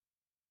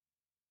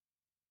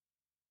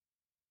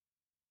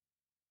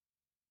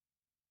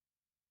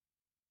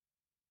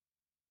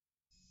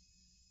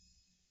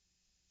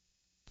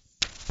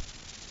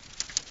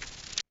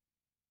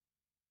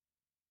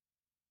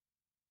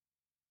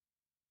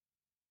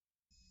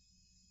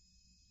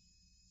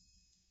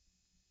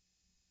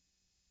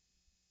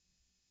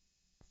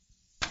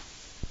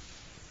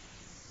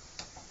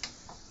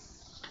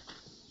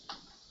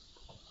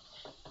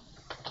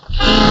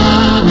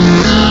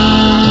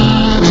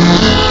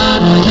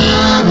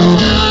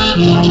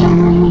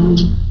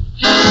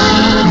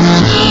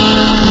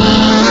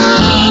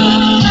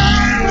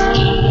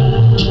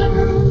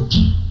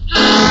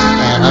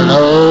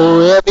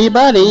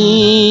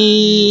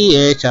everybody.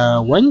 It's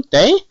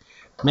Wednesday,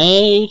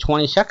 May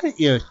 22nd,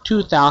 year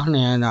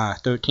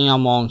 2013.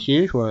 I'm Walden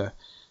Hughes. We're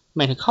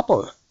making a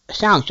couple of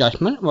sound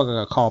adjustments. We're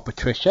going to call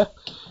Patricia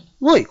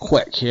really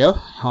quick here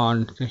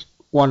on this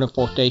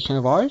wonderful station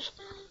of ours.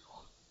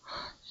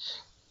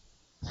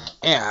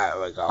 Yeah,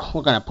 there we go.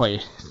 We're going to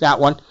play that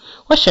one.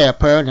 Let's say a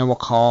prayer and then we'll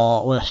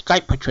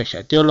Skype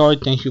Patricia. Dear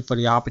Lord, thank you for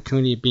the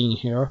opportunity of being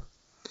here.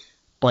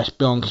 Bless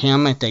Bill and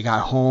Kim if they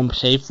got home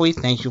safely.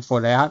 Thank you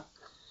for that.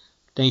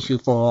 Thank you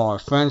for all our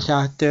friends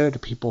out there, the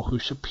people who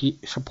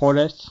support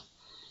us.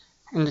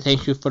 And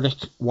thank you for this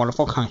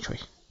wonderful country.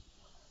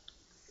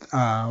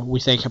 We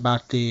think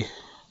about the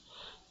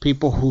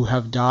people who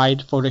have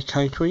died for this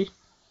country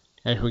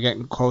as we're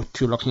getting close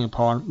to looking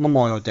upon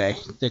Memorial Day,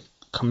 the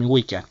coming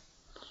weekend.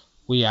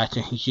 We ask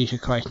in Jesus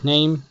Christ's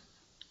name,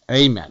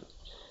 amen.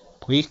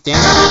 Please stand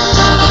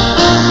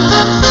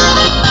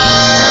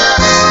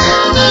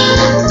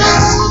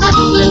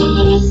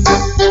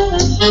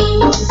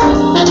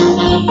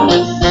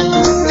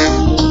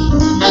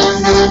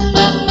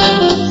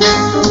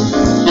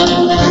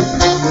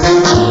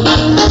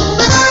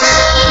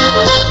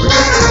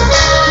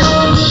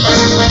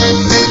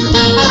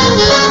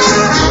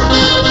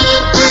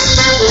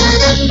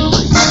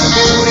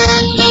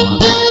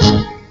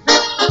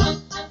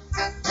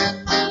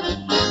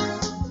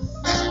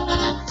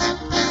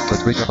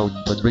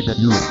Patricia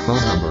Hughes,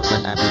 phone number,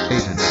 friend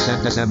application,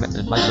 send SMS,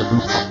 invite the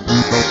group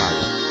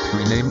profile.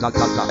 Rename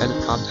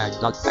edit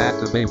contact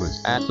add the favorites,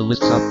 add the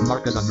list of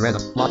markers unread,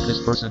 block this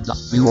person,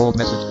 view all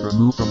message,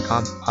 remove from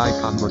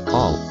convert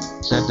call,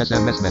 send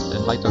SMS,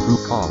 invite the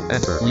group call,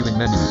 enter, leaving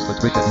menus,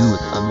 Patricia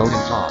Hughes,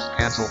 unloading pause,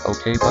 cancel,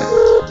 OK button.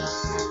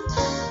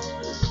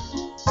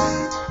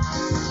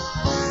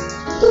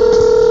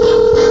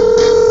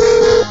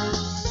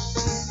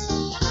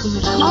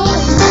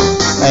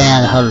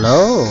 And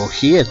hello,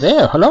 she is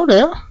there. Hello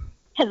there.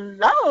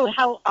 Hello,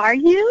 how are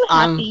you?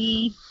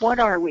 Happy, what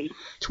are we?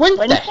 It's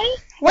Wednesday.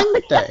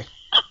 Wednesday.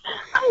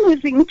 I'm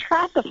losing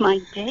track of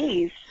my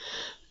days.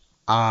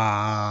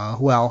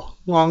 Well,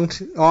 long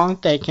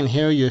they can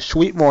hear your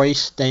sweet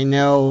voice, they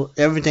know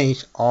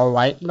everything's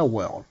alright in the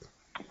world.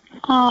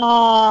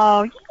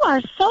 Oh, you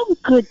are so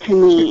good to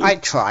me. I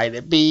try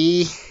to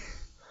be.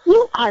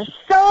 You are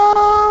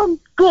so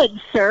good,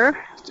 sir.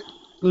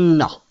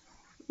 No.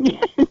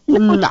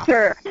 No,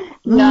 sir.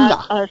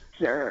 Not a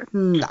sir.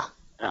 No.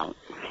 Oh.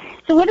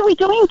 So what are we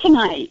doing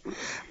tonight?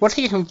 We're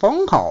taking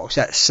phone calls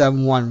at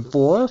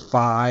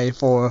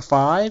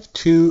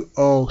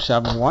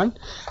 714-545-2071.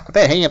 I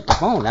better hang up the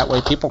phone, that way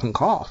people can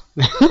call.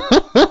 Well,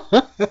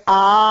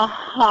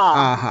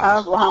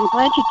 I'm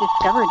glad you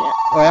discovered it.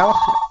 Well,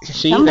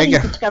 see, somebody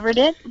discovered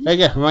it. They're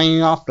just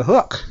ringing off the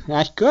hook.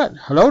 That's good.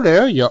 Hello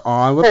there, you're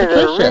on with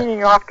Patricia. They're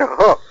ringing off the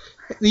hook.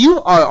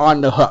 You are on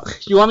the hook.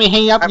 You want me to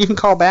hang up? You can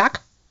call back.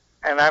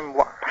 And I'm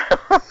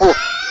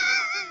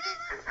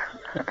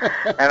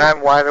and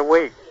I'm wide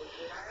awake.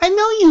 I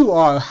know you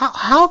are.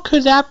 How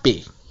could that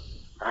be?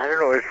 I don't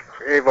know.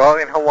 Well,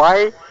 in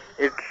Hawaii,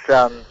 it's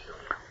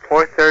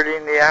 4:30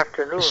 in the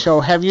afternoon.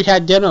 So have you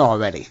had dinner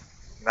already?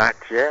 Not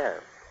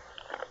yet.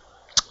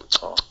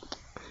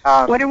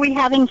 What are we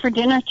having for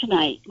dinner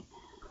tonight?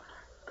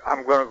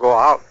 I'm going to go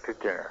out to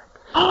dinner.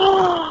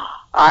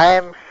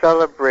 I'm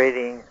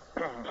celebrating.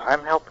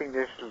 I'm helping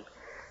this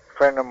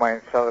friend of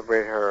mine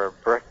celebrate her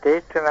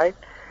birthday tonight.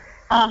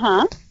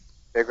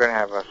 They're going to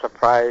have a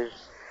surprise.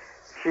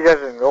 She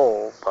doesn't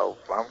know about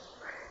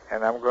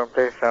and I'm going to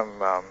play some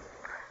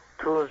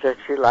tunes that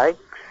she likes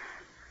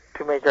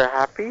to make her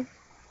happy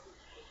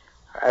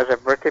as a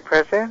birthday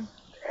present,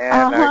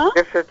 and a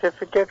gift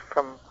certificate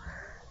from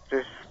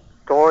this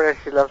store that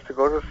she loves to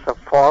go to,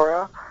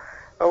 Sephora.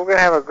 We're going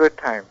to have a good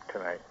time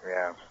tonight,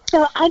 yeah.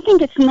 So I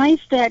think it's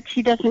nice that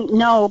she doesn't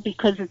know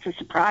because it's a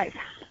surprise.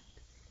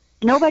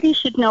 Nobody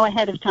should know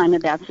ahead of time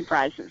about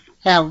surprises.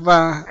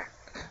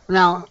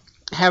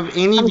 Have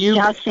any of you... I'm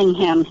joshing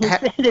him. He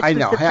said it's a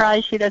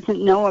surprise she doesn't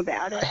know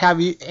about it. Have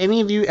any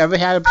of you ever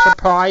had a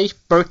surprise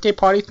birthday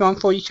party thrown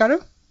for each other?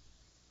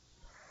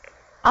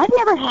 I've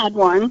never had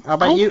one. How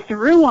about you? I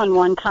threw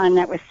one time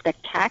that was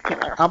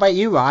spectacular. How about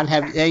you, Ron?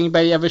 Have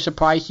anybody ever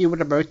surprised you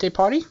with a birthday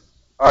party?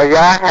 Oh,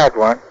 yeah, I had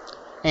one.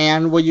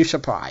 And were you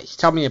surprised?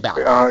 Tell me about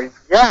it.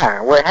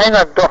 Yeah. Wait, hang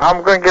on.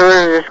 I'm going to get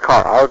rid of this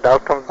call. I'll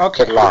come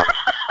get lost.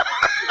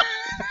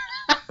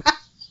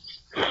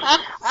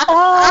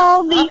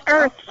 All the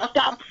earth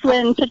stops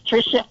when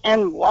Patricia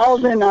and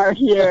Walden are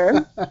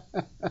here.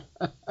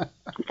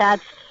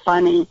 That's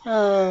funny.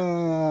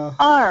 All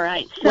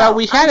right. So well,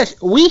 we had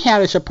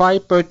a surprise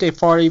birthday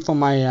party for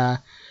my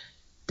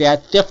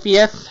dad's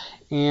 50th,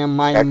 and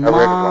my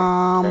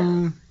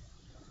mom.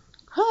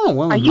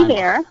 Oh, are you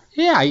there?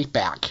 Yeah, he's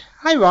back.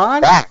 Hi,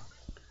 Ron. Back.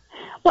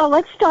 Well,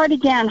 let's start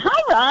again.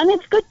 Hi, Ron.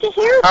 It's good to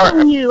hear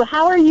from you.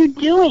 How are you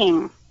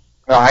doing?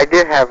 No, I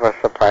did have a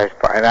surprise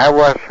party, and I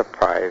was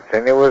surprised,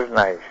 and it was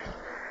nice.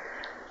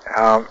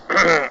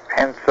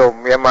 And so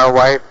me and my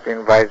wife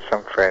invited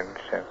some friends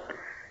and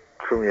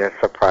threw me a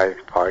surprise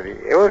party.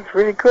 It was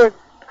really good.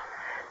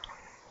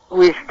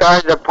 We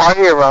started the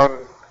party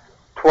around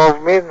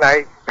 12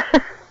 midnight.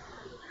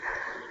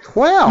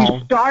 12?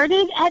 You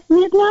started at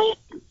midnight?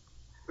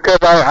 Because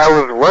I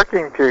was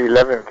working till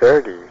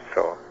 11:30,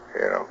 so,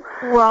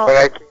 Well,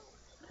 But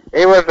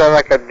it was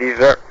like a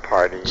dessert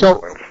party.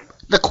 So,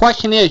 the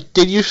question is,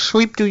 did you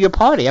sleep through your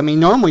party? I mean,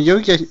 normally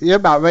you're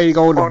about ready to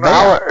go to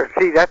bed.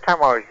 See, that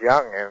time I was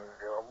young, and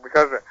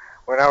because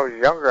when I was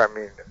younger, I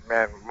mean,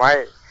 man,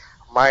 my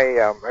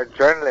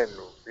adrenaline,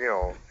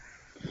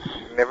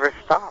 never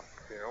stopped,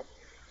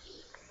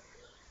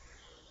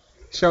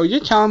 So you're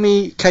telling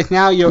me, because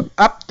now you're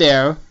up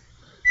there,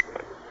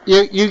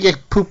 you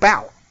get poop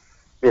out.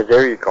 Yeah,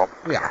 there you go.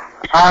 Yeah.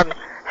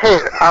 Hey,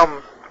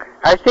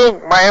 I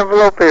think my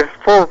envelope is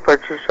full,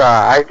 Patricia.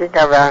 I think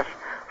I've asked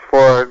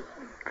for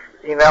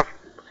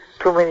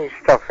too many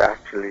stuff,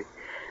 actually.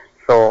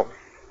 So,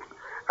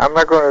 I'm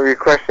not going to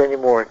request any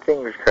more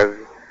things, because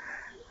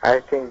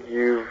I think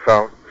you've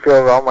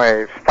filled all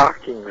my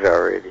stockings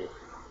already.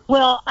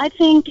 Well, I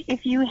think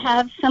if you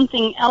have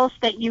something else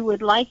that you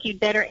would like, you'd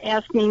better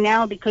ask me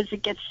now because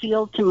it gets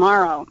sealed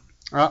tomorrow.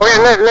 Wait,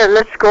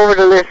 let's go over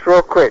the list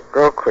real quick.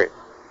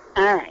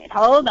 All right,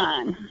 hold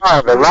on.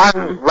 The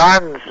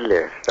Ron's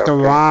list. Okay. The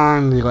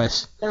Ron's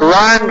list.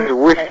 Ron's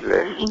wish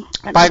list.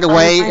 By the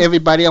way,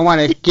 everybody, I want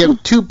to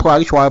give 2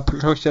 plugs while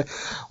Patricia.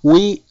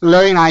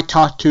 Larry and I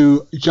talked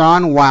to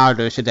John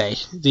Wilder today,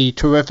 the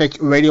terrific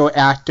radio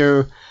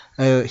actor.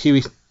 He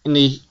was in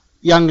the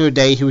younger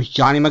day. He was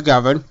Johnny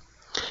McGovern.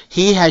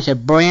 He has a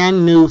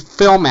brand new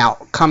film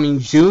out coming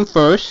June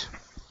 1st.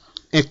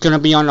 It's going to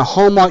be on the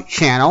Hallmark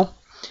Channel,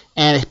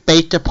 and it's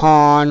based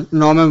upon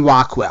Norman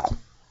Rockwell.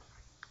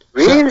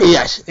 Really? So,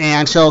 yes,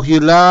 and so if you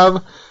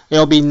love,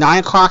 it'll be 9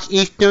 o'clock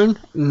Eastern,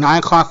 9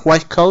 o'clock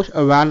West Coast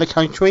around the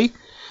country.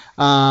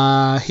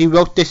 He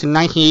wrote this in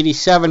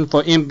 1987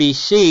 for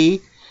NBC,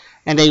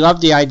 and they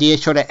loved the idea,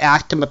 so they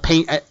asked him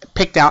to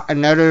picked out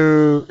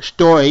another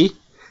story.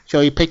 So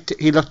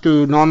he looked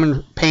through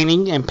Norman's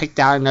painting and picked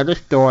out another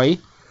story.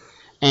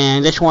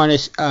 And this one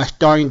is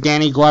starring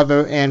Danny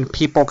Glover and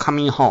People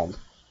Coming Home.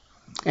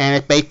 And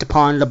it's based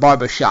upon the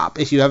barbershop.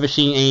 If you've ever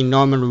seen a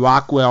Norman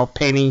Rockwell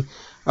painting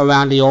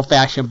around the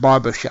old-fashioned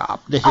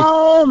barbershop.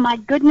 Oh, my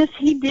goodness,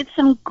 he did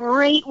some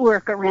great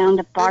work around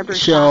the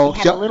barbershop.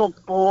 He had a little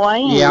boy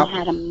and he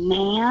had a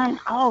man.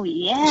 Oh,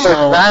 yeah.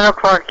 So 9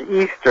 o'clock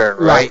Eastern,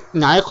 right?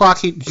 9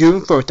 o'clock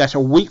June 1st. That's a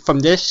week from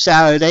this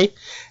Saturday.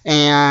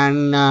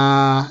 And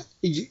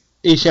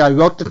he said, I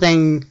wrote the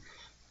thing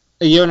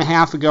a year and a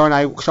half ago, and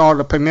I saw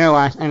the premiere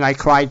and I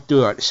cried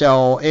through it.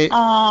 So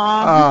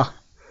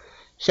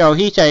so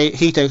he's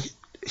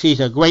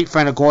a great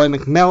friend of Gloria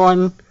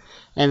McMillan.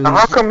 And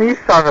how come you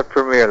saw the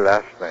premiere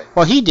last night?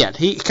 Well, he did.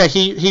 Because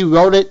he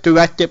wrote it,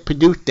 directed,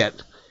 produced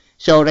it.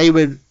 So they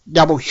would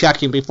double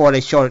check him before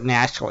they showed it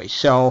nationally.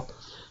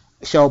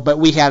 But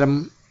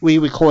we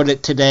recorded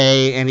it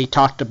today, and he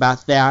talked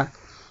about that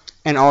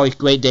and all his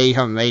great days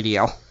on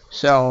radio.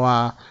 So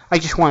I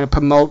just want to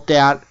promote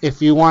that.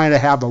 If you wanted to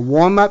have a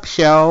warm-up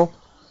show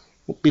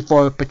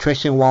before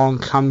Patricia and Walden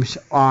comes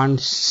on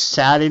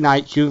Saturday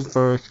night, June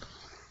 1st,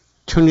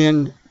 tune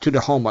in to the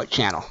Hallmark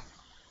Channel.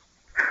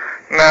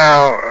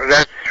 Now,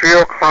 that's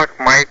 3 o'clock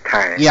my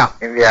time. Yeah.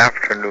 In the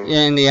afternoon.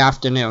 In the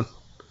afternoon.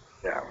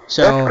 Yeah.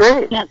 So, that's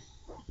great. Yeah.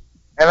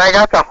 And I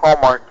got the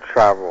Hallmark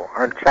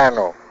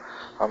channel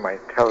on my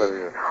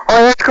television.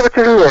 Oh, let's go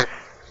to the list.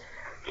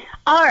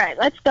 All right,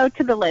 let's go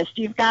to the list.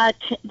 You've got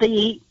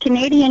the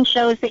Canadian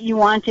shows that you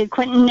wanted,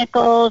 Quentin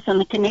Nichols and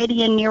the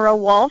Canadian Nero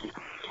Wolfe.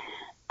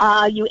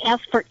 You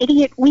asked for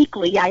Idiot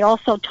Weekly. I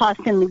also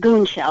tossed in the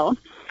Goon Show.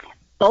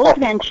 Bold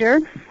Venture,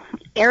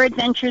 Air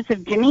Adventures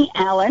of Jimmy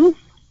Allen,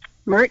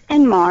 Mert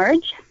and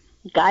Marge,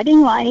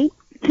 Guiding Light,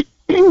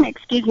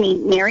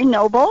 Mary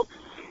Noble,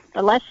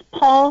 The Les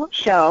Paul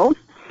Show.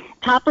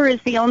 Topper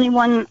is the only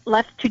one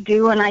left to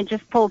do, and I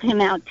just pulled him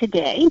out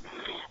today.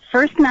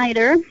 First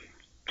Nighter,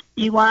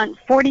 you want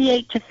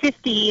 48 to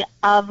 50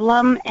 of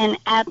Lum and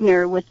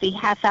Abner with the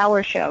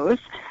half-hour shows.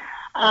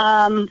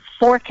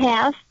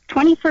 Forecast,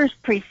 21st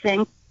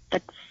Precinct,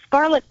 The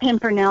Scarlet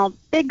Pimpernel,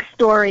 Big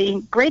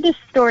Story, Greatest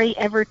Story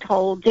Ever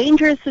Told,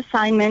 Dangerous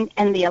Assignment,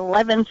 and The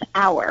 11th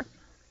Hour.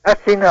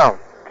 That's enough.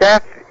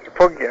 That's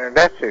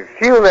it.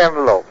 Seal the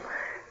envelope.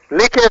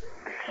 Lick it,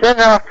 send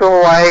it off to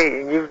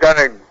Hawaii, and you've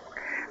done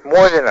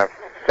more than a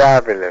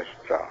fabulous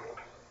job.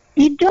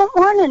 You don't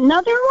want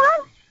another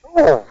one?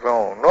 No.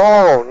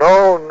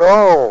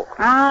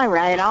 All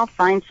right, I'll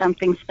find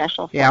something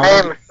special for you. I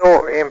am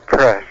so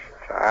impressed.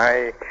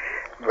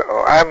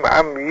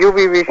 You'll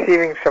be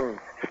receiving some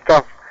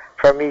stuff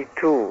from me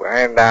too,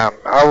 and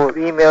I will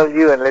email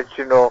you and let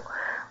you know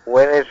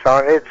when it's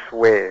on its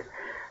way,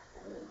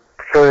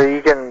 so that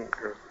you can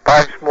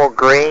buy some more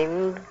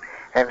grain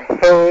and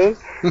hay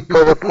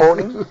for the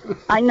pony.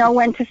 I know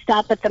when to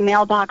stop at the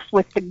mailbox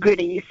with the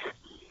goodies.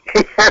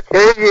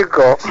 There you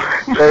go.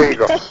 Hey,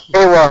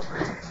 well,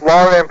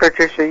 Walden and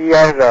Patricia, you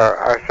guys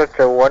are such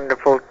a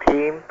wonderful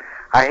team.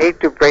 I hate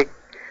to break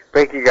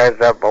you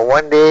guys up, but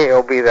one day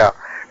it'll be the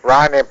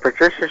Ron and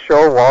Patricia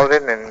show,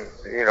 Walden, and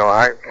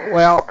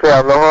well, play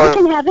Aloha we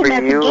can have him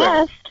as a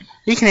guest.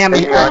 You can have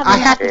me.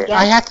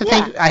 I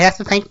have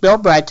to thank Bill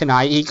Brad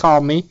tonight. He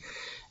called me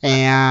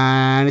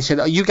and he said,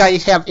 "Oh, you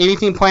guys have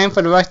anything planned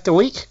for the rest of the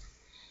week?"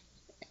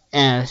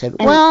 And I said,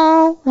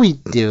 "Well, we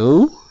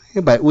do,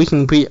 but we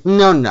can be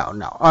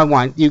no. I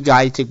want you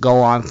guys to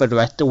go on for the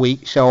rest of the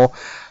week." So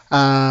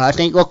I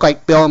think it looked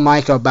like Bill and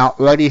Mike are about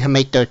ready to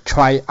make their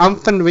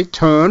triumphant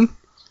return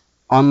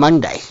on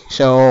Monday.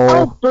 So.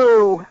 Oh,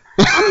 boo.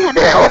 I'm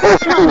having a hard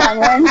time on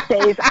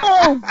Wednesdays.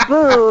 Oh,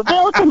 boo.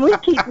 Bill, can we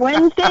keep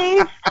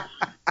Wednesdays?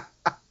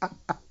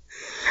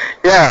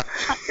 Yeah.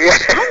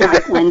 I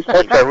like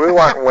Wednesdays. That's right, we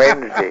want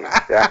Wednesdays.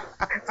 Yeah.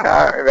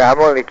 I'm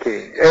only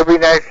kidding. It'd be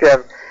nice to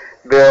have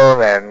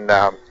Bill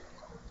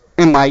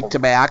and Mike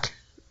back.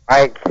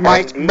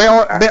 Mike,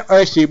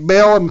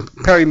 Bill and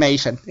Perry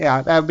Mason.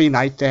 Yeah, that'd be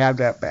nice to have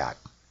that back.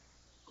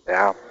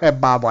 Yeah. And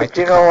Bob White. But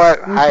you know what?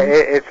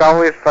 It's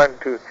always fun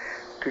to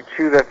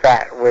chew the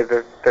fat with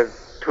the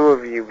two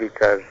of you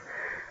because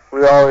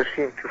we always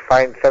seem to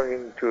find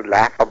something to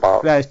laugh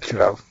about. That's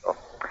true. So,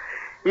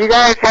 you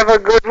guys have a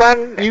good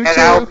one, you and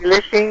too. I'll be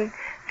listening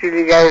till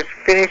you guys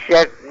finish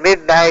at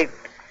midnight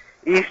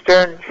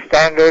Eastern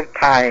Standard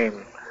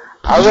Time.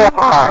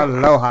 Aloha.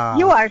 Aloha.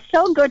 You are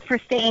so good for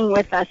staying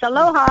with us.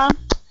 Aloha.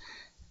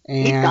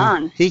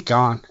 And He's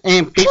gone.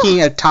 And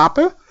speaking of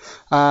Topper,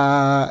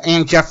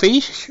 Ann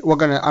Jeffries,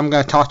 I'm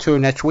gonna talk to her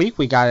next week.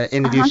 We got an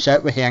interview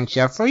set with Ann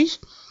Jeffries.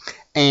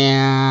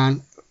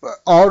 And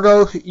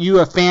although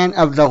you're a fan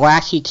of the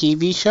Lassie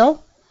TV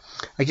show,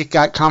 I just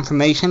got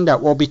confirmation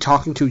that we'll be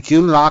talking to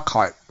June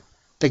Lockhart,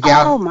 the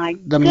gal,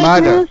 the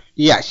mother.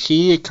 Yes,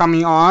 she is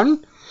coming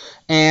on.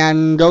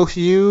 And those of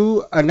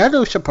you,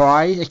 another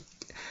surprise,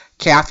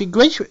 Kathy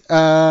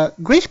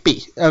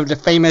Grisby of the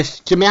famous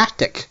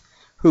gymnastic,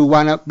 who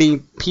wound up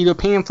being Peter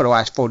Pan for the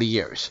last 40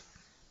 years.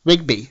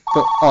 Rigby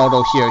for all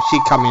those years.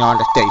 She's coming on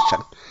the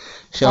station.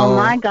 So, oh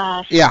my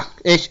gosh. Yeah,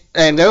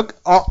 and they're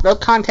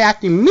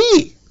contacting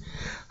me.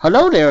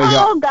 Hello there,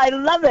 Oh, I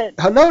love it.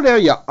 Hello there,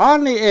 you're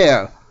on the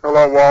air.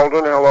 Hello,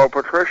 Walden. Hello,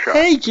 Patricia.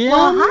 Hey, Jim.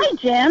 Well, hi,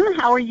 Jim.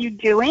 How are you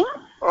doing?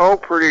 Oh,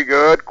 pretty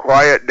good.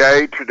 Quiet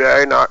day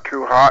today. Not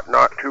too hot,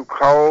 not too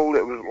cold.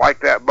 It was like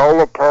that bowl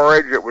of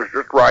porridge. It was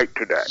just right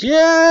today.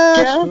 Yeah.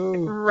 Just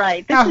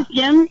right. This is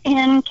Jim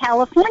in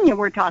California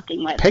we're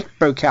talking with.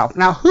 Pittsburgh,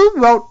 California. Now, who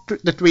wrote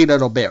The Three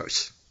Little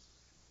Bears?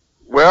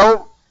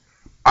 Well,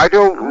 I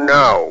don't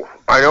know.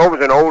 I know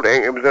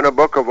it was in a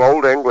book of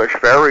old English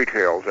fairy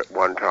tales at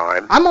one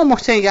time. I'm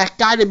almost saying that's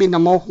got to be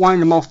one of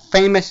the most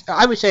famous.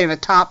 I would say in the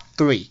top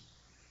three.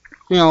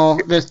 You know,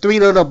 the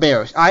Three Little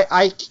Bears.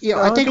 I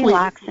think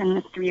Goldilocks and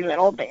the Three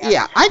Little Bears.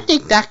 Yeah, I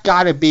think that's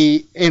got to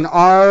be in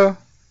our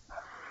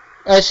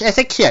as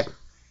a kid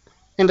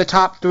in the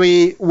top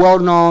three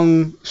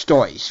well-known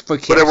stories for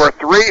kids. But there were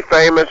three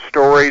famous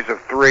stories of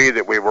three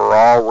that we were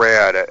all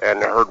read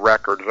and heard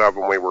records of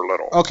when we were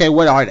little. Okay,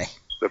 what are they?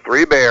 The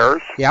Three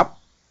Bears. Yep.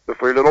 The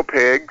Three Little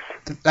Pigs.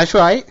 That's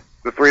right.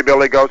 The Three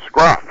Billy Goats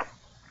Gruff.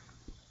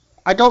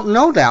 I don't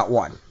know that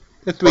one.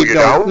 The Three you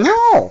Goats. don't?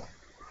 No.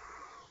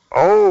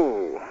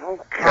 Oh,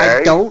 okay.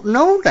 I don't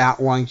know that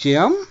one,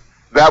 Jim.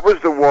 That was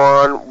the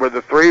one where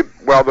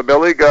the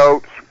Billy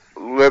Goats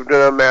lived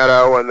in a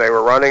meadow and they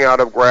were running out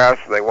of grass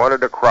and they wanted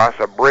to cross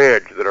a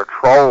bridge that a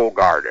troll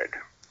guarded.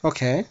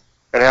 Okay.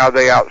 And how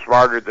they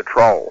outsmarted the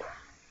troll.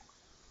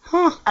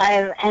 Huh.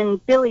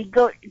 And Billy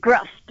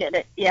Gruff did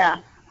it, yeah.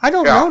 I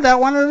don't know that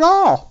one at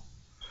all.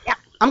 Yeah.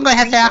 I'm going to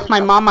have to ask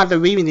my mama to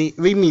read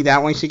me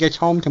that when she gets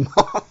home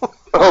tomorrow.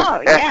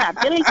 Oh, yeah,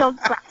 Billy Gruff.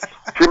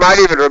 She might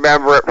even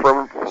remember it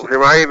she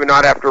might even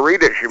not have to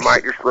read it. She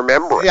might just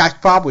remember it. Yeah, it's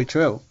probably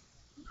true.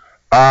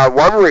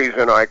 One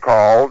reason I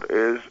called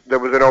is there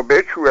was an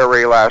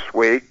obituary last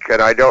week,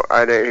 and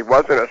he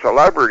wasn't a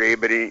celebrity,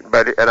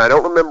 and I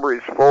don't remember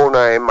his full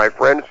name. My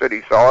friend said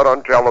he saw it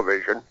on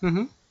television.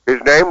 Mm-hmm.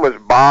 His name was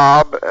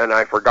Bob, and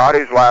I forgot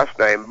his last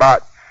name,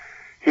 but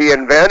he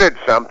invented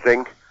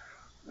something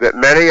that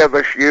many of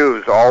us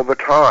use all the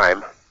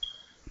time.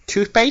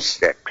 Toothpaste?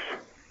 Sticks.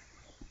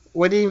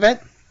 What did he invent?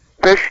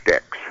 Fish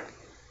sticks.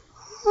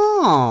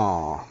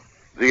 Oh.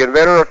 The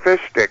inventor of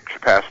fish sticks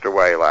passed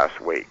away last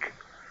week.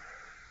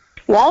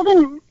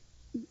 Walden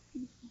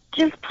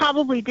just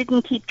probably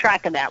didn't keep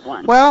track of that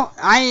one. Well,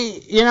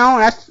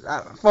 that's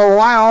for a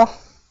while,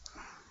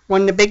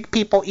 when the big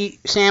people eat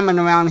salmon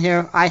around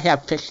here, I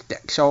have fish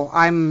sticks. So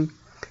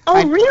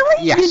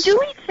Really? Yes. You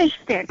do eat fish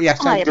sticks?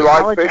 Yes, I do. You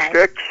like fish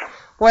sticks?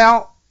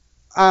 Well,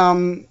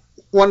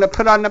 when they're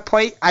put on the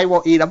plate, I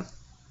will eat them.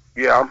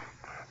 Yeah.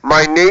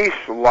 My niece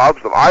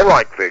loves them. I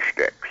like fish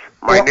sticks.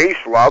 My niece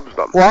loves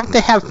them. Well, if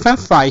they have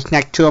French fries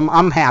next to them,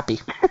 I'm happy.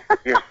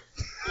 Yeah.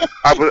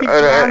 I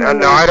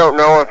don't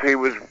know if he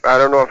was. I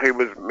don't know if he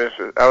was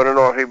Mrs. I don't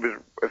know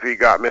if he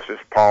got Mrs.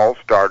 Paul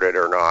started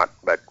or not.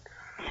 But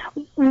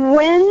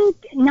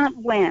not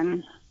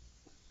when.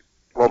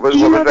 What was Do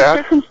you know that?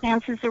 the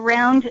circumstances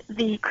around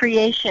the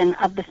creation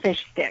of the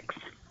fish sticks?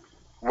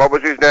 What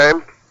was his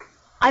name?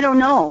 I don't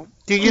know.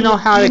 Do you know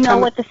how? Do you know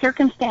what the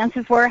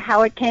circumstances were?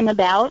 How it came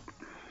about?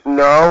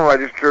 No,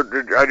 she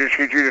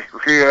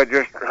had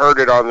just heard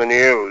it on the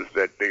news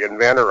that the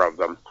inventor of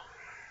them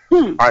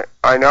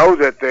I know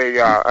that they,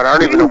 and I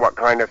don't even know what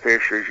kind of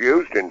fish is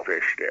used in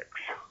fish sticks.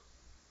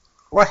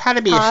 Well, it had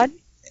to be. Cod?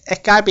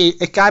 It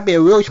gotta be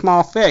a really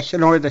small fish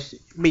in order to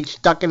be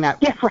stuck in that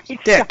Yeah, right.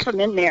 stick. Stuff them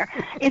in there.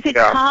 Is it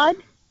cod?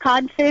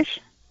 Codfish?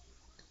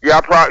 Yeah,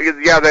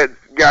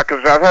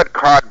 because I've had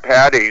cod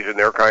patties and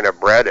they're kind of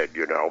breaded,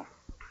 you know.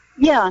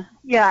 Yeah,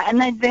 and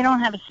they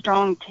don't have a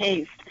strong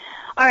taste.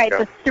 All right,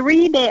 The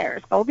Three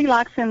Bears,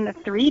 Goldilocks and the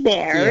Three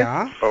Bears.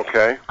 Yeah.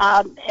 Okay.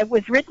 It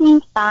was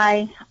written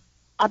by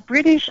a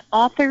British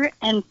author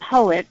and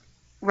poet,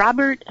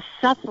 Robert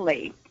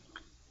Southey,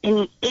 in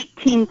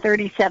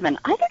 1837.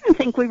 I didn't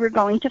think we were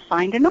going to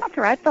find an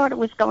author. I thought it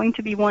was going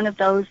to be one of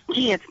those,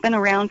 gee, it's been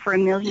around for a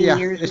million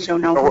years, we don't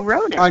know who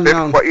wrote it.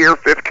 Unknown. What year,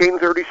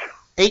 1530?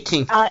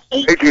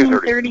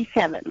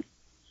 1837.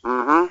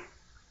 Mm-hmm.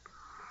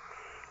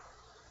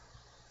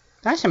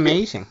 That's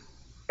amazing.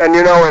 And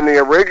you know, in the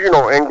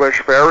original English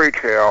fairy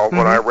tale,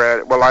 when I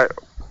read, when I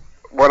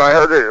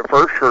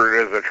first heard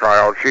it as a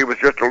child, she was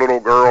just a little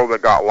girl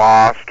that got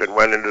lost and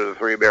went into the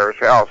Three Bears'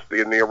 house.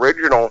 In the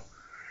original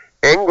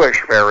English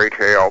fairy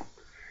tale,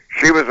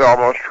 she was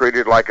almost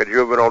treated like a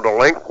juvenile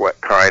delinquent,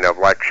 kind of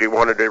like she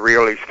wanted to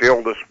really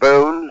steal the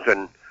spoons,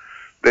 and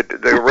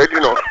the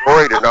original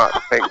story did not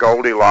think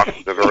Goldilocks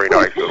was a very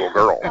nice little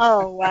girl.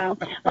 Oh, wow.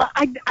 Well,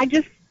 I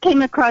just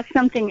came across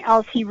something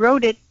else. He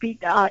wrote it,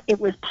 it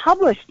was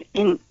published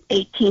in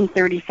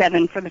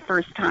 1837 for the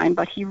first time,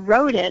 but he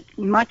wrote it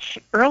much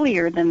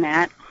earlier than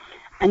that.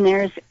 And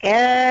there's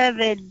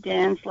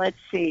evidence, let's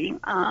see,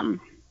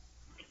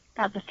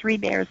 about the Three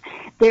Bears.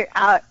 There,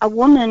 a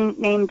woman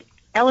named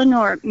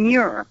Eleanor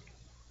Muir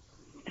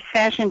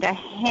fashioned a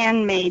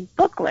handmade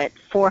booklet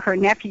for her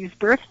nephew's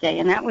birthday,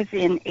 and that was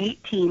in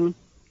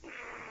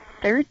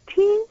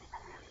 1813?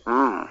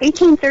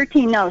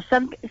 1813, no.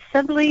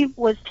 Sudley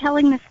was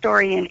telling the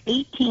story in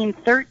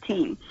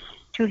 1813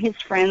 to his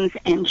friends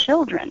and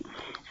children.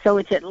 So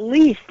it's at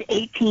least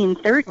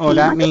 1813. Oh,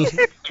 that means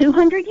it's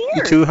 200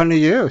 years. 200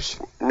 years.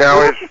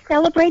 Now to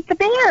celebrate the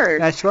Bears.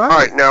 That's right. All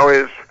right, now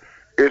is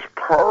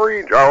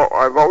porridge,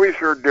 I've always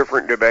heard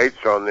different debates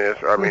on this,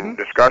 I mean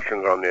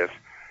discussions on this.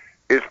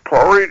 Is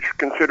porridge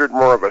considered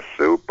more of a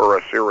soup or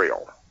a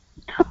cereal?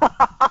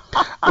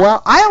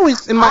 Well, I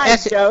always,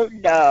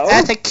 don't know.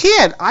 As a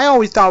kid, I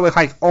always thought it was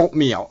like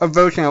oatmeal, a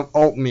version of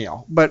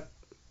oatmeal, but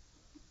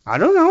I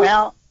don't know.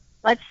 Well,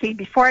 let's see.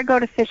 Before I go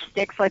to fish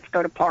sticks, let's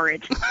go to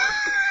porridge.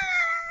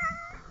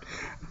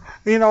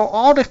 You know,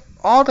 all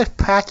the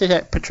practice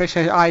that Patricia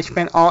and I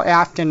spent all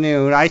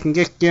afternoon, I can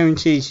just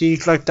guarantee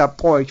she's looked up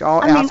porridge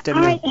all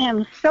afternoon. I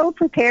am so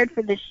prepared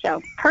for this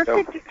show.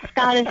 Perfect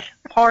Scottish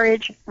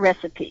porridge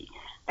recipe.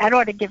 That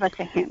ought to give us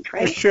a hint,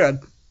 right? It should.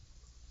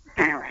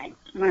 All right.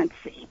 Let's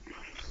see.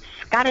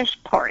 Scottish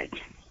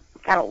porridge.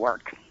 That'll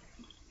work.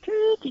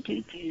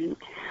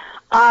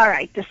 All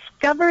right.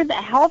 Discover the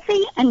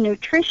healthy and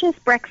nutritious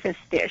breakfast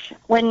dish.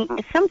 When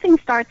something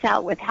starts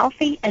out with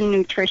healthy and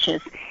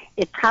nutritious,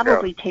 it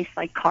probably tastes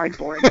like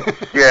cardboard.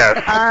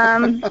 Yes.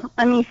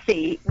 Let me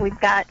see. We've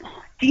got,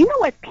 do you know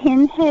what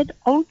pinhead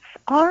oats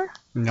are?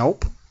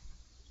 Nope.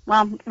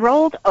 Well,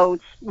 rolled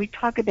oats, we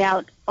talk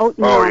about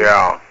oatmeal. Oh,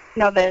 yeah.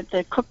 No,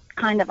 the cooked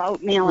kind of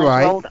oatmeal and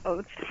Right. rolled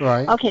oats.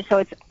 Right. Okay, so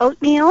it's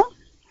oatmeal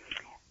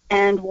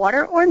and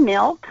water or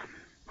milk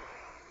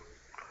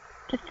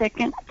to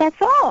thicken.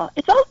 That's all.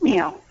 It's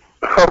oatmeal.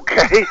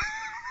 Okay.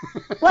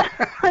 Well,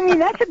 I mean,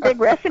 that's a big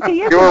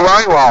recipe, isn't You were it?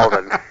 right,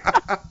 Walden.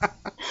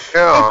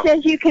 Yeah. It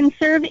says you can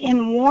serve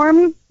in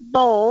warm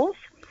bowls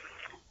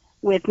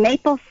with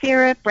maple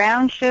syrup,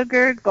 brown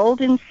sugar,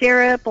 golden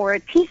syrup, or a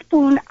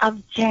teaspoon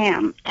of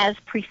jam as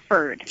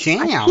preferred.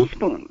 Jam? A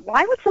teaspoon.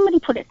 Why would somebody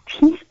put a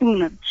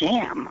teaspoon of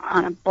jam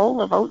on a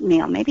bowl of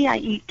oatmeal? Maybe I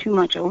eat too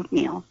much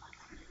oatmeal.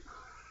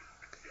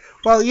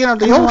 Well, you know,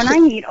 When I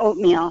eat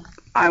oatmeal,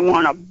 I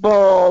want a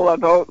bowl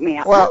of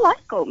oatmeal. Well, I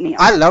like oatmeal.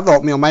 I love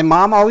oatmeal. My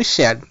mom always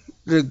said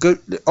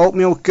the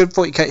oatmeal is good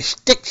for you because it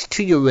sticks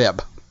to your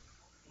rib.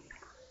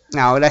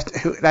 Now,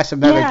 that's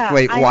another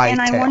great white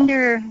I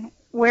wonder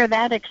where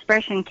that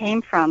expression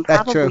came from.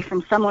 That's Probably true.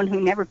 from someone who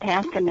never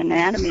passed an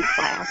anatomy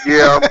class.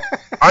 Yeah.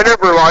 I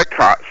never liked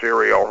hot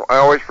cereal. I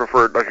always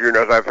preferred, like you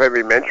know, as I've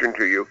heavy mentioned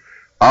to you,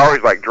 I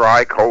always like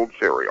dry, cold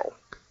cereal.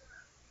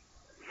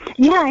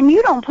 Yeah, and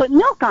you don't put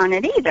milk on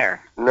it either.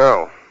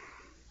 No.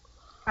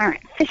 All right,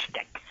 fish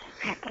sticks.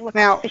 I have to look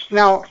Now, at fish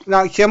now,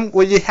 now, Jim,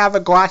 will you have a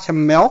glass of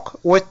milk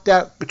with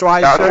that dry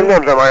Now, cereal?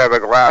 sometimes I might have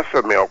a glass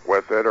of milk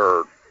with it,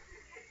 or a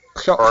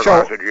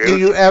glass of juice. Do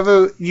you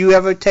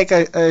ever take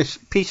a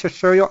piece of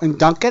cereal and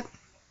dunk it?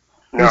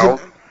 No.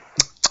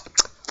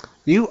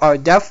 You are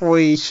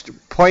definitely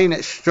putting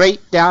it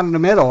straight down the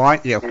middle,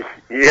 aren't you?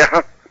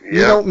 Yeah.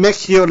 You don't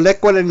mix your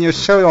liquid and your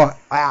cereal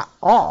at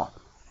all.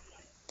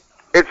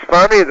 It's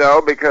funny,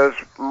 though, because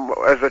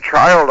as a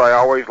child I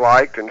always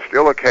liked and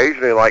still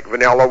occasionally like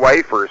vanilla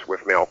wafers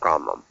with milk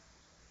on them.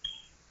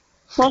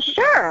 Well,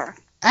 sure.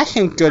 That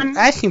seems good.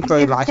 That seems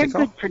very They're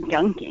logical. good for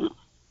dunking.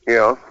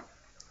 Yeah.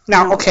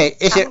 Now, No, okay,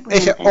 is it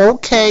probably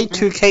okay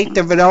to take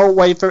the vanilla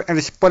wafer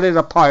and split it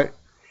apart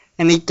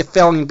and eat the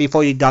filling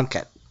before you dunk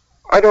it?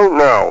 I don't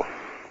know.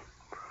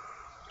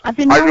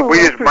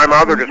 My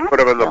mother just put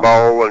them in the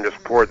bowl and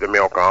just poured the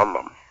milk on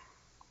them.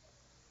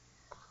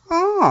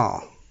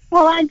 Oh.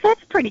 Well,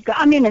 that's pretty good.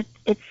 I mean,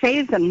 it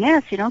saves a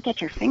mess. You don't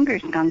get your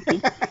fingers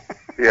gunky.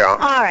 Yeah.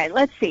 All right,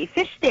 let's see.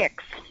 Fish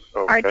sticks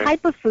are a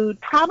type of food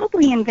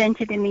probably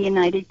invented in the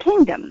United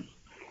Kingdom.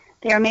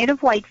 They are made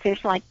of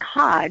whitefish like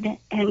cod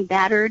and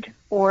battered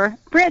or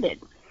breaded.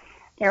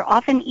 They're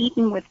often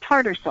eaten with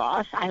tartar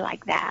sauce. I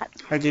like that.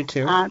 I do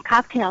too.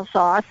 Cocktail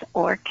sauce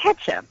or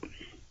ketchup.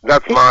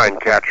 That's mine,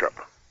 ketchup.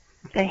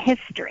 The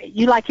history.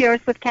 You like yours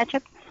with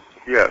ketchup?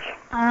 Yes.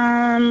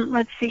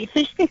 Let's see.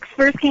 Fish sticks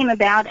first came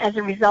about as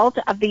a result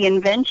of the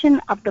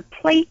invention of the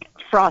plate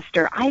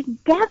froster. I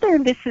gather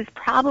this is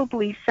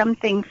probably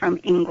something from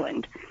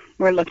England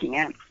we're looking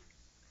at.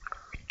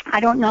 I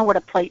don't know what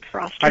a plate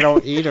froster is. I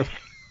don't either.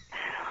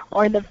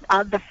 Or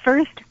the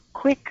first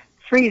quick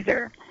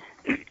freezer.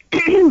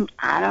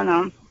 I don't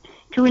know.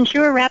 To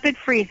ensure rapid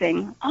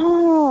freezing.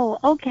 Oh,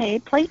 okay,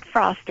 plate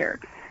froster.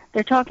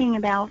 They're talking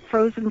about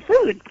frozen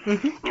food.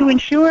 Mm-hmm. To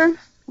ensure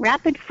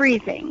rapid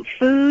freezing,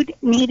 food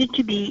needed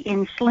to be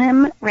in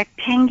slim,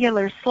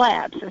 rectangular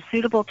slabs. A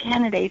suitable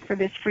candidate for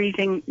this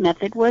freezing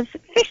method was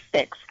fish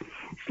sticks.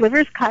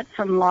 Slivers cut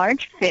from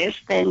large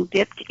fish, then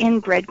dipped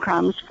in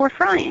breadcrumbs for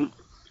frying.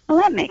 Well,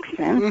 that makes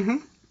sense. Mm-hmm.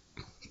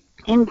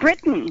 In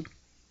Britain,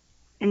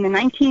 in the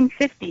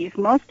 1950s,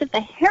 most of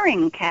the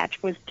herring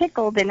catch was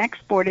pickled and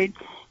exported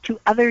to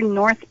other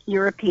North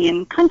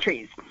European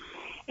countries.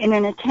 In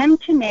an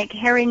attempt to make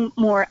herring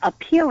more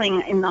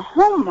appealing in the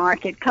home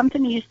market,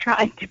 companies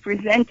tried to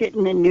present it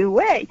in a new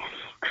way,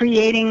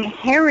 creating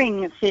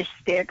herring fish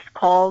sticks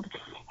called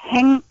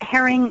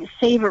herring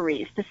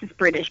savories. This is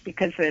British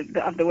because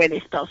of the way they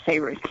spell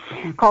savories.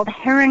 Called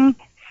herring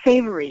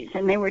savories,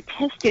 and they were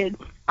tested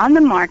on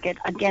the market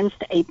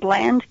against a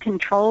bland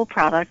control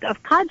product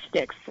of cod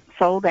sticks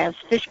sold as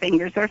fish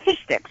fingers or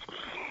fish sticks.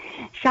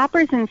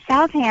 Shoppers in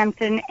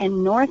Southampton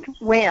and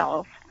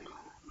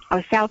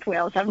South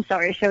Wales,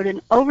 showed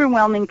an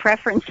overwhelming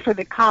preference for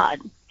the cod.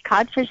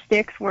 Codfish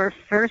sticks were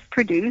first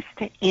produced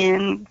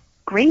in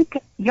Great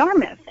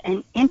Yarmouth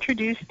and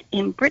introduced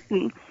in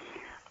Britain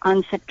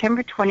on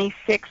September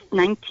 26,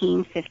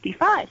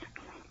 1955.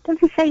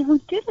 Doesn't say who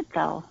did it,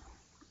 though.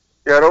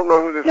 Yeah, I don't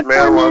know who this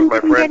man was. My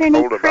friend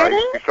told about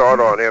it. He saw it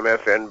on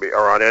MSNB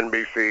or on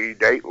NBC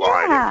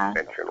Dateline. Yeah.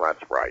 Mentioned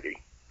last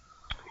Friday.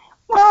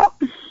 Well,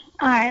 all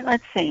right,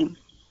 let's see.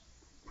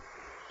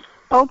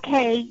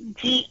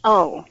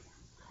 OKGO.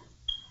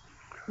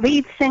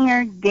 Lead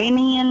singer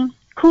Damien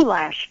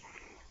Kulash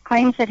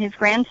claims that his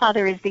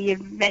grandfather is the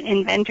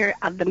inventor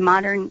of the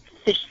modern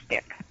fish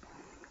stick.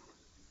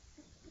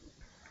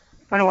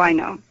 What do I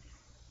know?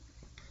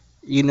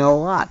 You know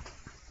what?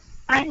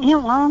 I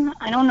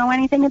don't know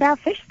anything about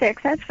fish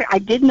sticks. That's fair. I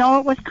did know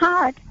it was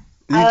cod.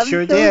 You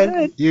sure did.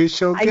 Good. You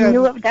sure did. I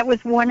knew that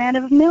was one out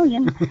of a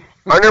million.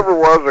 I never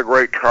was a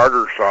great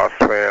tartar sauce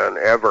fan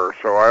ever,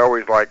 so I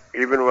always like,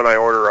 even when I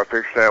order a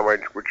fish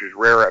sandwich, which is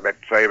rare at,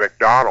 say,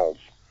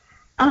 McDonald's,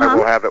 I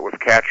will have it with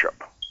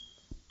ketchup.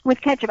 With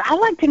ketchup. I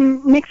like to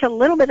mix a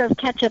little bit of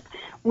ketchup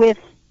with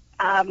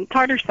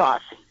tartar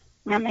sauce.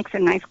 That makes a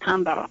nice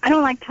combo. I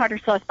don't like tartar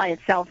sauce by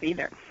itself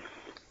either.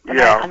 But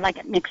yeah. I like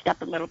it mixed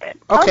up a little bit.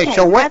 Okay,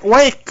 so what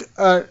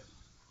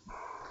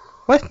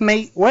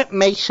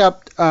makes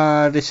up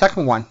the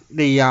second one?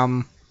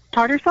 The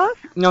tartar sauce?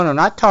 No,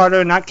 not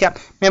tartar, not cap.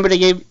 Remember they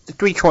gave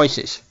 3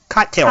 choices.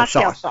 Cocktail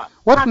sauce.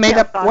 What's made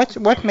up a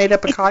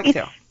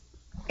cocktail?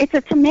 It's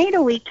a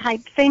tomatoey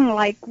type thing,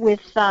 like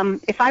with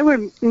if I were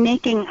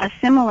making a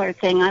similar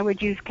thing, I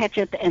would use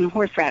ketchup and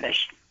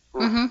horseradish.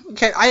 Mm-hmm.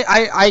 Okay,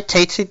 I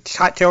tasted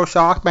cocktail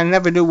sauce, but I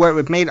never knew where it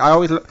was made. I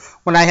always,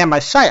 when I had my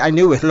sight, I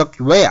knew it looked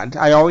red.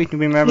 I always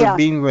remember it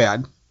being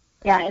red.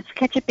 Yeah, it's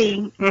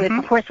ketchupy with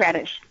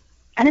horseradish,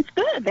 and it's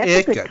good.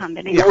 That's a good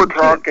combination. You were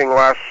talking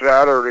last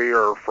Saturday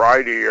or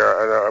Friday,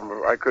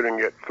 I couldn't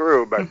get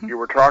through, but you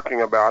were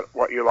talking about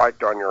what you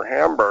liked on your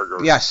hamburger.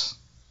 Yes.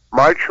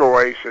 My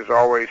choice is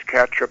always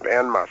ketchup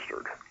and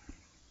mustard.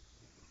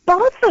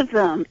 Both of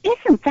them.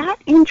 Isn't that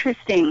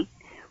interesting?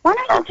 Why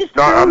don't you just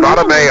I'm not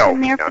a mayo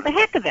in there for the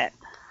heck of it?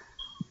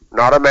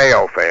 Not a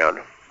mayo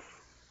fan.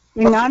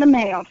 You're not a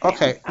mayo fan.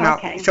 Okay. Now,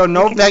 so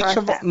no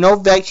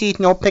veggies,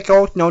 no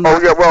pickles, no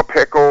nothing. Oh yeah, well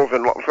pickles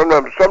and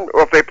sometimes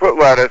if they put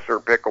lettuce or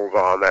pickles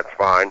on, that's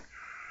fine.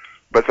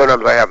 But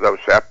sometimes I have those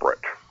separate.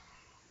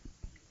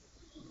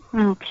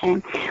 Okay.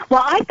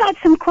 Well, I've got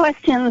some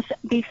questions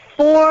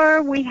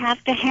before we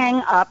have to hang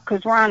up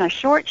because we're on a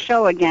short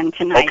show again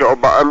tonight.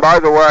 Okay. And by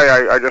the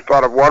way, I just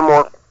thought of one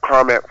more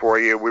comment for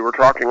you. We were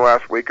talking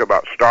last week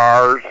about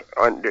stars.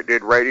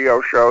 Did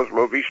radio shows,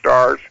 movie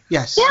stars?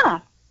 Yes. Yeah.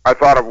 I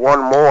thought of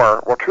one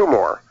more. Well, 2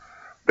 more.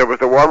 There was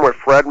the one with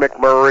Fred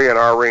McMurray and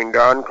Irene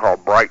Dunn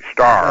called Bright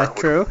Star. That's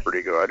true. Which was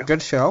pretty good.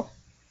 Good show.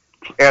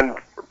 And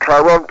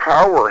Tyrone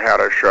Power had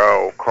a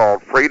show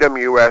called Freedom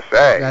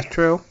USA. That's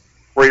true.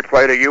 Where he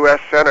played a U.S.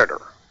 senator.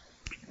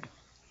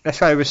 That's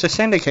right. It was a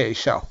syndicated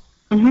show.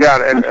 Mm-hmm.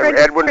 Yeah, and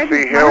Edwin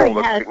C. Hill,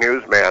 the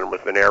newsman, was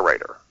the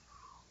narrator.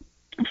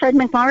 Fred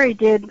McMurray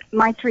did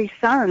My 3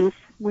 Sons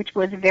which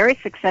was a very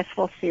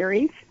successful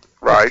series.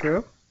 Right.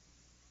 True.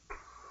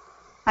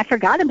 I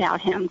forgot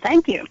about him.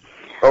 Thank you.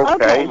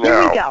 Okay, here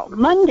now. we go.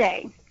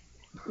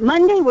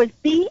 Monday was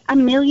Be a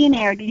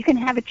Millionaire. You can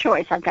have a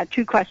choice. I've got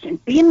 2 questions.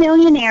 Be a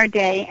Millionaire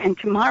Day, and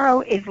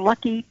tomorrow is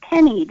Lucky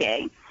Penny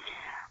Day.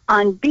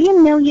 On Be a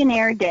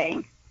Millionaire Day,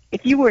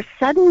 if you were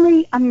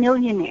suddenly a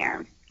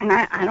millionaire, and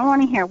I don't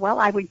want to hear, well,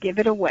 I would give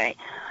it away.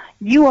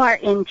 You are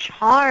in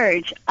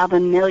charge of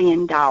 $1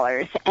 million,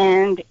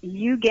 and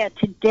you get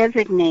to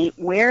designate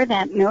where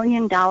that $1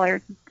 million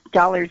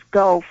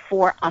go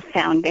for a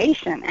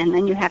foundation, and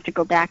then you have to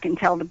go back and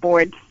tell the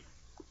board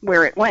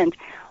where it went.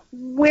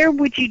 Where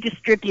would you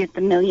distribute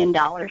the $1 million?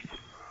 Let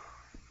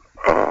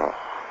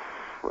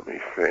me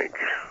think.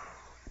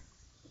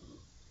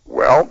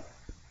 Well,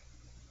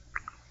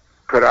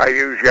 could I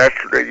use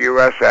Yesterday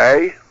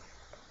USA?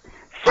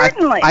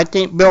 Certainly. I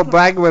think Bill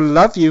Bragg would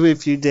love you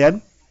if you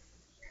did.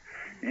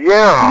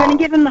 Yeah. You're going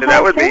to give him the And whole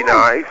that would thing? be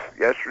nice.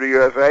 Yesterday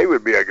USA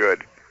would be a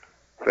good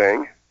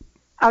thing.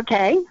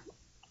 Okay.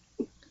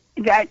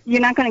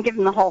 You're not going to give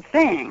him the whole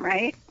thing,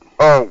 right?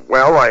 Oh,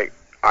 well, I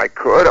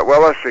could.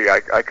 Well, let's see.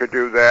 I could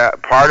do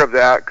that. Part of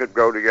that could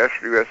go to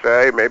Yesterday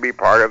USA. Maybe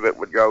part of it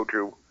would go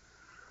to,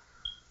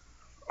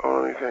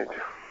 let me think.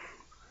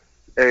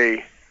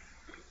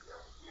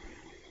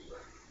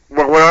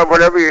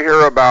 Whenever you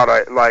hear about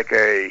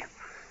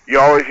you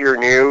always hear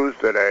news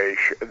that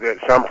that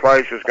some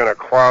place is going to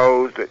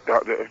close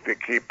that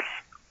keeps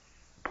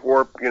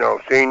poor,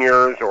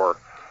 seniors or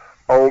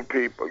old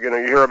people. You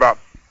hear about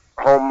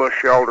homeless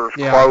shelters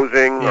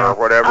closing or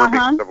whatever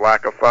because of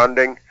lack of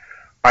funding.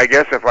 I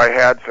guess if I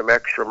had some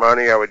extra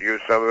money, I would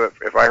use some of it.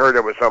 If I heard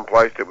there was some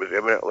place that was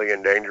imminently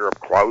in danger of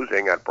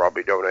closing, I'd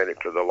probably donate it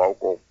to the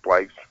local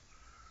place.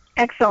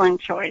 Excellent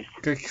choice.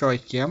 Good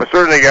choice, Jim. But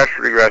certainly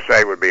Yesterday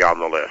USA would be on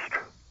the list.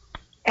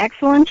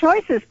 Excellent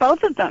choices,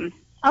 both of them.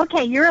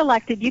 Okay, you're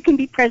elected. You can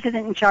be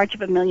president in charge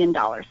of $1 million.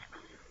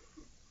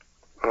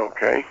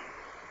 Okay.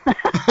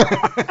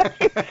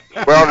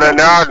 Well, then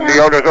now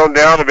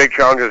the big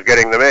challenge is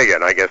getting the $1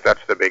 million. I guess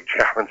that's the big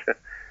challenge.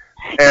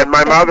 And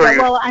my mother used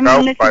to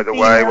know, by the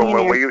way,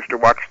 when we used to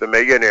watch The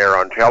Millionaire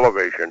on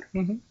television,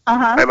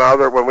 my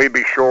mother, when we'd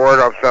be short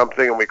of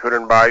something and we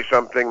couldn't buy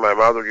something, my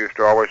mother used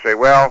to always say,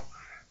 well,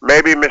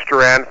 maybe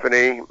Mr.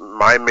 Anthony,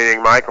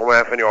 meaning Michael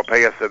Anthony, will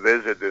pay us a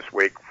visit this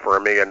week for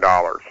 $1 million.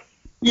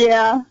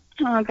 Yeah.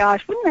 Oh,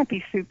 gosh. Wouldn't that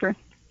be super?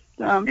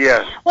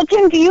 Yes. Well,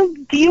 Jim,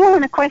 do you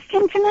want a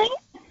question tonight?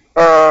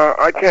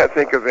 I can't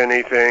think of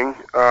anything.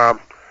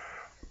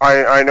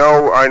 I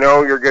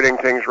know you're getting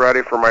things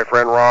ready for my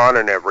friend Ron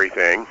and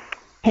everything.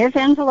 His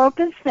envelope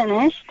is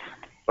finished.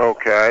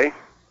 Okay.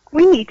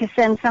 We need to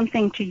send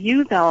something to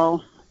you,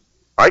 though.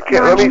 I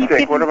can't. Well, Let me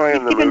think. What am I in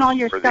the mood giving all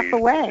your for stuff these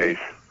away. days?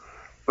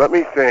 Let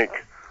me think.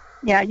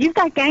 Yeah, you've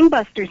got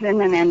gangbusters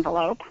in an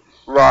envelope.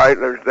 Right.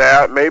 There's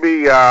that.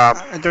 Maybe. Are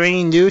there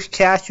any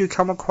newscasts you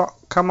come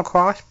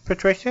across,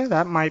 Patricia?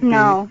 That might be.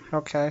 No.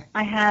 Okay.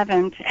 I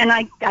haven't, and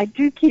I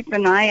do keep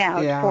an eye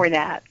out for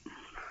that.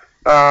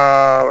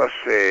 Let's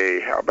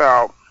see. How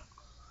about?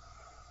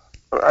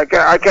 I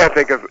can't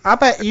think of. How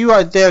about You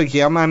Are There,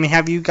 Jim? I mean,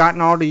 have you gotten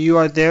all the You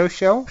Are There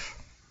shows?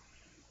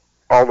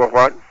 All the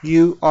what?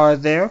 You Are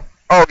There.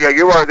 Oh yeah,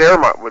 You Are There.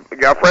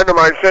 A friend of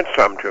mine sent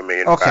some to me.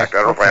 In fact,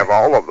 I don't know if I have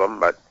all of them,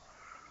 but.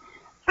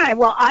 All right.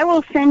 Well, I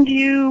will send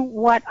you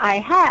what I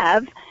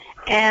have,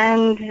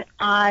 and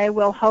I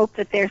will hope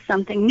that there's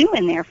something new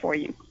in there for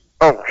you.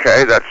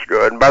 Okay, that's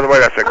good. And by the way,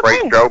 that's a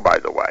great show. By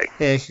the way.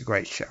 It's a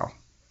great show.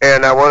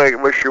 And I want to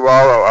wish you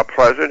all a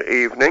pleasant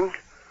evening.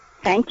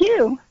 Thank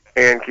you.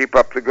 And keep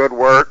up the good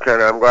work.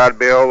 And I'm glad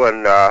Bill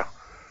and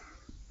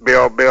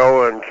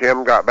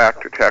Kim got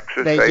back to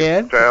Texas. They safe did.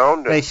 And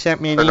sound. They sent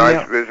me an a email.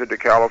 nice visit to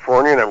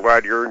California, and I'm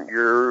glad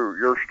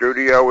your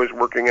studio is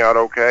working out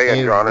okay,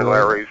 and John and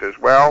Larry's as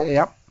well.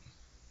 Yep.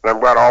 And I'm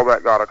glad all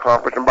that got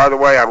accomplished. And by the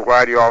way, I'm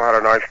glad you all had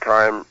a nice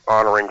time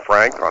honoring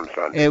Frank on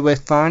Sunday. It was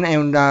fun,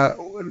 and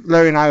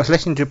Larry and I was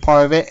listening to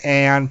part of it,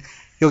 and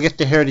you'll get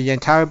to hear the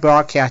entire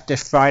broadcast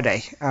this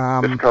Friday. This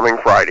coming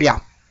Friday.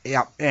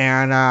 Yeah.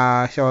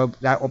 And so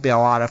that will be a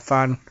lot of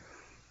fun.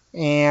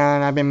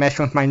 And I've been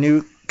messing with my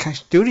new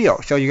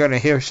studio, so you're going to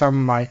hear some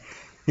of my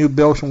new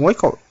bells and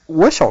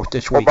whistles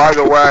this week. Well, by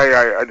the way,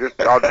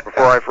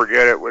 before I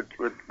forget it,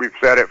 we've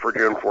set it for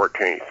June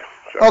 14th.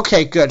 So.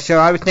 Okay, good. So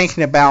I was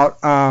thinking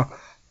about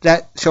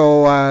that.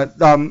 So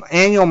the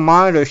annual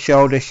Monitor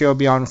show this year will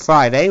be on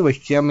Friday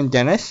with Jim and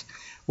Dennis,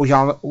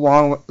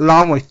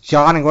 along with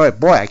John and Larry.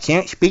 Boy, I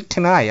can't speak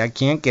tonight. I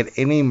can't get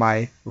any of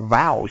my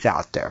vowels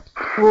out there.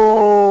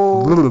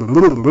 Whoa.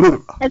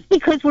 That's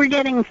because we're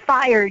getting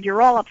fired.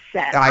 You're all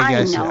upset. I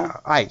guess know.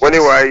 Well,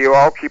 anyway, you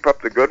all keep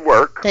up the good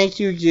work. Thank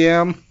you,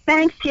 Jim.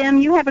 Thanks, Jim.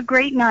 You have a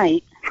great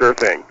night. Sure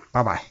thing.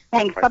 Bye-bye.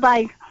 Thanks.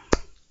 Bye-bye.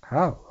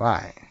 All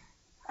right.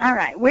 All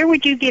right. Where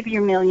would you give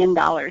your $1 million?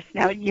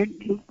 Now, you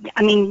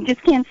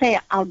just can't say,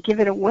 I'll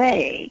give it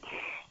away.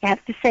 You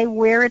have to say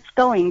where it's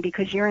going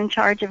because you're in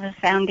charge of a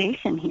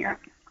foundation here.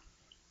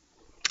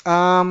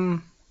 I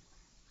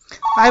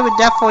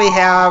definitely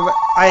have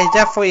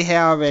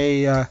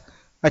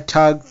a a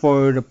tug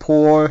for the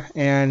poor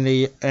and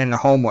the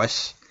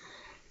homeless.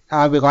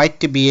 I would like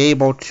to be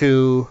able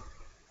to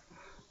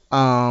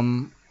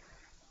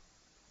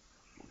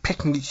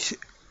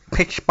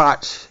pick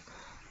spots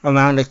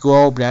around the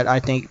globe that I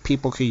think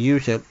people could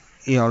use it,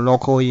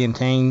 locally and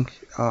things.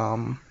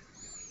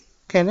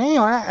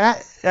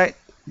 That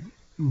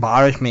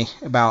bothers me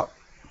about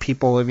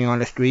people living on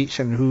the streets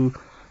and who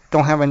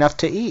don't have enough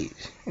to eat.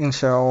 And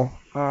so,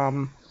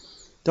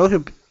 those are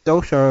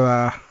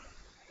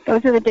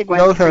the big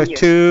ones. Those are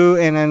two,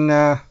 and then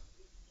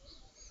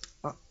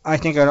I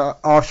think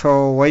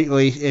also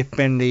lately it's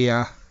been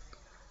the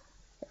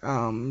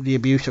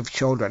abuse of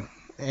children.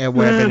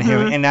 What I've been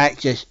hearing, and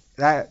that's a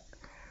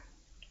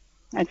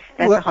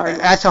hard one.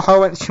 That's a hard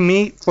one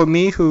for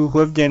me who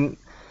lived in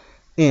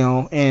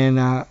in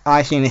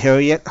Icing and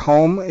Harriet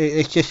home.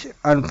 It's just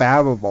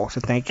unfathomable to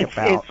think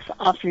about.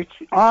 It's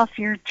off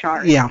your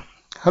chart. Yeah.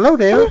 Hello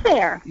there. Who's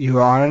there? You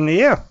are on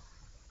the air.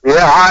 Yeah,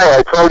 hi.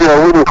 I told you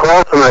I wouldn't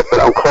call tonight, but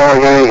I'm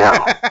calling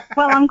anyhow.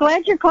 Well, I'm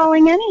glad you're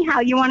calling anyhow.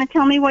 You want to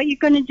tell me what you're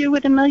going to do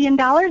with $1 million,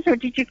 or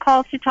did you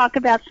call to talk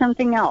about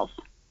something else?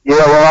 Yeah,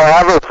 well, I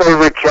have a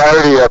favorite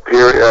charity up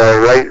here,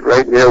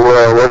 right near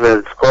where I live.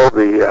 It's called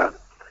the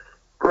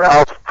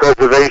Ralph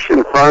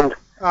Preservation Fund.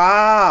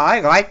 Ah,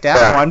 I like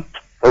that one.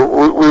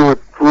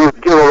 We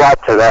would give a lot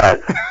to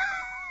that.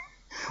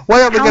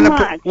 What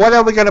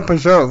are we gonna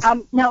preserve?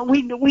 No,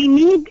 we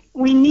need.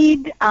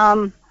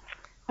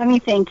 Let me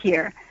think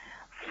here.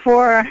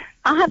 I'll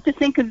have to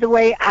think of the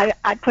way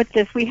I put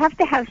this. We have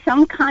to have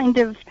some kind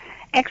of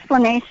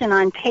explanation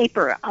on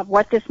paper of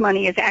what this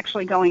money is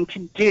actually going to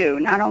do,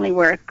 not only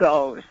where it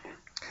goes.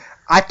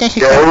 I think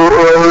it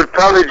would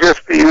probably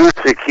just be used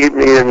to keep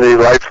me in the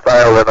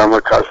lifestyle that I'm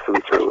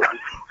accustomed to.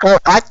 Well,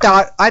 I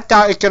thought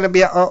it's going to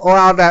be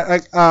allowed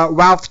that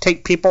Ralph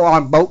take people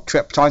on boat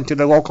trips onto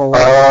the local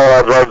lake.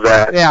 Oh, I love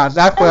that. Yeah,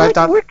 that's what I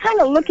thought. We're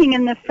kind of looking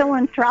in the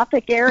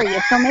philanthropic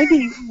area, so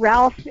maybe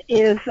Ralph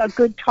is a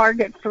good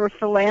target for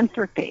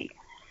philanthropy.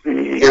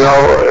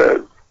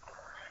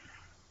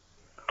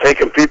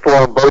 Taking people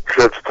on boat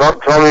trips.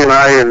 Tony and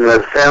I and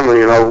the family,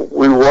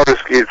 we water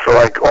skied for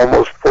like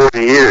almost 40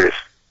 years.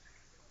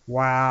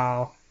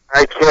 Wow.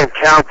 I can't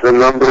count the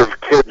number of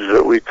kids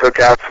that we took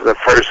out for the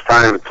first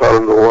time and taught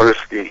them to water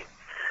ski.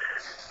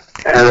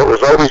 And it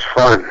was always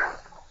fun.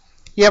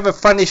 You have a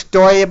funny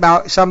story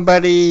about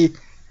somebody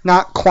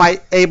not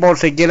quite able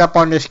to get up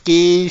on the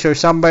skis, or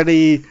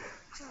somebody,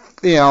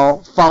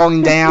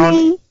 falling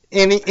down?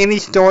 Any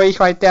stories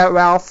like that,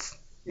 Ralph?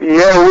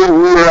 Yeah, we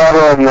were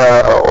out on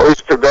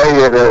Oyster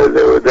Bay, and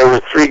there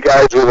were 3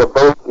 guys with a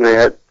boat, and they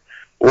had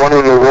one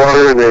in the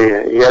water, and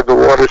he had the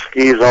water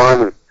skis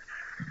on. And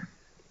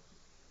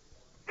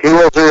he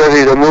wasn't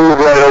ready to move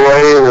right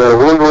away, and the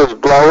wind was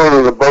blowing,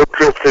 and the boat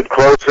drifted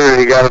closer, and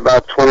he got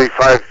about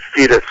 25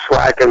 feet of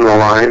slack in the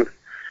line.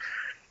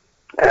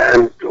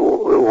 And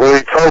when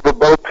he told the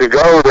boat to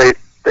go, they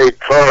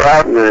tore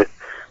out, and the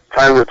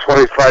time the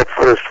 25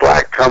 foot of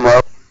slack come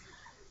up,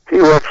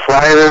 he went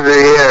flying into the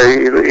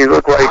air. He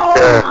looked like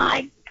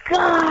my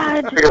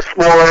God! Like a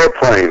small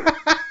airplane.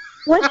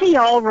 Was he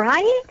all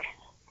right?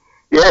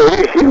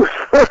 Yeah, he was.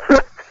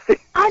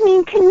 I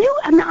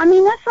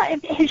mean, that's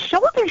like, his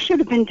shoulder should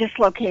have been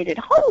dislocated.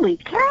 Holy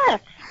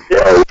cats!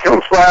 Yeah, he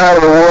comes flying out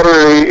of the water,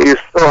 and he's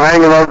still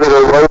hanging onto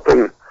the rope,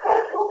 and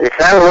he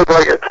kind of looked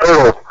like a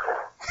turtle.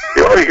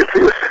 All you could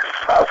see was the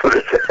top of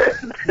his head.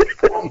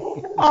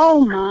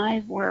 Oh,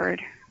 my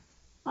word.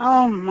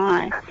 Oh,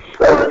 my.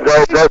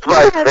 That's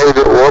my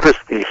favorite water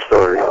ski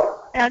story.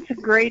 That's a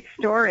great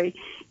story.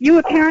 You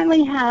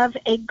apparently have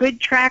a good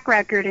track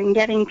record in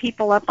getting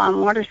people up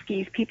on water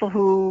skis, people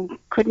who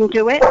couldn't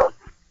do it.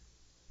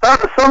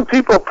 Some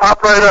people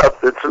pop right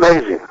up. It's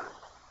amazing.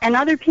 And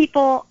other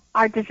people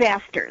are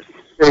disasters.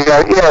 You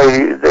got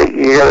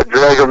to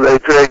drag them. They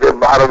drag their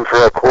bottom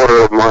for a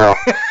quarter of a mile.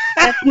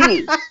 That's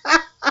me.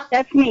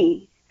 That's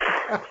me.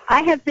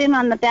 I have been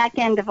on the back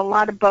end of a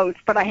lot of boats,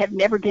 but I have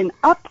never been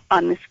up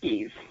on the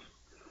skis.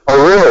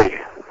 Oh, really?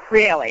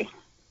 Really.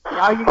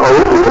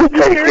 We would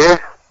take you.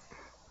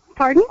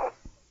 Pardon?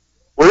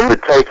 We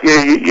would take you.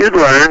 You'd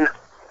learn.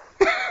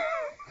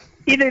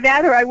 Either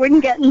that or I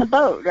wouldn't get in the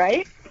boat,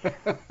 right?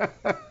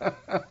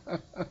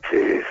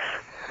 Jeez.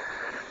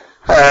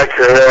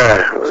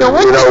 So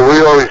we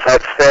always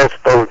had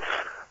fast boats.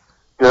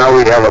 Now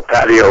we have a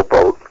patio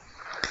boat.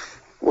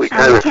 We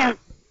kind of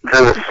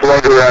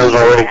slug around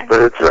the lake,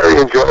 but it's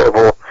very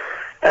enjoyable.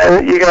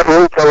 And you got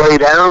room to lay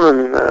down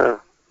and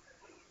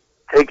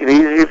take it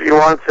easy if you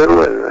want to,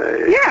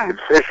 and you can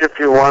fish if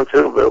you want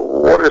to, but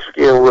water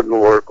skiing wouldn't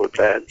work with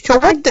that. So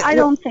I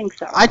don't think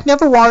so. I've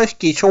never water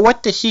skied, so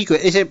what's the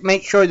secret? Is it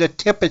make sure the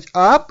tip is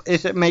up?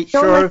 Is it make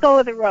sure... Don't let go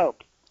of the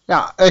rope.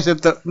 Yeah, is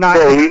it not...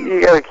 Yeah,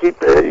 you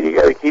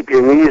gotta keep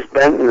your knees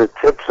bent and the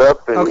tips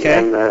up, and,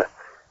 and the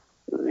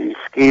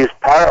skis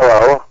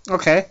parallel.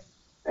 Okay.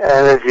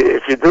 And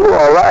if you do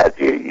all that,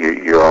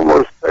 you're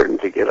almost starting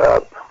to get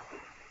up.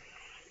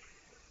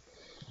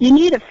 You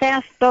need a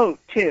fast boat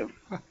too.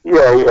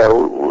 Yeah.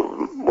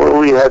 When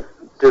we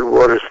did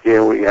water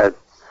skiing, we had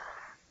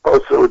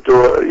Also would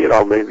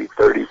do maybe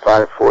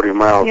 35, 40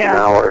 miles an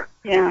hour.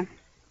 Yeah.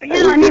 But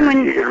And you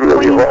can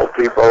really hold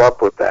people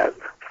up with that.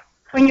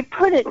 When you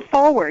put it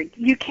forward,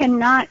 you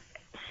cannot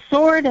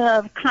sort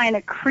of kind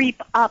of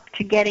creep up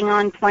to getting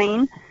on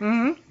plane.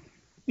 Mm-hmm.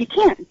 You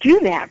can't do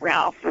that,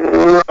 Ralph.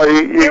 No,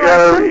 you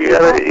gotta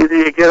either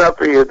you get up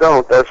or you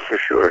don't. That's for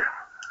sure.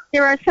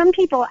 There are some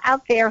people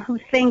out there who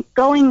think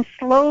going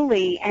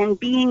slowly and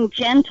being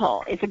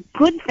gentle is a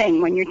good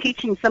thing when you're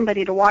teaching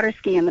somebody to water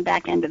ski in the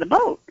back end of the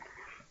boat.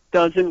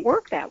 Doesn't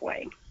work that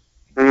way.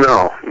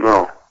 No.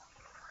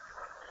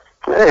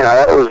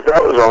 Yeah, that was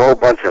a whole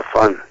bunch of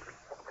fun.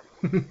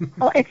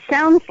 Well, it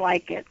sounds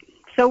like it.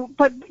 So,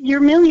 but your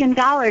 $1 million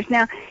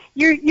now,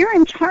 you're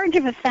in charge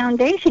of a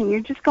foundation. You're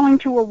just going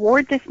to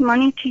award this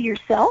money to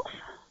yourself?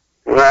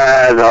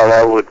 Well,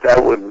 no,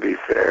 that wouldn't be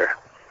fair.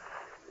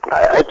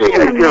 I think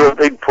I'd give a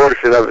big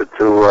portion of it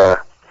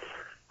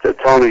to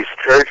Tony's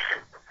church.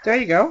 There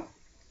you go.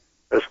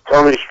 Because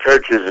Tony's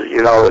church is,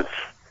 it's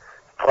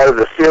part of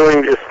the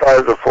ceiling just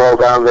started to fall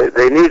down.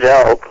 They need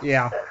help.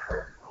 Yeah.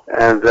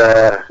 And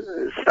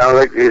it sounds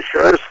like the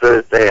insurance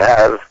that they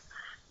have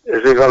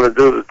isn't going to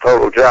do the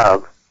total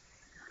job.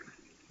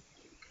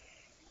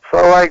 So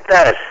like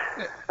that.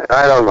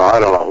 I don't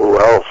know who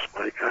else.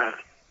 My God.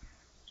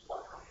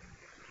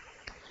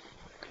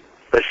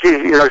 But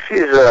she's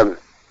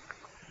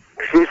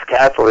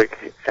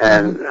Catholic,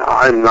 and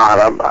I'm not.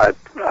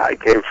 I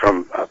came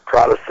from a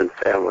Protestant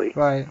family.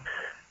 Right.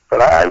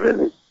 But I've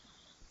been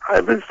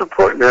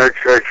supporting her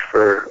church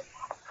for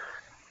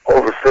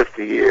over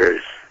 50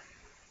 years.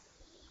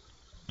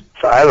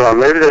 So I don't know.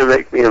 Maybe they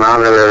make me an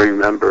honorary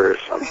member or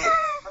something.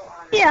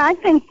 Yeah, I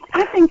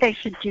think they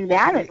should do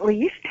that at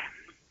least.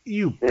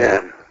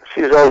 Yeah,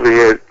 she's over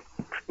here.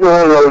 No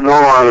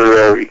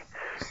honorary.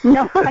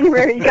 No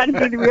honorary. You got to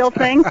do the real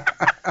thing.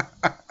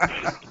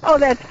 Oh,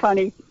 that's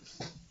funny.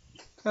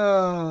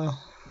 Oh.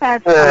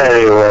 That's funny.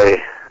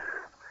 Anyway.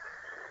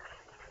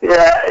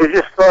 Yeah, I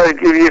just thought I'd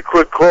give you a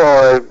quick call.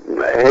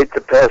 I hate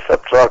to pass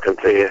up talking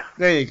to you.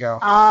 There you go.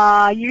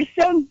 You're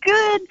so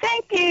good.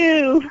 Thank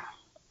you.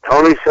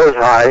 Tony says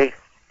hi.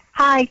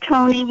 Hi,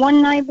 Tony.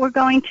 One night we're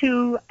going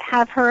to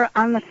have her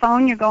on the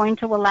phone. You're going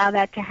to allow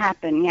that to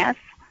happen, yes?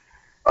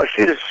 Oh,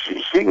 she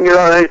can get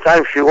on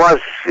anytime she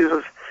wants. She's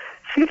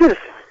just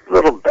a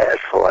little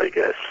bashful, I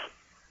guess.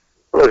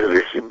 Look at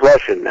her. She's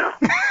blushing now.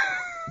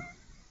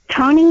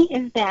 Tony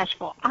is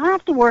bashful. I'll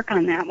have to work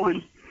on that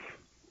one.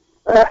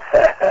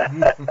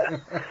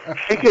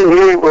 She can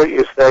hear what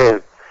you're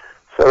saying,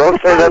 so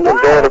don't say nothing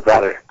bad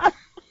about her.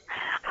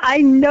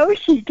 I know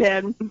she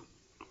can.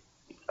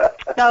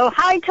 So,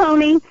 hi,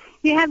 Tony.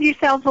 You have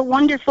yourself a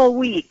wonderful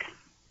week.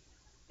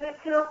 You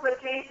too,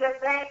 Patricia.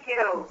 Thank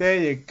you. There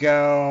you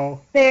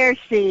go. There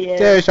she is.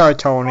 There's our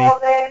Tony.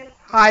 Walden.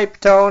 Hi,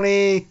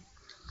 Tony.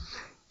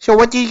 So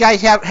what do you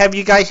guys have? Have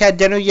you guys had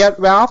dinner yet,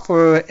 Ralph?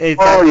 Or is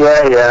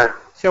Yeah.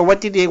 So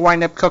what did they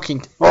wind up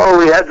cooking? Oh,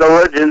 we had the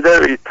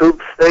legendary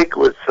tube steak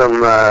with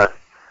some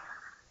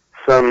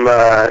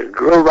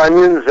grilled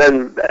onions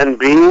and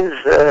beans.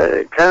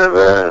 It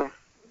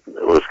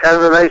was kind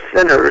of a nice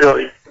dinner,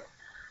 really.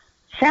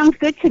 Sounds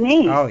good to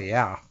me. Oh,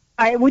 yeah.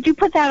 All right, would you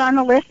put that on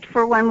the list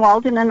for when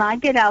Walden and I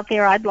get out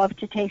there? I'd love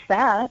to taste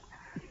that.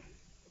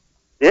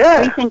 Yeah. What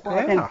do you think,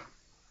 Walden? Yeah.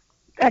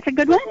 That's a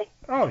good one?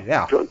 Oh,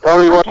 yeah.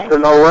 Tony wants to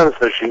know when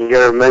so she can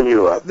get her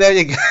menu up. There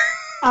you go.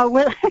 Oh,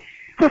 well,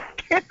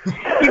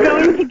 you're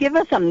going to give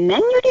us a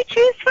menu to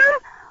choose from?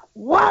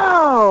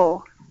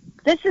 Whoa.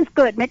 This is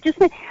good.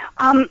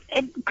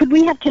 Could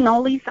we have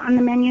cannolis on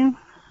the menu?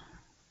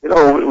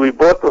 We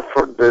bought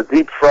the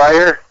deep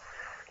fryer.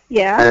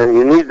 Yeah. And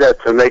you need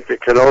that to make the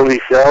cannoli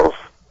shells.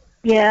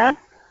 Yeah.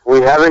 We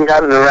haven't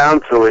gotten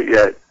around to it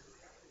yet.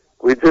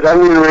 We did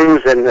onion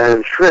rings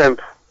and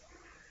shrimp.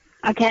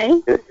 Okay.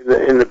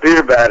 In the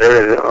beer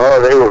batter,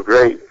 and they were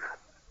great.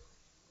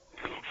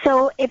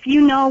 So if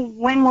you know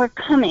when we're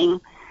coming,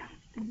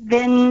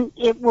 then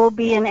it will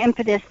be an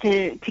impetus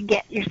to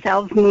get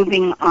yourselves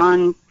moving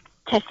on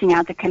testing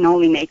out the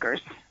cannoli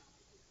makers.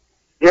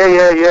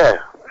 Yeah.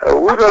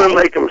 We're going to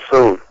make them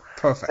soon.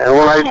 Perfect. And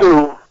when I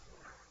do,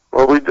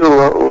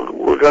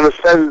 we're going to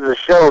send the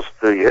shells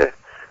to you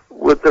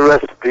with the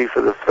recipe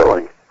for the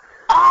filling.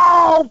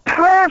 Oh,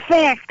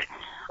 perfect.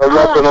 So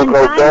nothing will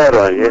go bad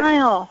on you.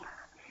 Smile.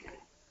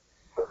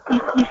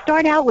 You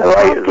start out with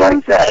 12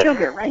 grams of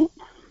sugar, right?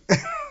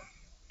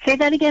 Say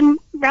that again,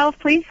 Ralph,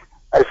 please.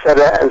 I said,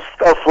 and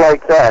stuff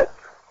like that.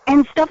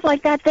 And stuff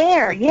like that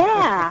there,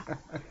 yeah.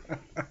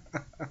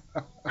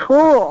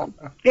 Cool.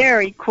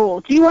 Very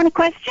cool. Do you want a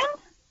question?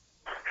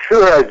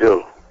 Sure I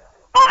do.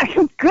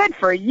 Oh, good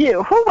for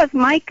you. Who was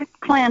Mike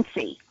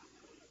Clancy?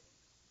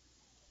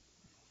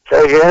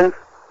 Say again?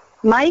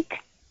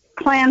 Mike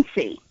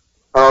Clancy.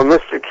 Oh,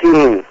 Mr.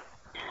 Keene.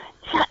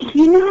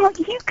 You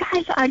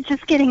guys are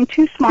just getting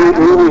too smart.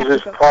 He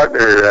was his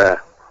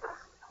partner.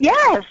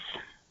 Yes.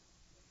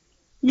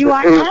 You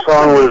are. The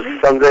song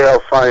was "Someday I'll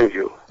Find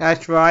You."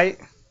 That's right.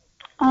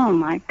 Oh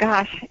my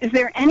gosh! Is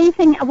there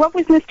anything? What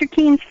was Mr.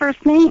 Keene's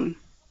first name?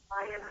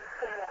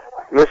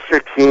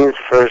 Mr. Keen's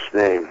first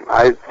name.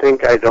 I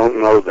think I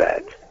don't know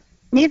that.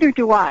 Neither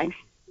do I.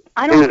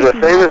 I He don't was a think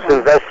he famous has one.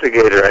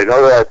 investigator. I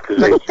know that because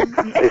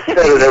they said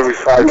it every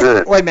 5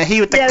 minutes. Wait a minute,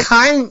 he was Yes.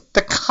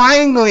 the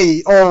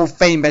kindly old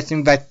famous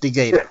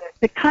investigator.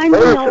 The kindly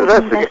Famous old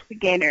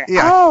investigator.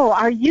 Yeah. Oh,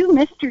 are you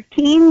Mr.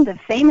 Keene, the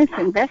famous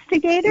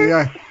investigator?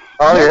 Yeah.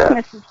 Oh, Yes,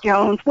 yeah. Mrs.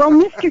 Jones. Well,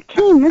 Mr.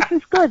 Keene, this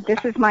is good. This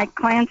is Mike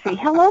Clancy.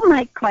 Hello,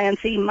 Mike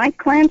Clancy. Mike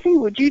Clancy,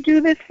 would you do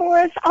this for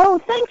us? Oh,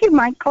 thank you,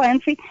 Mike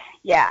Clancy.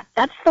 Yeah,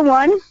 that's the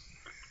one.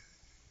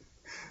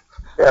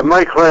 Yeah,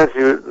 Mike Clancy,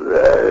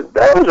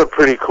 that was a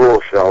pretty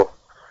cool show.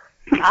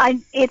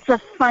 It's a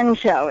fun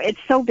show. It's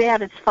so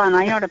bad it's fun.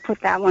 I ought to put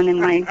that one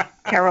in my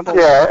terrible.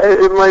 Yeah,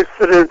 it might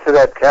fit into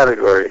that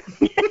category.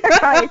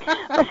 Right.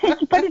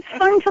 But it's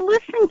fun to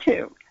listen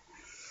to.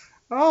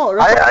 Oh,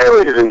 I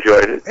always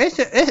enjoyed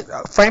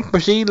it. Frank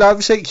Brzee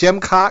loves it. Jim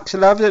Cox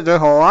loves it.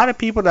 There's a lot of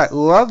people that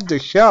love the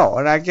show,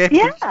 and I guess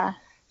Yeah.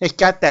 it's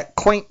got that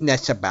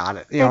quaintness about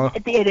it. You know.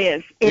 It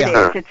is. It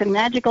Yeah. is. It's a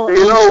magical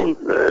You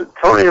ancient. know,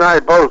 Tony and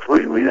I both, we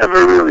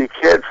never really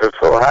cared for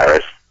Phil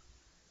Harris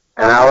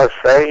and Alice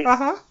Faye,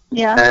 Uh-huh.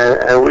 Yeah.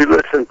 and we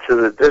listened to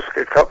the disc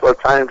a couple of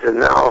times, and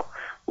now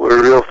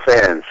we're real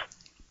fans.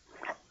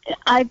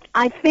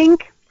 I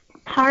think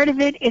part of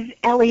it is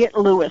Elliot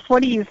Lewis.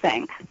 What do you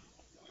think?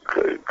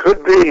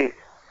 Could be.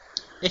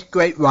 It's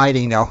great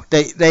writing, though.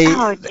 It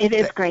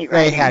is great They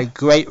writing. had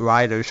great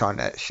writers on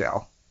that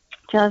show.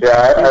 Just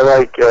Yeah,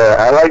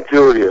 I like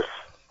Julius.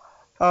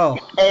 Oh.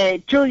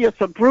 Julius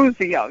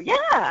Abruzio.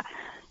 Yeah.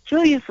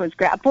 Julius was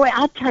great. Boy,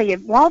 I'll tell you,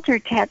 Walter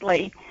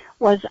Tetley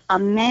was a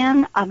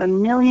man of a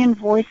million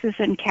voices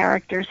and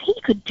characters. He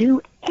could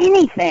do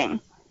anything.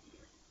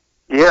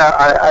 Yeah,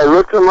 I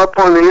looked him up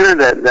on the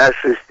internet and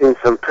actually seen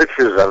some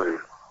pictures of him.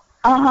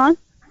 Uh-huh.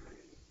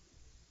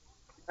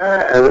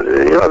 And,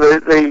 you know,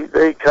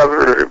 they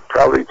cover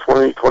probably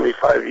 20,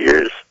 25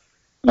 years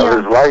of Yeah.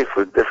 his life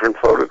with different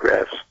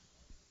photographs.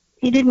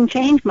 He didn't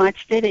change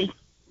much, did he?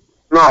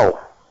 No,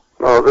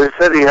 they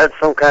said he had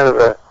some kind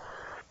of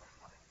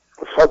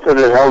something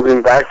that held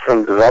him back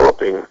from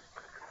developing.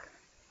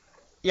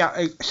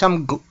 Yeah,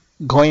 some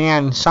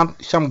gland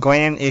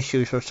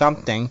issues or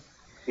something.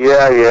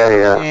 Yeah.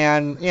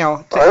 And, you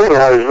know. I think he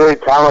was a very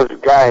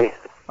talented guy.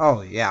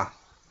 Oh, yeah.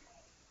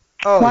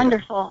 Oh,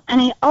 Wonderful.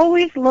 And he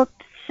always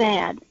looked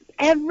sad.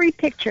 Every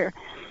picture,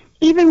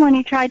 even when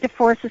he tried to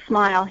force a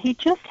smile, he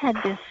just had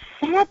this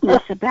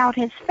sadness about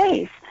his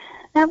face.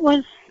 That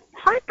was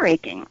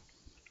heartbreaking.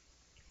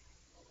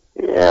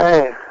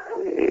 Yeah,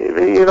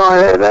 you know,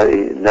 I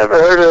never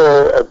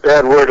heard a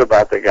bad word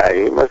about the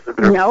guy. He must have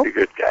been Nope. a pretty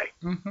good guy.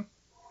 Mm-hmm.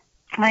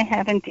 I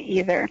haven't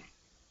either.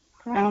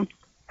 Well,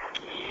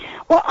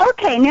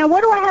 okay. Now,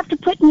 what do I have to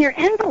put in your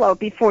envelope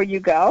before you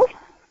go?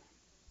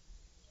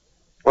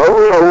 Well,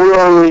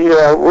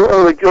 we're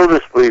on the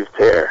Gildersleeve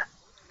tear.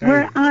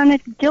 We're on a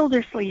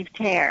Gildersleeve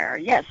tear.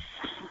 Yes.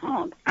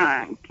 Hold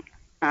on,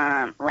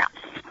 Ralph.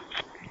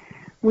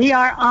 We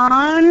are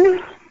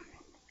on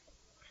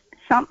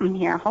something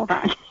here. Hold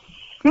on.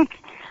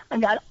 I've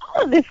got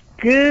all of this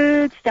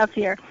good stuff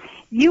here.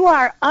 You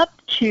are up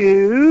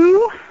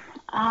to,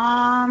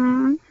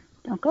 don't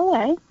go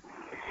away.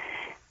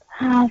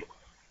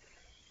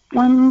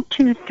 1,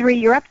 2, 3.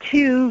 You're up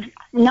to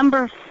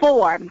number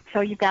 4.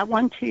 So you've got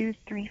 1, 2,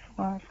 3,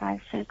 4,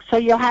 5, 6. So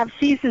you'll have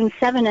seasons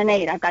 7 and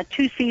 8. I've got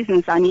 2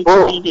 seasons on each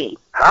CD.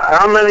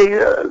 How many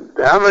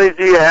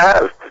do you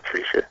have,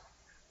 Patricia?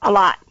 A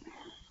lot.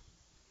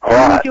 A How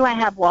many lot. do I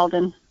have,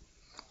 Walden?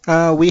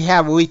 We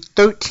have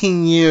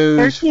 13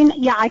 years. 13?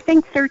 Yeah, I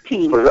think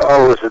 13.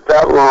 Was it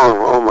that long?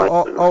 Oh, my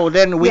goodness. Oh,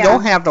 then we Yeah.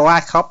 don't have the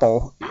last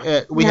couple.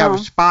 We No. have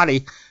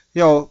Spotty.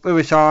 You know, it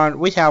was on.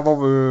 We have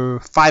over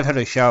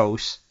 500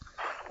 shows.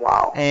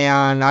 Wow.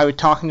 And I was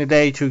talking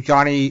today to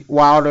Johnny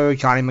Wilder,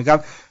 Johnny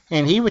McGovern,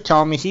 and he was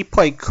telling me he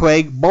played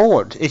Craig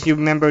Bullard. If you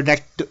remember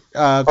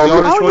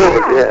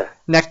Yeah.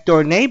 Next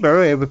Door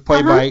Neighbor, it was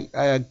played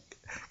by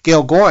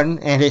Gil Gordon,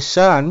 and his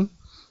son,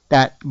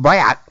 that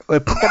Brat. The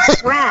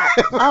Brat.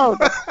 Oh,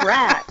 the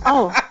Brat.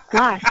 Oh,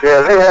 gosh.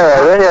 Yeah, they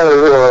had a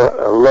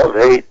real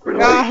love-hate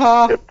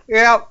relationship.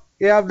 Yeah.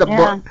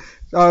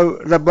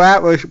 The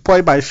Brat was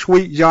played by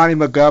Sweet Johnny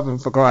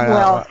McGovern, for crying out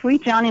Well, loud.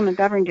 Sweet Johnny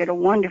McGovern did a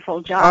wonderful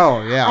job.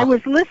 Oh, yeah. I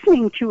was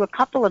listening to a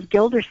couple of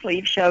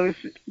Gildersleeve shows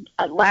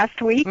last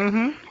week,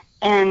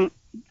 and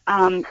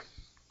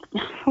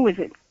who was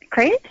it?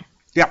 Craig?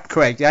 Yep,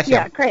 Craig. That's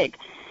Yeah, him. Craig.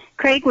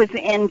 Craig was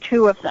in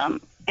 2 of them,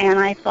 and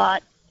I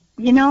thought,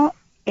 you know,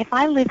 if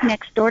I lived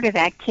next door to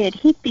that kid,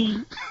 he'd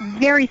be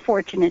very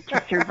fortunate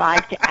to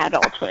survive to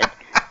adulthood.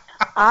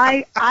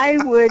 I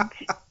would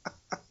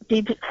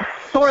be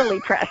sorely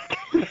pressed.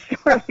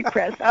 Sorely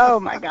pressed. Oh,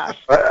 my gosh.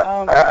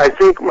 I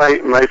think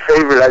my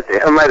favorite,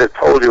 I might have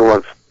told you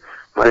once,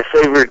 my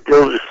favorite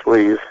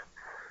Gildersleeve,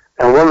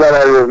 and one that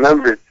I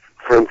remembered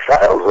from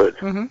childhood,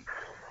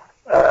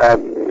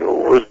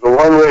 was the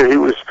one where he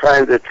was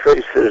trying to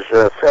trace his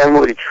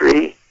family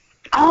tree.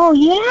 Oh,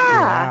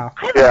 yeah.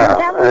 I remember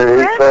that one And he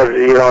forever. thought,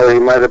 you know, he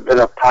might have been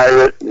a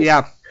pirate.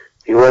 Yeah.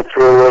 He went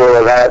through a little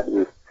of that,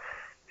 and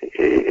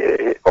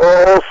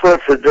all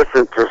sorts of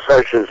different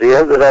professions. He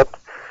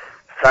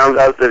found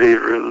out that he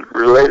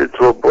related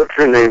to a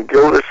butcher named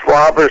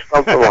Gildersleeve or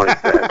something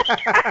like that.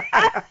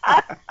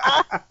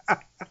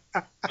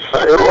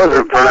 It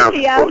wasn't pronounced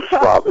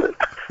Gildersleeve,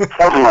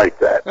 something like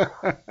that.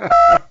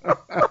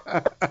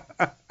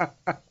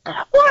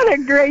 What a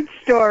great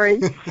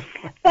story.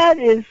 That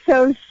is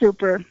so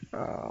super.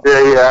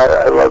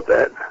 Yeah, I love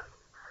that.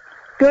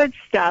 Good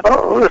stuff.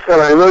 Oh, listen,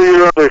 I know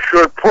you're on a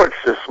short porch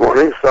this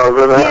morning, so I'm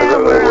going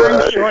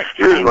to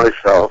excuse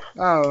myself.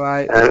 All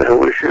right. And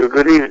wish you a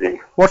good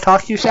evening. We'll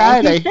talk to you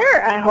Saturday. Thank you,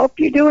 sir. I hope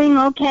you're doing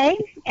okay,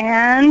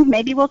 and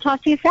maybe we'll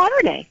talk to you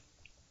Saturday.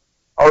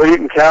 Oh, you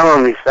can count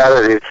on me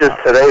Saturday. It's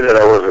just today that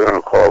I wasn't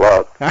going to call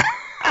up.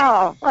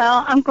 Oh,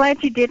 well, I'm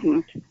glad you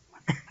didn't.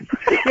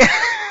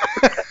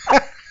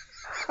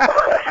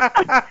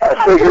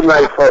 I'll say good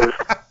night, folks.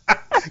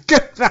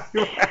 Good night,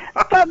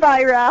 Ralph.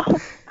 Bye-bye,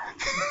 Ralph.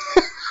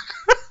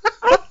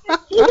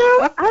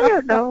 I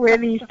don't know where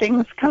these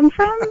things come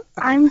from.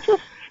 I'm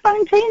just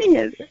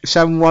spontaneous.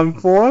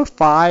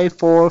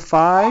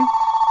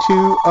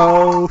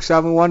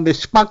 714-545-2071. The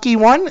spunky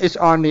one is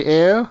on the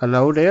air.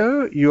 Hello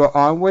there. You are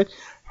on with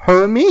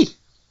her and me.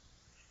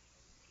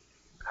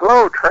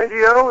 Hello,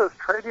 Tradio. Is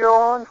Tradio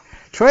on?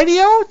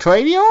 Tradio?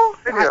 Tradio.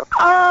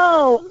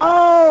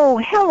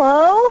 Oh,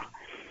 hello.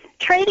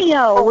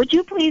 Tradio. Would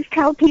you please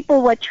tell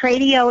people what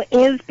Tradio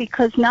is?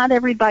 Because not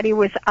everybody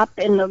was up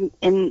in the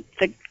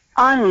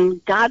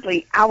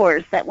ungodly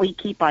hours that we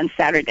keep on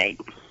Saturday.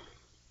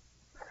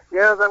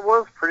 Yeah, that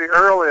was pretty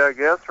early, I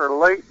guess, or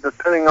late,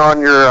 depending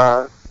on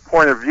your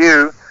point of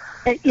view.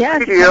 Yeah,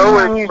 depending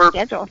on your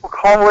schedule. People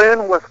call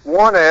in with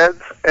want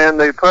ads, and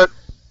they put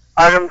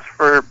items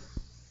for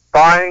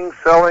buying,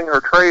 selling,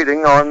 or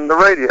trading on the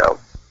radio,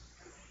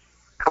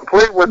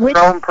 complete with their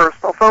own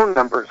personal phone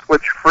numbers,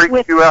 which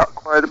freaks you out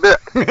quite a bit.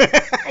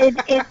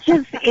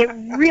 It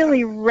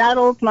really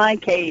rattled my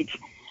cage.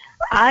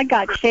 I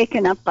got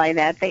shaken up by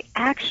that. They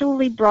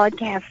actually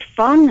broadcast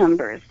phone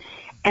numbers,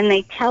 and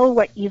they tell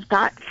what you've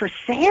got for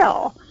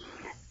sale.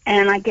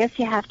 And I guess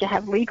you have to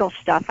have legal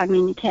stuff. I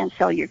mean, you can't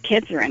sell your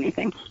kids or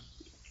anything.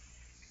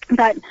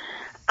 But,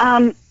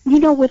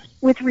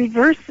 with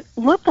reverse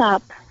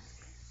lookup,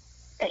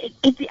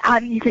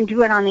 you can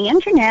do it on the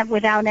internet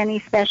without any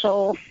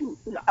special,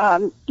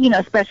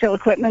 special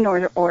equipment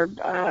or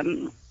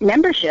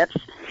memberships.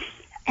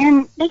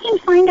 And they can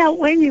find out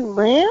where you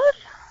live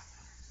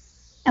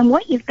and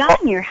what you've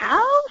got in your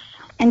house,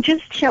 and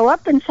just show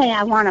up and say,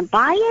 I want to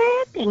buy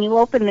it, and you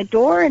open the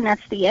door and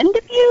that's the end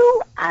of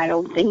you? I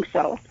don't think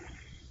so.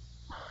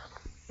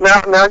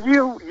 Now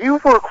you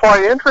were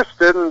quite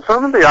interested in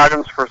some of the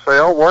items for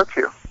sale, weren't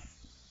you?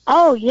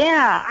 Oh,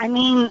 yeah. I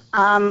mean,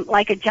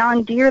 like a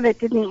John Deere that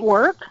didn't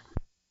work.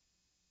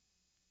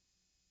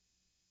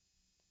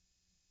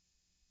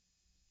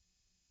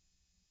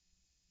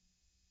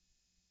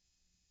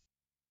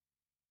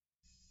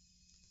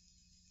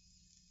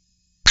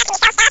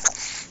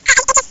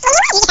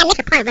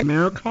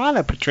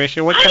 Americana,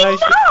 Patricia. What can I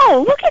say?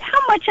 Oh, look at how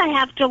much I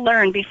have to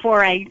learn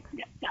before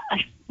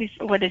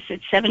what is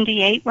it,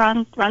 78?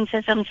 Ron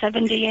says I'm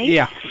 78?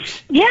 Yeah.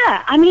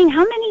 Yeah, I mean,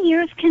 how many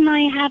years can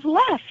I have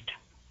left?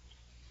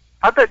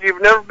 I bet you've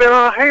never been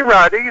on a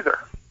hayride either.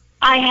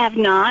 I have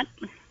not.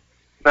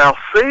 Now,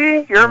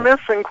 see, you're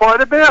missing quite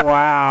a bit.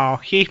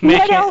 Wow, he's missing.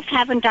 What else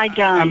haven't I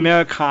done?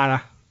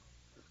 Americana.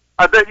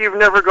 I bet you've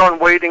never gone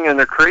wading in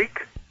a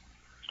creek.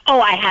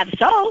 Oh, I have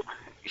so.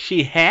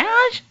 She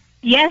has?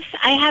 Yes,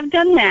 I have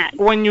done that.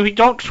 When you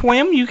don't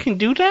swim, you can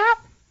do that?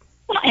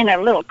 Well, in a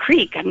little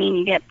creek. I mean,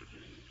 you get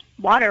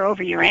water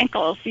over your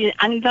ankles.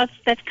 I mean,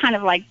 that's kind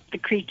of like the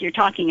creek you're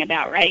talking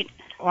about, right?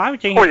 Well, I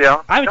was thinking,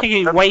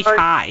 waist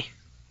high.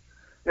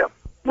 Yep.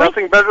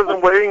 Nothing better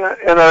than wading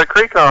in a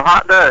creek on a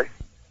hot day.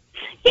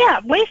 Yeah,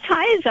 waist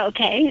high is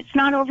okay. It's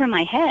not over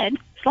my head.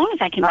 As long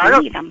as I can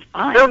breathe, I'm fine.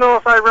 I don't know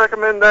if I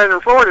recommend that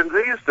in Florida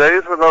these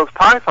days with those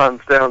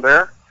pythons down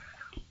there.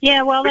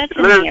 Yeah, well, that's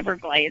in the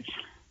Everglades.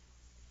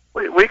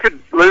 We could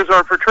lose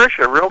our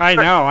Patricia real quick.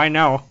 I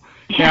know.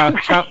 Yeah,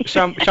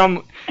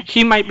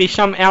 she might be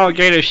some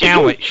alligator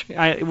sandwich.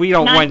 We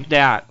don't want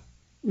that.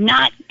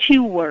 Not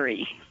to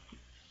worry.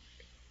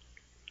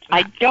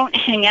 I don't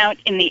hang out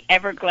in the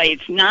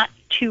Everglades. Not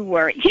to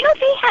worry. You know,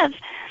 they have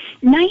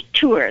night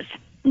tours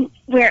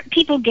where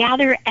people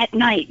gather at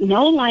night.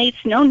 No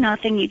lights, no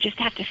nothing. You just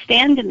have to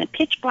stand in the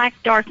pitch black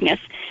darkness,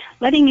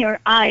 letting your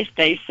eyes,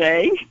 they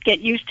say, get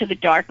used to the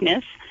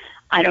darkness.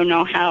 I don't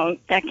know how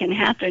that can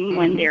happen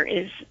when there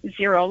is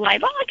zero light.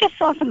 Well, I guess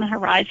off on the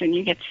horizon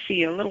you get to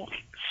see a little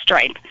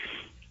stripe.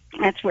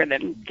 That's where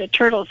the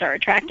turtles are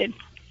attracted.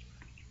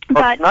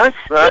 Well, But nice.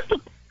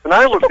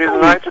 Tonight would be the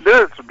night to do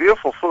it. It's a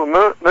beautiful full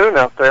moon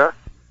out there.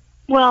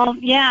 Well,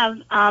 yeah,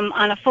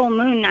 on a full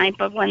moon night,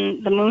 but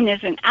when the moon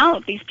isn't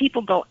out, these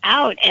people go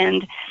out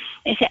and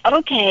they say,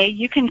 okay,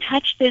 you can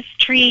touch this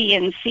tree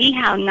and see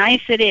how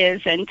nice it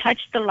is, and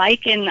touch the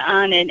lichen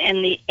on it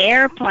and the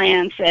air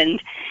plants,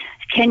 and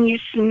can you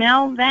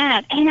smell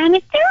that? And I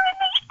mean, they're in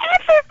the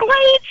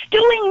Everglades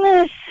doing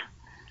this.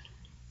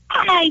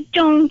 I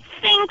don't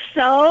think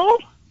so.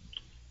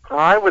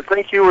 I would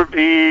think you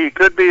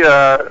could be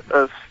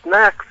a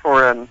snack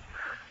for an.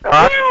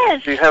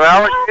 Yes. Do you have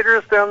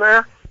alligators down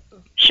there?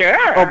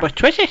 Sure. Oh, but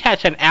Tricia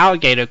has an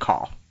alligator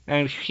call,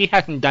 and she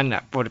hasn't done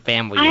that for the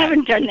family I yet.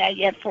 haven't done that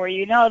yet for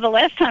you. No, the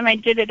last time I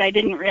did it, I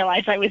didn't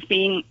realize I was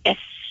being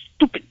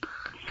stupid.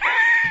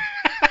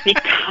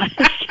 Because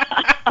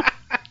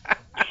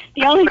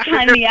the only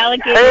time the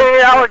alligator...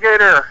 Hey,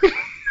 alligator!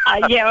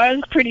 Yeah, it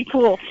was pretty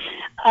cool.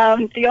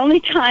 The only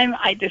time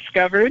I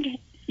discovered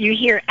you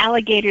hear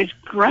alligators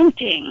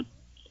grunting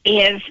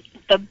is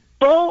the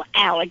bull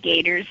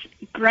alligators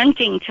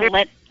grunting to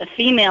let the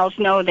females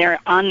know they're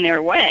on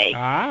their way.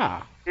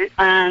 Ah. Keep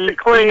it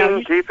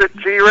clean, keep it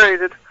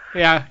G-rated.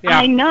 Yeah.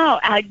 I know.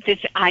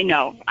 I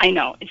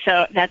know.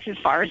 So that's as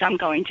far as I'm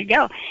going to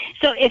go.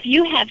 So if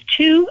you have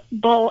two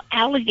bull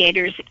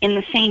alligators in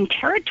the same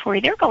territory,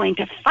 they're going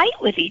to fight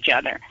with each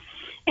other.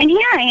 And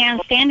here I am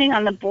standing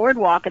on the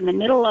boardwalk in the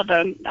middle of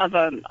a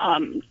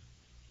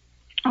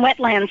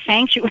wetland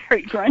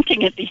sanctuary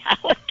grunting at the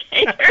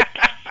alligators.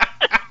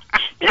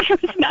 This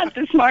was not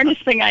the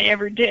smartest thing I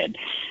ever did.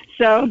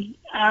 So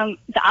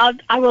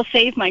I will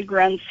save my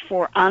grunts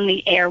for on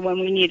the air when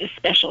we need a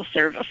special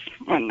service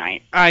one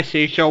night. I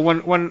see. So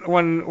when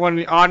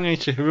the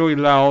audience is really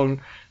low and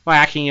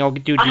lacking, you'll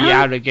do the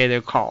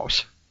alligator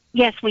calls.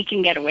 Yes, we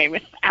can get away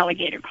with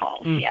alligator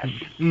calls. Mm-hmm. Yes.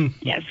 Mm-hmm.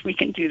 Yes, we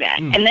can do that.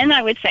 Mm-hmm. And then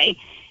I would say,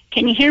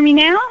 can you hear me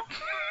now?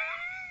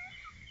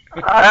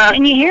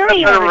 Can you hear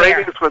me over there?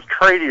 Ratings with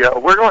Tradio.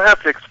 We're going to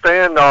have to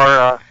expand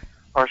our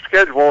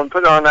schedule and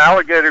put on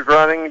alligator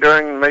grunting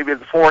during maybe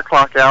the 4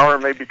 o'clock hour,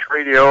 maybe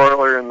Tradio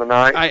earlier in the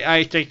night.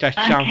 I think that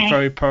sounds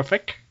very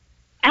perfect.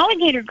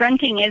 Alligator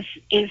grunting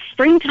is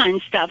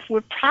springtime stuff.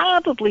 We're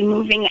probably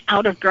moving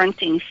out of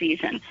grunting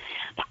season.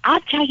 But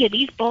I'll tell you,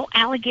 these bull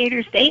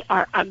alligators, they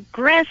are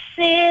aggressive.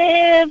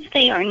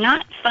 They are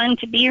not fun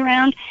to be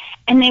around.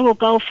 And they will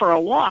go for a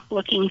walk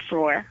looking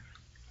for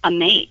a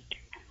mate.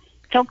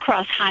 They'll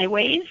cross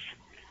highways.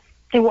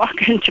 They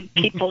walk into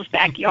people's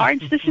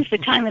backyards. This is the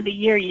time of the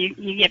year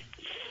you get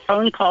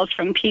phone calls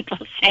from people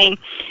saying,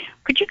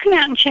 could you come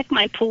out and check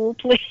my pool,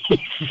 please?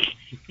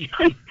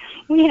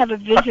 We have a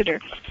visitor.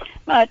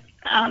 But,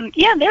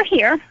 yeah, they're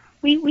here.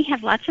 We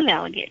have lots of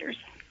alligators.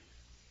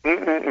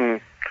 Mm-mm-mm.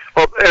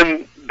 Well,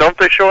 and don't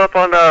they show up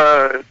on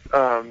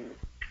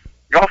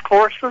golf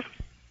courses?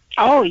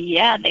 Oh,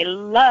 yeah, they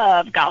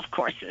love golf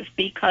courses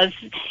because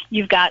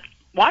you've got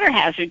water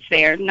hazards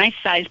there,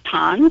 nice-sized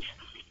ponds.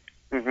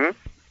 Mm-hmm.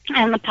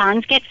 And the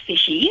ponds get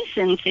fishies,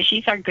 and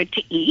fishies are good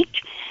to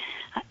eat.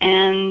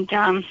 And,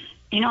 I'm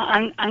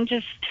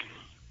just...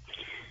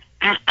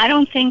 I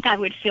don't think I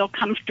would feel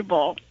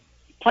comfortable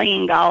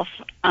playing golf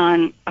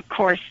on a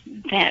course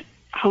that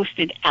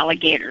hosted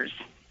alligators.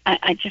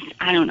 I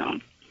don't know.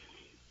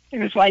 It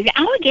was why the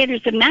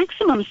alligators, the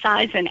maximum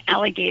size an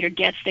alligator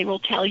gets, they will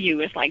tell you,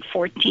 is like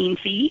 14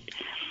 feet.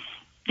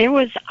 There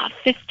was a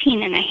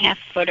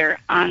 15-and-a-half-footer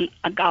on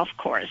a golf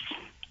course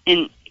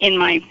in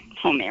my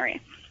home area.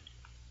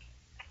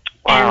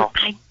 Wow.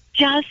 And I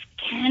just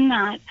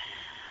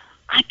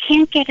I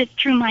can't get it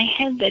through my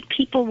head that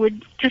people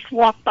would just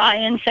walk by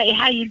and say,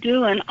 how you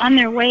doing, on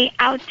their way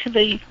out to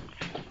the,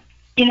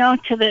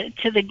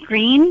 to the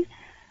green.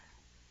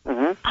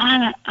 Mm-hmm.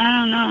 I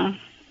don't know.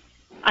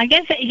 I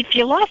guess if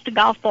you lost a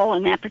golf ball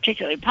in that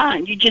particular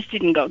pond, you just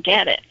didn't go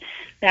get it.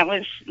 That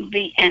was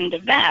the end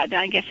of that.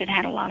 I guess it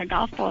had a lot of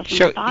golf balls in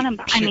the bottom.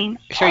 But you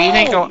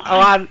think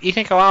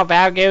a lot of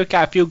alligators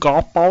got a few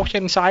golf balls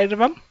inside of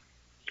them?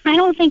 I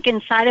don't think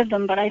inside of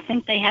them, but I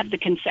think they have the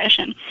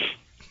concession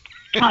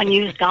on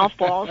used golf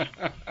balls.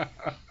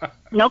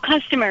 No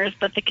customers,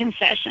 but the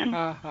concession.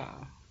 Uh-huh.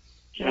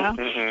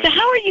 Mm-hmm. So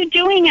how are you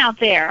doing out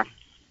there?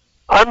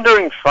 I'm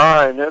doing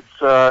fine. It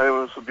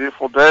was a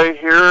beautiful day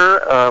here.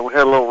 We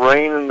had a little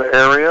rain in the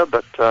area,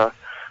 but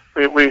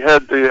we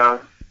had the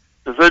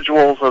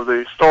residuals of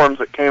the storms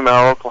that came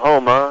out of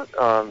Oklahoma,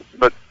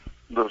 but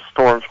the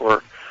storms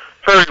were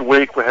very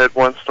weak. We had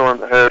one storm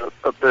that had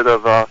a bit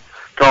of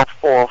golf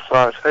ball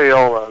size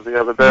hail the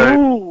other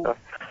day.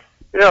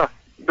 Yeah,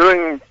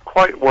 doing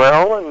quite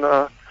well,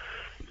 and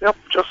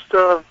just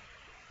thought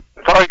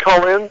I'd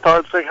call in,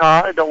 thought I'd say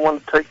hi. I don't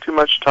want to take too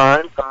much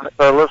time.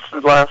 I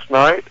listened last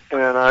night,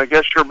 and I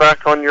guess you're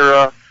back on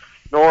your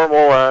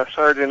normal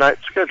Saturday night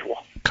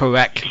schedule.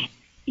 Correct.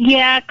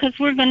 Yeah, because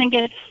we're going to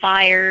get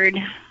fired.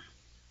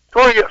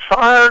 Going to get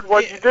fired?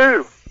 What'd you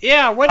do?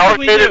 Yeah, what did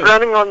we do? Allocated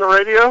running on the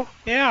radio?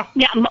 Yeah.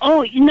 Yeah.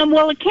 Oh,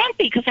 well, it can't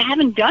be because I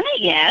haven't done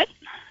it yet.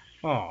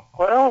 Oh.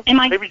 Well,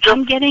 maybe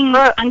I'm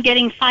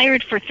getting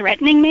fired for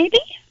threatening, maybe?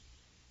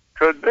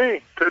 Could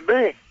be.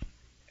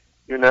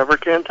 You never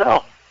can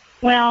tell.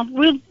 Well,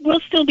 we'll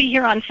still be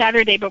here on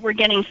Saturday, but we're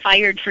getting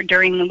fired for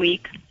during the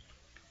week.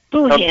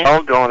 Bullshit.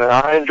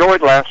 I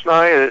enjoyed last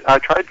night. I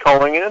tried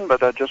calling in,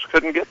 but I just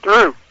couldn't get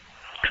through.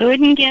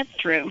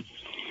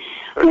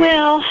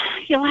 Well,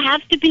 you'll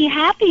have to be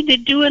happy to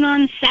do it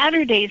on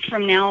Saturdays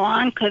from now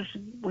on, because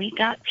we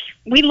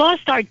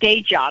lost our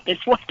day job. Is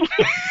what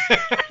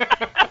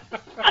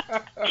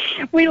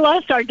we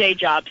lost our day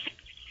jobs.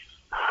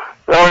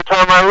 The only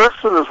time I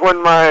listen is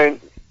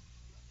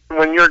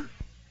when your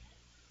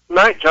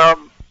night job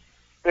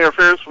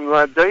interferes with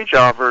my day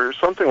job or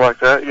something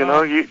like that. You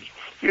know, you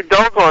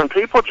doggone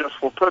people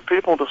just will put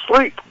people to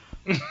sleep.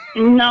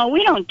 No,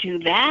 we don't do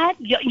that.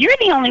 You're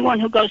the only one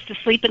who goes to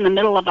sleep in the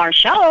middle of our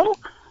show.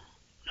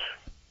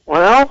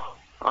 Well,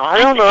 I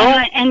don't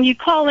know. And you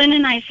call in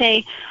and I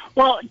say,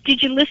 well,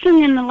 did you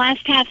listen in the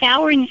last half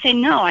hour? And you say,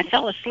 no, I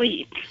fell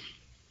asleep.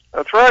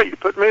 That's right. You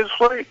put me to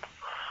sleep.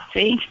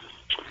 See?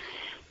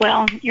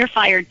 Well, you're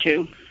fired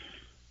too.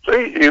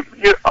 See, you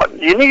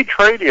need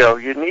Tradio.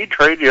 You need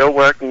Tradio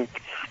where I can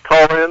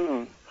call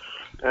in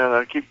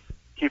and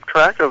keep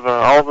track of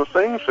all the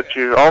things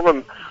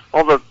that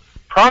all the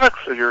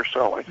products that you're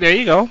selling. There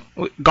you go.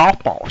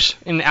 Golf balls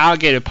and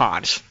alligator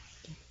pods.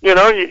 You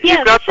know, you've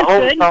got the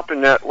Home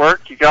Shopping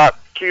Network. You got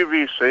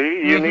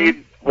QVC. You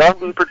need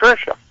Walden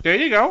Patricia. There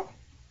you go.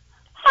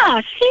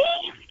 Ah,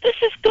 see? This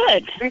is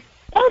good. See?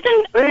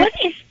 Walden,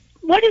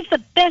 what is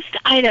the best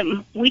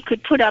item we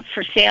could put up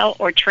for sale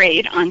or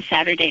trade on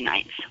Saturday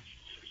nights?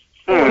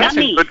 That's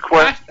a good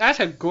question. That's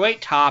a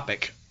great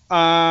topic.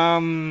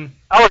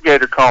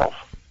 Alligator calls.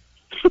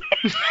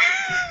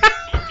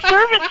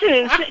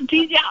 Services.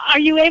 Are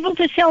you able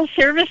to sell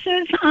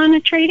services on a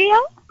Tradio?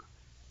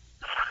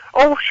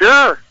 Oh,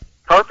 sure.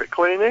 Carpet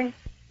cleaning,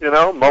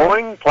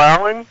 mowing,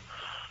 plowing.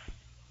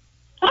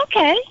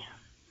 Okay.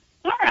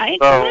 All right.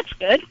 Well, that's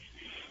good.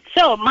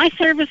 So my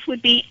service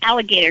would be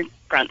alligator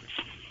grunts.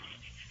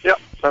 Yep,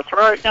 that's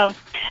right. So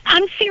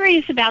I'm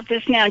serious about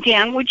this now,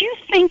 Dan. Would you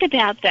think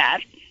about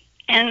that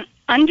and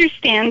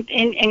understand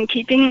in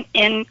keeping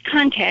in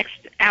context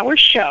our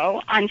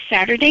show on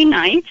Saturday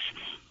nights?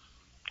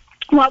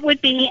 What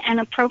would be an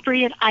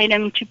appropriate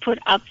item to put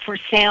up for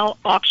sale,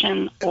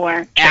 auction, or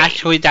trade?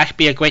 Actually, that'd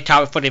be a great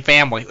topic for the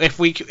family. If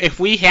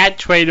we had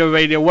Trader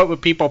Radio, what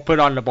would people put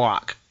on the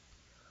block?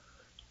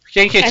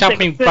 Think of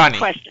something funny.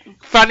 Question.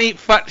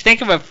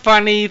 Think of a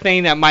funny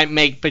thing that might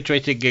make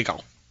Patricia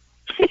giggle.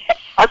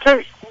 I'll tell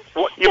you,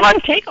 you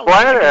might take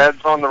glad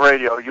ads on the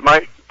radio. You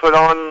might put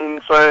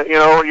on, say,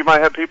 you might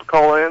have people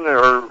call in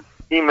or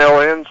email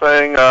in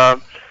saying,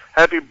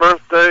 "Happy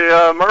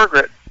birthday,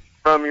 Margaret,"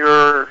 from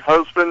your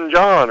husband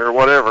John or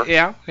whatever.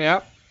 Yeah.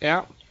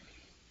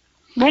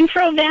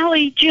 Renfro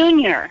Valley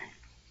Jr.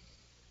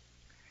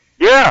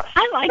 Yeah.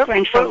 I like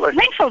Renfro.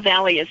 Renfro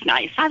Valley is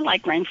nice. I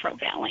like Renfro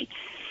Valley.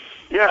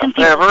 Yeah,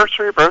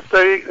 anniversary,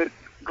 birthday,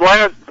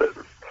 glad.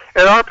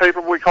 In our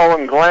paper, we call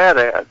them glad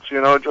ads,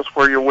 just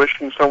where you're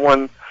wishing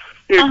someone,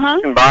 you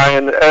can buy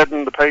and add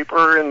in the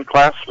paper and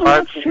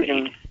classifieds, and you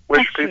can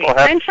wish people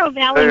happy Renfro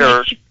Valley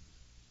or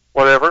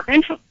whatever.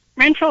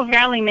 Renfro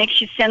Valley makes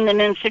you send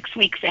them in 6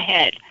 weeks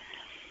ahead.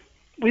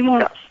 We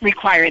won't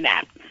require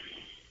that.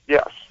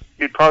 Yes,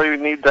 you'd probably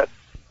need that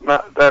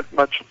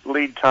much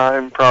lead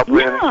time,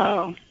 probably.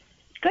 No,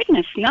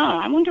 goodness, no.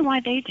 I wonder why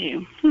they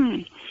do.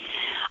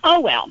 Oh,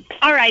 well.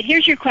 All right,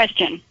 here's your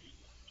question.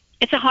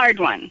 It's a hard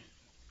one.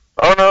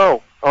 Oh,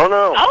 no.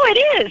 Oh,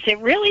 it is. It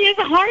really is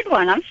a hard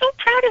one. I'm so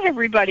proud of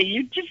everybody.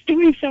 You're just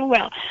doing so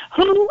well.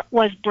 Who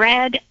was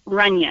Brad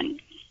Runyon?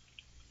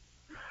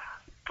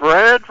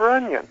 Brad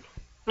Runyon?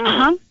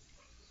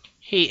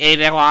 He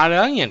ate a lot of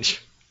onions.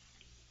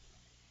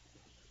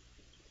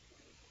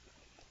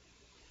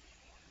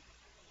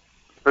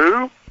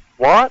 Who?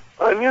 What?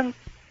 Onion?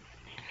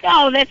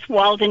 Oh, that's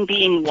Walden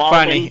being Walden.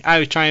 Funny. I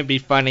was trying to be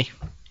funny.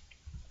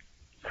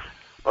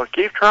 Well,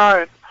 keep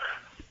trying.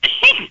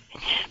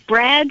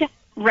 Brad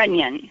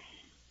Runyon.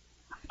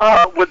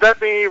 Would that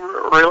be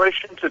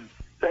relation to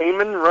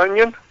Damon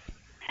Runyon?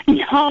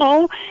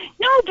 No,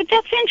 but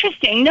that's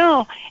interesting.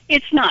 No,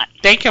 it's not.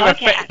 Think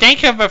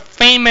of a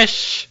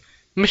famous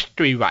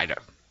mystery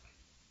writer.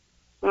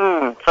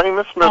 Famous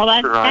mystery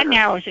writer. That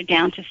narrows it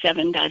down to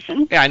 7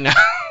 dozen. Yeah, I know.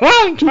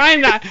 Well, I'm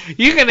trying not.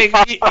 You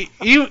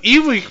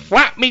would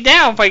slap me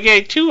down if I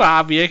get too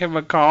obvious of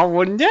a call,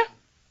 wouldn't you?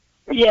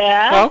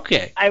 Yeah.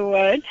 Okay. I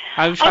would.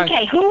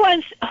 Okay. Who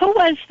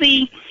was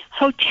the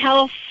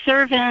hotel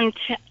servant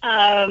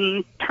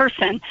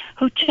person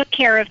who took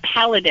care of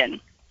Paladin?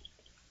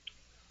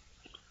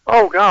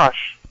 Oh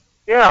gosh,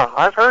 yeah,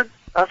 I've heard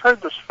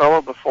this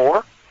fellow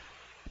before.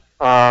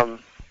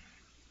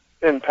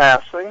 In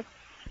passing.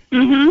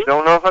 Don't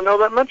know if I know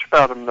that much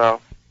about him though.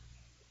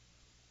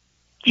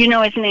 Do you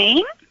know his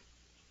name?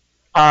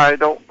 I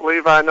don't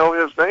believe I know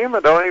his name. I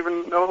don't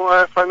even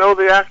know if I know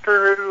the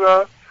actor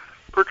who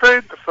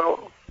portrayed the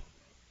fellow.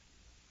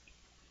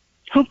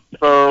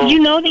 So, you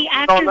know the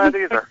actor? I don't know that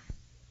either.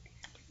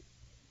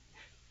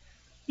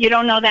 You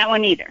don't know that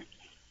one either?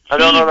 I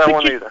don't know that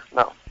one either,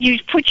 no. You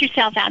put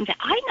yourself out and say,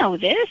 I know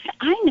this.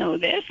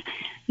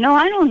 No,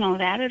 I don't know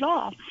that at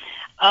all.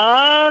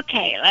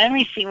 Okay, let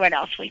me see what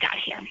else we got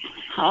here.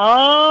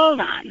 Hold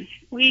on.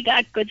 We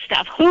got good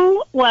stuff.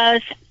 Who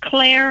was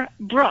Claire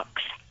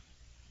Brooks?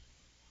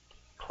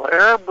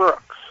 Claire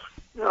Brooks.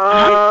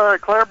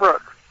 Claire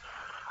Brooks.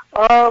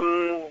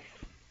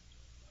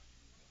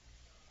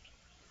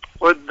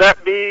 Would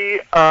that be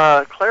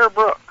Claire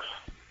Brooks?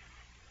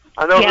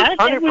 I know who Honey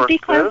that would be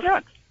Claire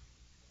Brooks.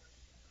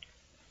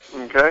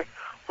 Okay.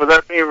 Would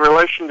that be in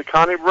relation to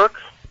Connie Brooks?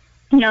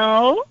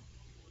 No.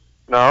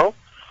 No.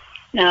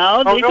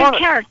 No, these are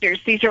characters.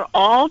 These are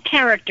all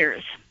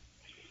characters.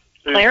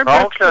 Claire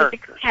Brooks is a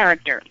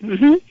character.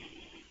 Mm-hmm.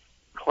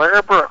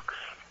 Claire Brooks.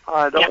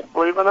 I don't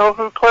believe I know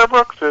who Claire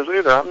Brooks is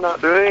either. I'm not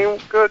doing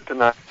good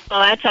tonight. Well,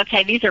 that's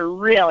okay. These are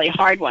really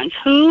hard ones.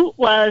 Who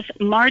was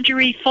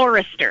Marjorie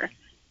Forrester?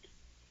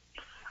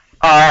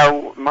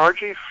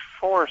 Margie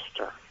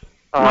Forrester.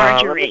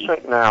 Marjorie. Let me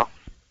think now.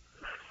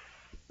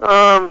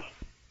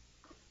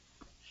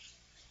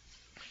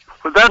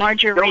 Was that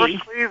Marjorie.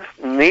 Gildersleeve's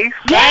niece?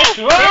 Yes,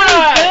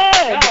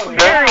 right.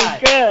 Very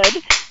good.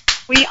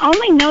 We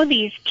only know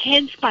these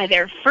kids by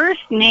their first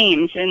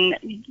names, and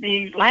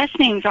the last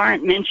names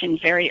aren't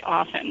mentioned very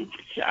often.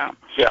 So.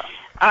 Yeah.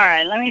 All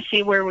right, let me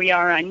see where we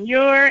are on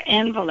your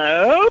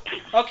envelope.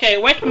 Okay,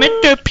 what's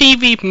Mr.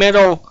 Peavy's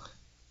middle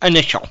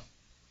initial?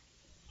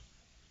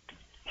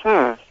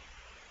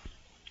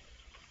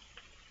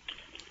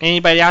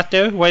 Anybody out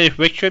there? What is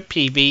Richard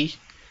Peavy's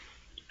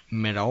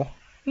middle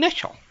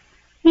initial?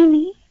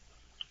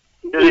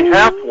 Mm-hmm. Did he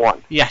have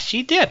one? Yes,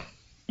 he did.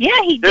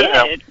 Yeah, he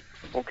did.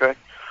 Okay.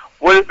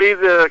 Would it be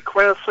the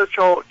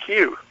quintessential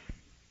Q?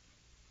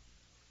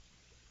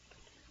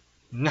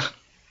 No.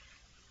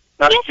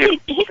 Not Yes, Q.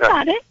 he's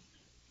got it.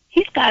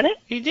 He's got it.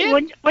 He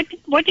did?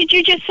 What did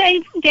you just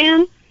say,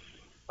 Dan?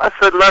 I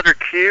said letter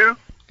Q.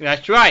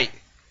 That's right.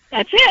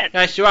 That's it.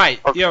 That's right.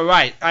 Okay. You're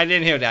right. I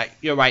didn't hear that.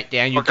 You're right,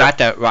 Dan. You got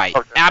that right.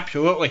 Okay.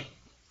 Absolutely.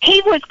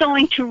 He was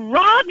going to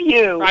rob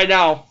you. I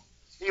know.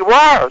 He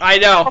was. I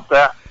know. What's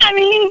that? I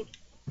mean,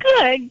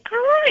 good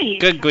grief.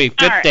 Good grief.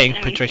 Good All right, thing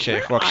let me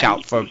Patricia see. looks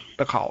out for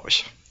the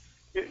callers.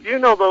 You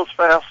know those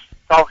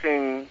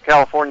fast-talking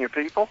California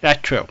people?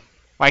 That's true.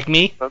 Like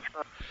me?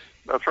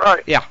 That's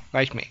right. Yeah,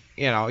 like me.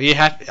 You know, you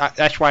have.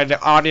 That's why the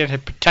audience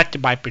is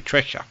protected by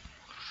Patricia.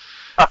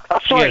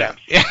 Sort of.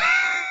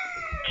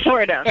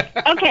 Sort of.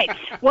 Okay.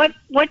 What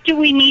do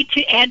we need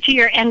to add to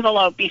your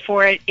envelope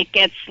before it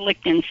gets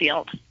licked and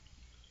sealed?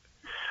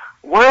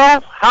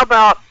 Well, how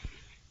about,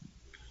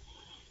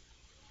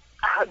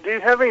 do you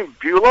have any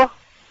Beulah?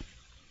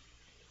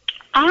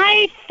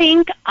 I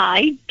think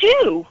I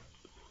do.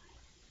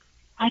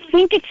 I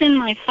think it's in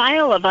my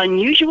file of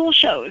unusual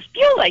shows.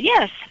 Beulah,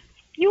 yes.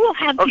 You will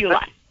have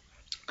Beulah.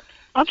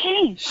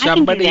 Okay,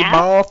 Somebody I can do that.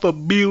 ball for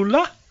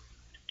Beulah?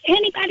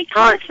 Anybody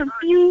call for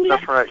Beulah?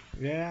 That's right.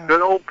 Yeah.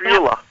 Good old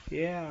Beulah.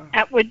 Yeah.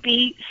 That would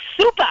be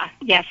super.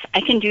 Yes,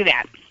 I can do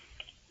that.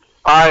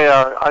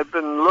 I've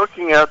been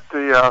looking at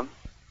the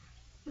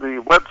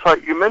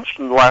website you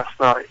mentioned last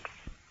night.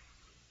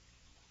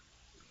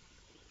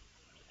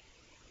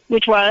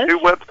 Which was? New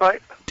website?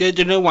 The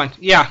new one.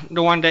 Yeah,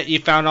 the one that you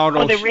found all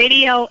those. Oh, the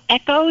Radio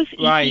Echoes,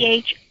 Right.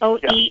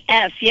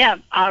 ECHOES. Yeah,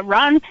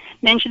 Ron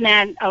mentioned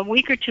that a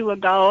week or two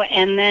ago,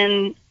 and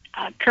then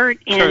Kurt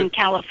in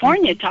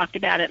California talked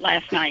about it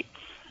last night.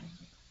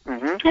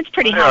 Mm-hmm. That's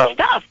pretty hot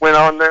stuff. Went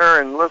on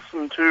there and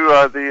listened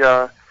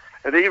to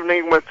an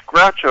evening with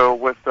Groucho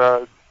with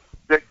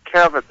Dick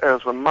Cavett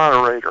as a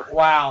moderator.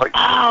 Wow.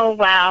 Oh,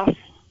 wow.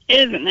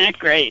 Isn't that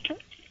great?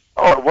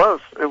 Oh, it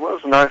was. It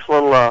was a nice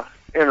little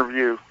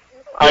interview.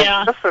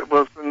 Yeah. I guess it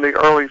was in the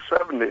early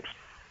 70s.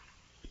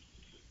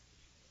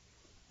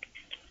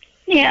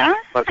 Yeah,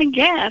 But, I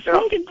guess. yeah.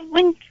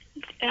 When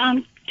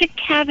Dick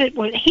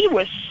Cavett he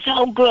was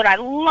so good. I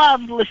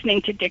loved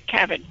listening to Dick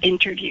Cavett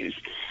interviews.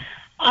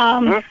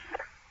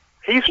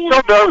 He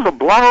still does a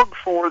blog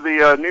for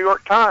the New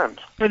York Times.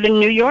 For the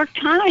New York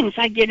Times.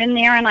 I get in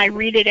there and I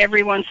read it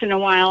every once in a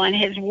while, and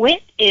his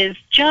wit is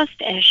just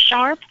as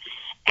sharp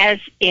as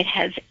it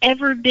has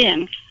ever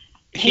been.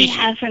 He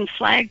hasn't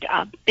flagged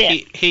a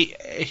bit.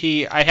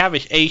 I have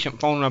his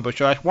agent phone number,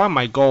 so that's one of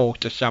my goals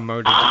this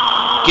summer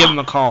to give him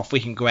a call if we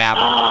can grab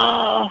him.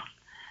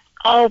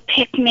 Oh,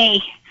 pick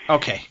me.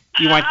 Okay.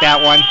 You want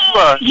that one?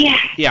 Yeah.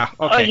 Yeah,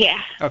 okay. Oh,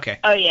 yeah. Okay.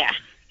 Oh, yeah.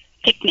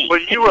 Pick me.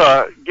 Will you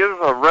give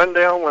a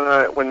rundown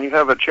when you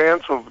have a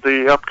chance of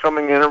the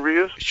upcoming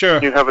interviews?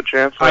 Sure. You have a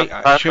chance.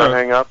 Sure.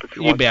 Hang up if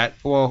you want. You bet.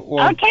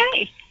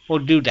 Okay. We'll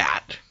do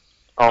that.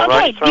 All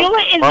right. Okay,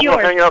 Beulah is I'm yours.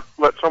 gonna hang up.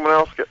 Let someone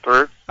else get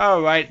through.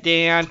 All right,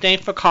 Dan.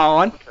 Thanks for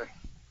calling. Okay.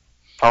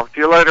 Talk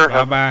to you later.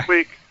 Bye-bye. Have a good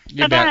week.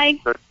 You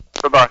bet. Bye-bye.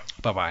 Bye-bye.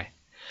 Bye-bye.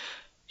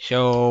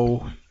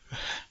 So,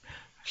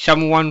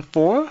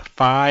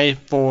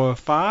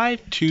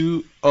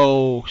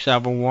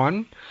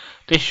 714-545-2071.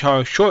 This is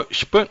our short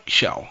sprint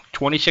show.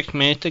 26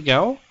 minutes to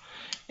go,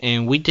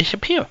 and we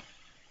disappear.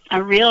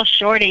 A real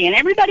shorty. And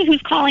everybody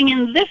who's calling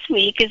in this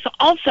week is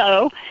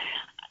also,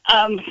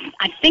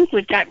 I think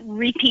we've got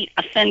repeat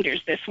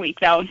offenders this week,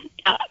 though.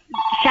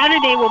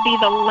 Saturday will be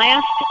the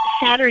last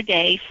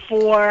Saturday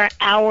for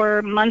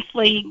our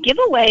monthly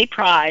giveaway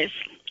prize.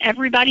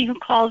 Everybody who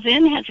calls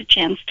in has a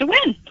chance to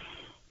win.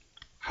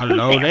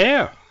 Hello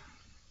there.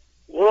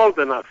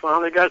 Walden, I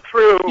finally got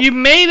through. You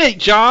made it,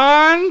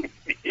 John.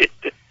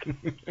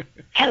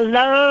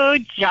 Hello,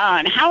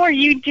 John. How are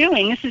you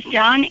doing? This is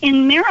John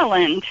in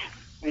Maryland.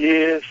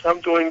 Yes, I'm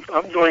doing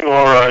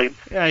all right.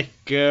 Yeah,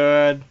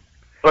 good.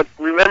 But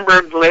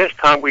remember the last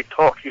time we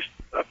talked,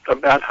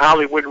 about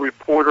Hollywood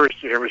reporters.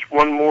 There was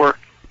one more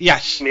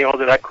Yes. email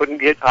that I couldn't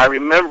get. I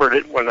remembered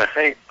it when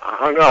I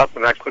hung up,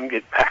 and I couldn't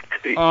get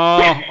back to you.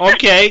 Oh,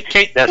 okay.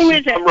 Yes, Who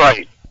is it? I'm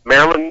right.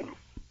 Marilyn,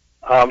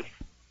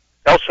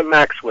 Elsa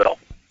Maxwell.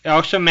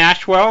 Elsa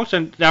Maxwell's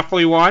and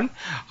definitely one.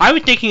 I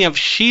was thinking of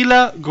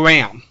Sheila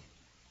Graham.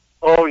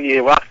 Oh,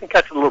 yeah. Well, I think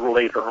that's a little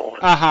later on.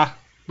 Uh-huh.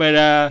 But,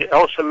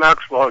 Elsa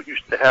Maxwell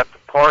used to have the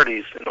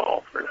parties and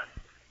all for that.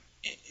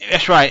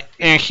 that's right.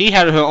 And she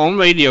had her own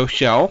radio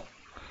show.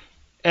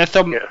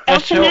 Elsa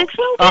Maxwell did?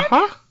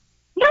 Uh-huh.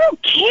 No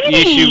kidding.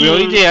 Yes, she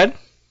really did.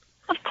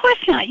 Of course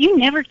not. You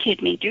never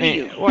kid me, do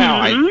you?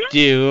 Well, I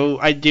do.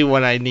 I do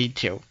what I need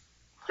to.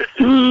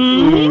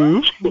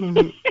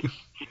 Mm-hmm.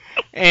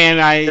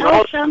 And I...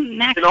 Elsa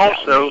Maxwell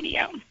also,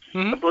 radio.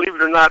 Believe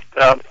it or not,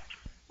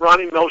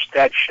 Ronnie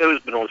Milstad's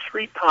show's been on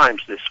 3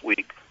 times this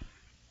week.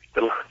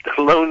 The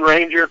Lone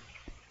Ranger.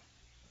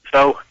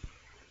 So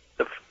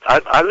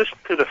I listened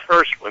to the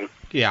first one.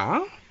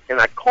 Yeah. And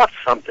I caught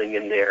something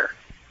in there.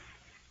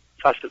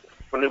 So I said,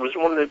 when it was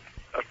on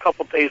a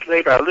couple days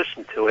later, I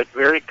listened to it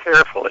very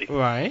carefully.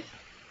 Right.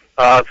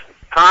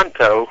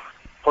 Tonto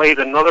played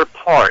another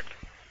part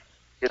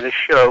in the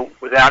show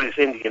without his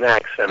Indian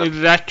accent.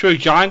 That's true.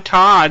 John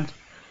Todd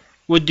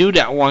would do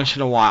that once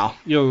in a while.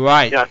 You're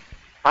right. Yeah.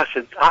 I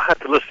said, I'll have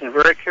to listen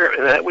very carefully,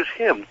 and that was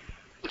him.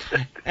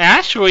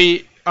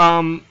 Actually,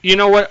 you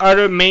know what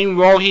other main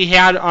role he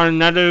had on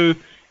another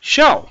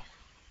show?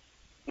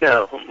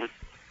 No.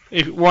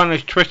 One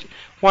of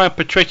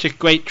Patricia's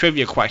great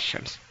trivia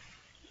questions.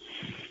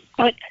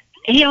 But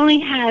he only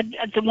had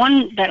the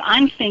one that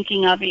I'm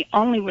thinking of. He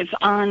only was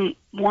on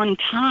one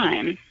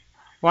time.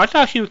 Well, I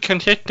thought he was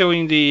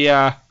considering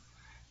the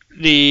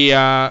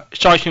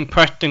Sergeant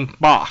Preston's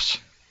boss.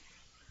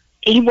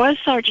 He was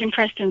Sergeant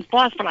Preston's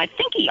boss, but I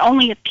think he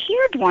only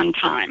appeared one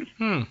time.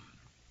 And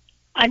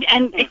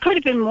it could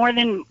have been more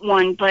than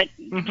one, but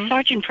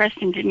Sergeant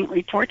Preston didn't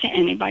report to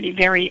anybody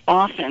very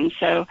often,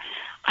 so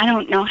I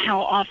don't know how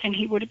often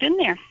he would have been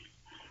there.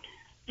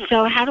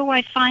 So how do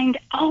I find...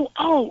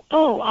 I'll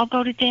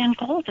go to Dan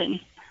Golden.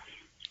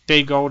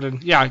 Dave Golden.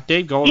 Yeah,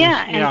 Dave Golden.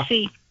 Yeah, and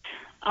see.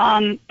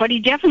 But he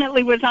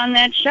definitely was on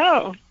that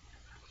show.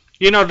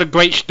 You know the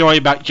great story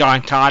about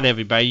John Todd,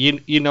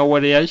 everybody. You know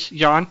what it is,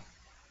 John?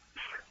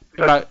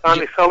 About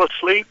he fell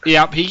asleep?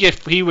 Yep,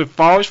 he would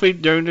fall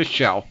asleep during the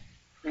show.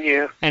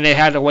 Yeah. And they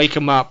had to wake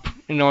him up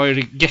in order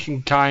to get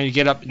him time to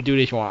get up and do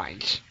his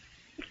lines.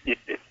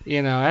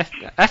 You know,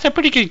 that's a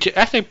pretty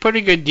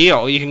good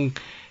deal. You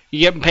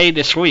get paid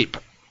to sleep.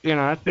 You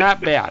know, that's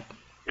not bad.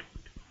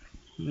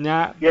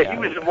 Not bad. Yeah, he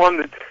was the one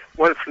that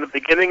went from the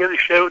beginning of the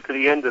show to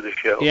the end of the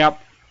show. Yep.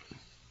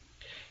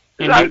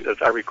 As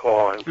I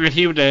recall.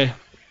 He was a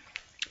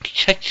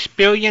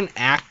Shakespearean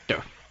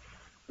actor.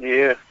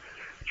 Yeah.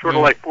 Sort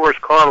of like Boris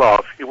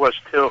Karloff. He was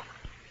too.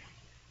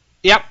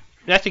 Yep,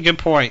 that's a good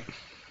point.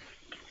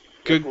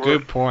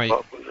 Good point.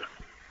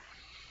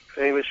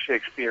 Famous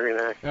Shakespearean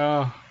actor.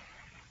 Oh.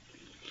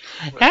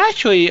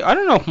 Actually, I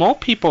don't know if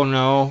most people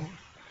know,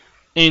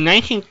 in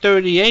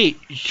 1938,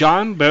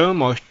 John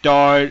Barrymore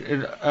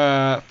starred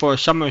for a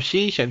summer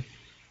season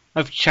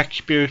of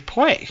Shakespeare's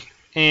play.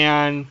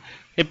 And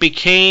it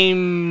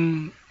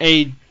became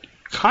a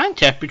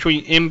contest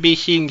between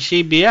NBC and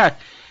CBS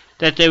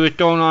that they were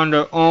throwing on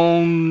their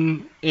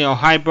own,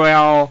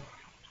 highbrow,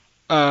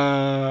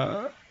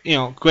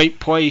 great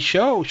play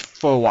shows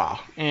for a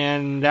while.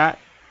 And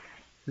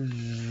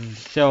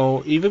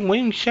so even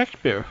William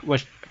Shakespeare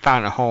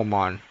found a home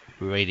on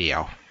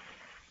radio.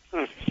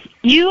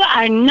 You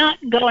are not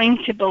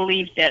going to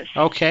believe this.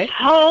 Okay.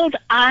 Hold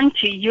on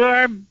to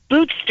your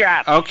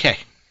bootstraps. Okay.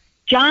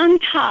 John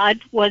Todd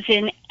was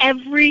in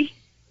every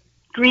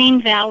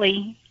Green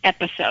Valley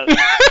episode.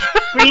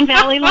 Green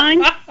Valley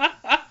line?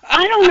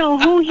 I don't know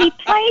who he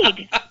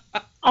played.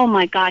 Oh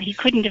my God, he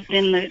couldn't have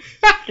been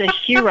the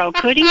hero,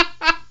 could he?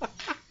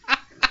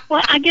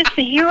 Well, I guess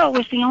the hero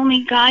was the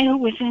only guy who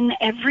was in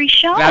every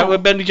show. That would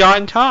have been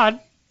John Todd.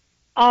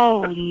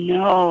 Oh,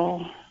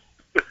 no.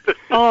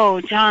 Oh,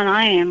 John,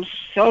 I am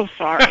so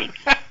sorry.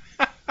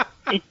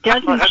 It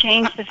doesn't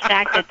change the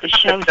fact that the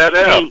show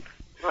stinks.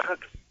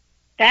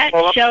 That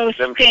show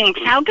stinks.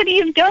 How could he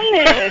have done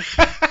this?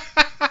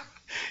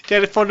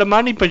 Did it for the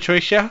money,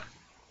 Patricia.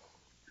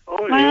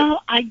 Oh, yeah.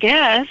 Well, I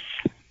guess.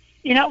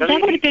 That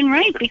would have been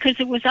right because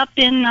it was up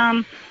in,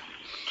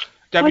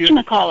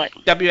 whatchamacallit?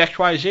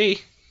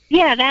 WXYZ.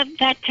 Yeah,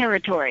 that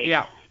territory.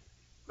 Yeah.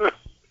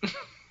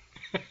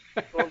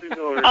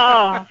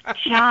 Oh,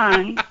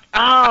 John.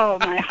 Oh,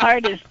 my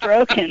heart is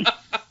broken.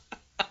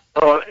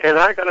 Oh, and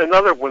I got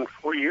another one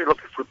for you. You're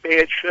looking for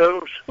bad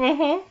shows.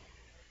 Mm-hmm.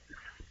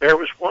 There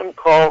was one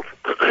called,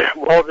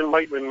 Walden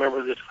might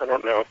remember this, I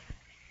don't know.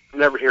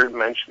 Never hear it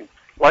mentioned.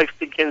 Life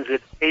Begins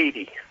at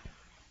 80.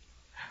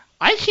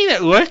 I seen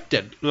it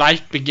listed.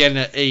 Life Begins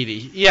at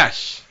 80.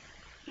 Yes.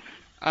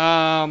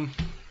 I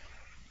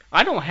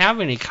don't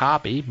have any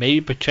copy. Maybe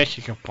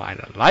Patricia can find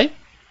it. Life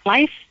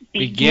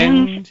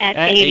Begins at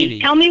 80.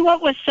 Tell me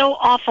what was so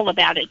awful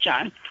about it,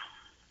 John.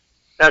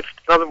 That's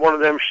another one of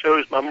them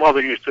shows my mother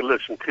used to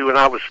listen to, and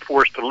I was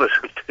forced to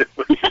listen to.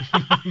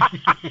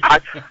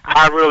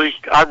 I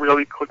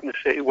really couldn't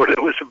say what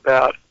it was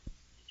about.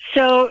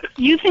 So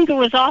you think it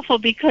was awful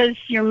because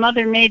your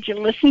mother made you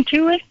listen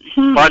to it?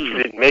 Well, she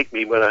didn't make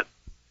me, but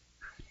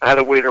I had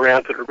to wait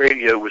around till the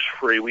radio was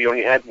free. We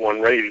only had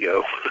one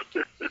radio.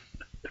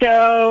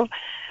 So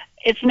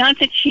it's not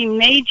that she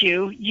made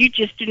you; you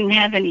just didn't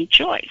have any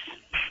choice.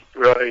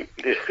 Right.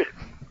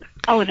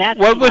 Oh, that's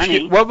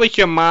funny. What was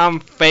your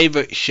mom's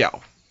favorite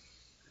show?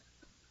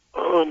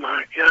 Oh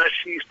my gosh,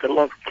 she used to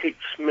love Kate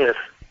Smith.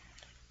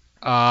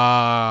 And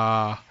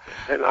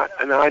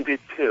I did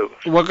too.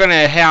 We're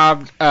gonna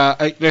have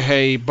there's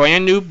a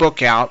brand new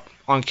book out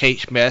on Kate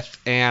Smith,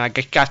 and I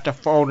just got the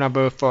phone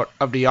number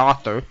of the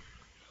author,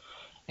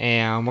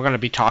 and we're gonna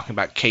be talking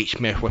about Kate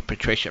Smith with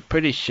Patricia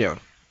pretty soon.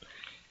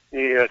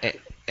 Yeah,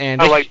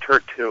 and I liked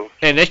her too.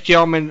 And this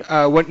gentleman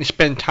wouldn't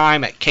spend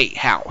time at Kate's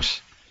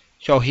house,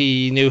 so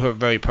he knew her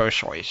very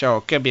personally. So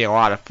it's gonna be a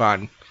lot of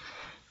fun.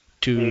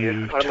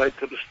 Yeah, I'd like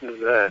to listen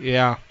to that.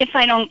 Yeah. If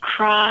I don't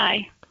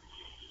cry.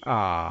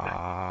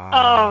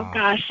 Oh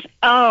gosh!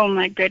 Oh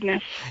my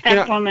goodness!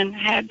 That woman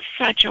had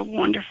such a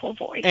wonderful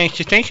voice. And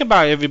to think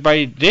about it,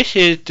 everybody, this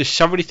is the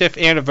 75th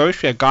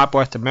anniversary of God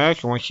Bless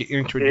America when she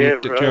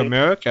introduced it to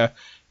America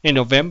in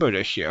November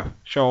this year.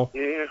 So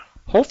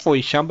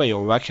hopefully somebody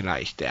will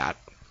recognize that.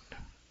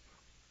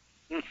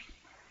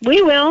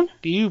 We will.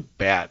 You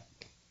bet.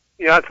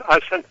 Yeah, I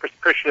sent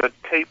Patricia a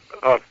tape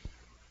of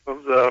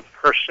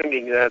her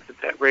singing that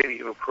at that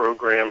radio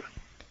program.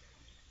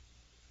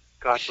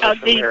 God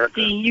Bless America.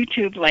 The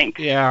YouTube link.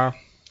 Yeah.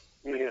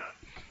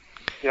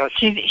 Yeah.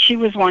 She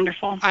was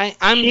wonderful.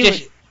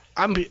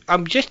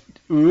 I'm just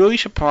really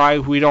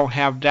surprised we don't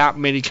have that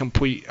many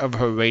complete of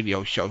her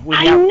radio shows.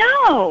 I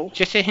know.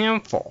 Just a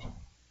handful.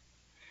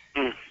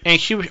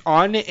 And she was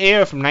on the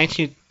air from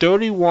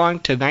 1931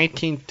 to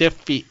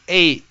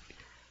 1958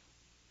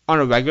 on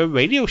a regular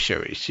radio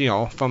series.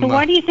 So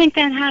why do you think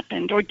that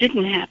happened or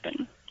didn't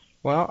happen?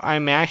 Well, I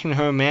imagine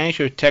her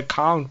manager Ted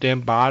Collins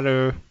didn't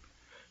bother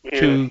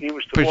to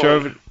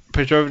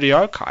preserve the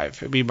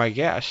archive, would be my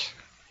guess.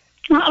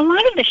 Well, a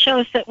lot of the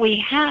shows that we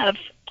have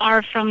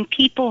are from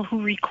people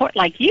who record,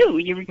 like you.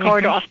 You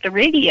record off the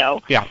radio.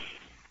 Yeah.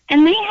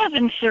 And they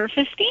haven't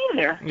surfaced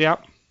either.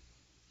 Yep.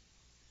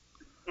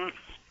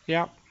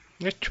 Yep.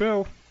 It's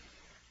true.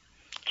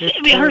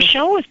 Her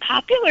show was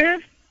popular.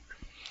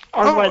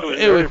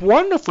 It was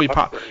wonderfully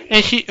popular.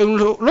 And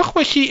look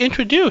what she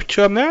introduced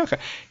to America.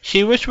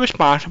 She was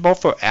responsible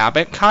for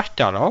Abbott and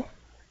Costello.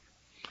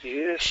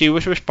 Yeah. She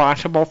was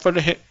responsible for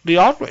the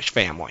Aldrich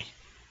family.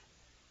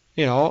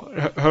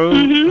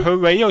 Her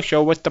radio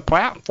show was the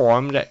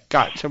platform that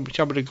got some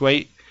of the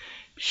great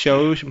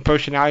shows and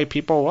personality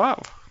people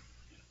love.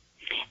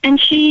 And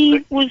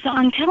she was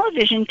on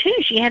television too.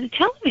 She had a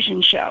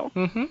television show.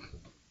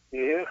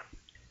 Yeah.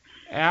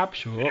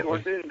 Absolutely. Sure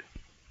did.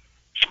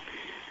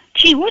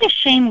 Gee, what a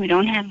shame we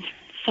don't have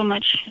so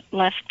much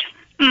left.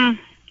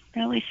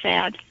 Really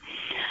sad.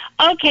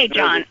 Okay,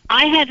 John,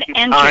 I have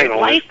entered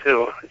Life.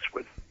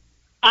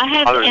 I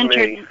have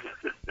entered.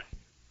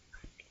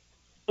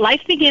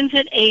 Life Begins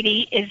at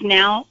 80 is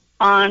now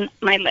on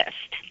my list.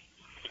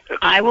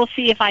 I will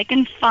see if I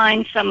can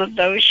find some of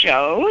those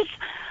shows.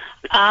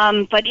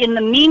 But in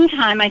the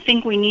meantime, I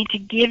think we need to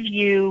give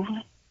you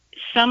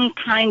some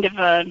kind of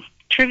a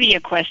trivia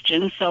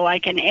question so I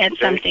can add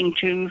something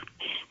to,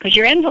 because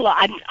your envelope,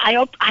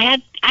 I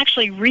had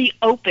actually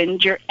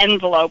reopened your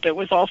envelope. It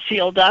was all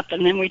sealed up,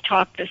 and then we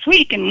talked this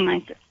week, and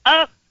I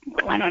said,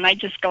 why don't I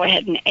just go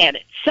ahead and add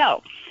it?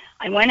 So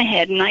I went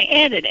ahead and I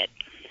added it.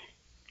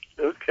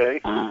 Okay.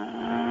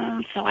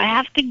 So I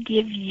have to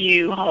give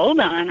you,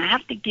 I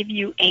have to give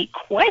you a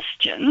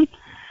question.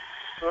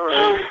 All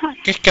right.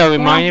 Just to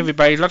remind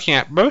everybody looking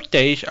at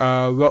birthdays,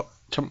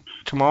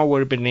 tomorrow would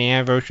have been the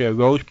anniversary of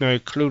Rosemary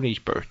Clooney's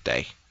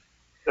birthday.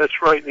 That's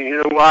right. And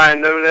you know why I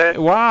know that?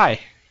 Why?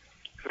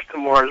 Because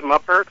tomorrow's my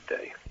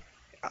birthday.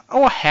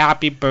 Oh,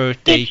 happy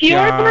birthday, It's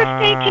your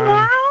birthday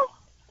tomorrow?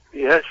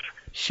 Yes.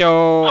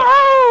 So...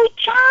 Oh,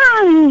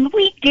 John,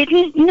 we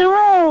didn't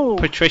know.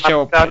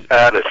 Patricia,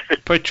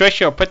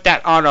 Patricia, put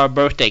that on our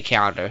birthday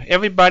calendar.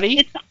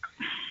 Everybody,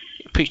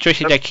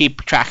 Patricia, they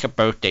keep track of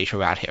birthdays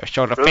around here.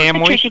 So the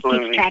family... Patricia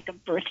keeps track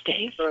of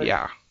birthdays.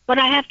 Yeah. But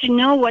I have to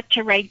know what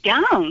to write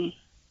down.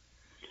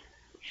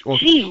 Well,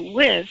 gee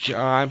whiz.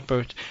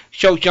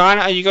 So, John,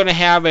 are you going to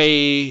have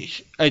a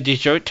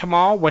dessert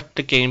tomorrow? What's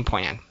the game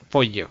plan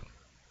for you?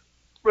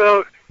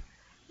 Well,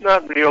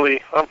 not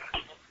really.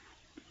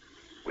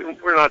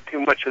 We're not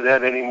too much of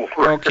that anymore.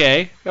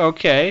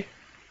 Okay.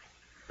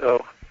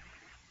 So.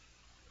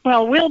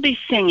 Well, we'll be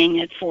singing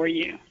it for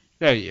you.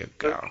 There you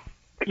go.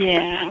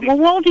 Yeah. Well,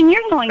 Walden,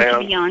 you're going to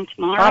be on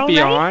tomorrow, I'll be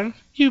right? on.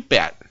 You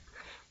bet.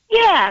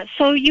 Yeah,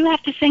 so you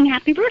have to sing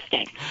Happy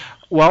Birthday.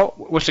 Well,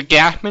 with the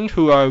Gassmans,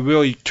 who are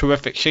really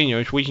terrific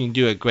singers, we can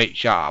do a great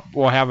job.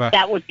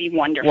 That would be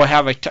wonderful. We'll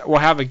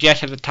have a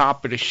guest at the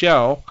top of the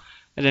show,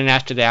 and then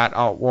after that,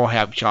 we'll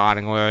have John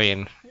and Larry,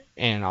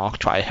 and I'll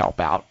try to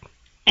help out.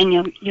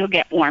 and you'll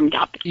get warmed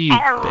up. You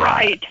All bet.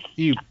 right.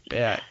 You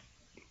bet.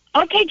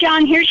 Okay,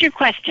 John, here's your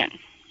question.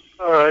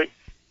 All right.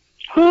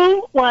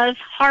 Who was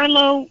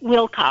Harlow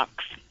Wilcox?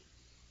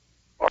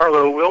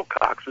 Arlo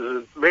Wilcox is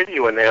a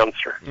radio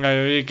announcer.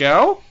 There you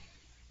go.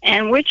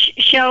 And which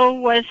show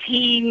was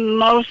he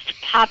most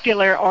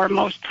popular or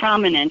most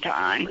prominent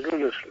on? My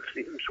goodness,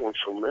 he was on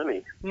so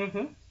many.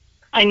 Mm-hmm.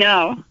 I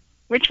know.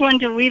 Which one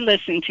do we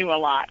listen to a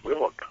lot?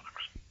 Wilcox.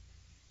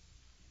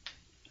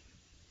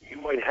 You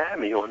might have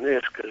me on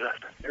this because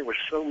there were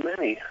so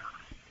many.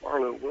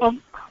 Arlo Wilcox.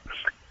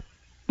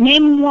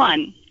 Name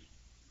one.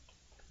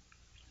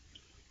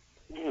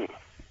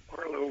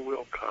 Arlo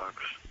Wilcox.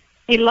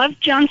 He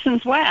loved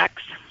Johnson's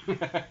wax.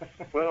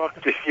 Well,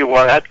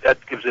 that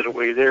gives it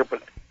away there,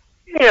 but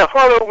yeah,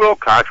 Arlo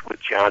Wilcox with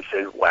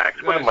Johnson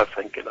Wax. What am I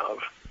thinking of?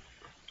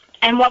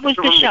 And what was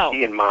the show?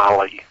 Mickey and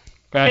Molly.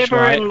 That's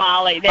Fibber right. and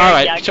Molly. There All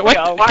right. you So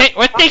go.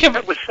 let's think of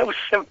That was so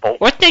simple.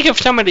 let's think of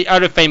some of the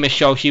other famous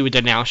shows he was the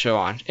announcer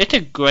on. It's a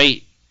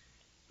great.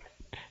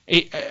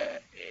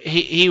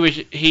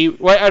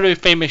 What other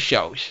famous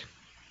shows?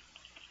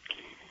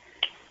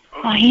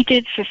 Well, he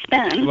did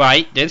Suspense.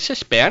 Right. Did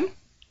Suspend.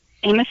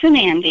 Amos and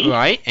Andy.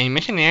 Right.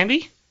 Amos and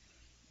Andy.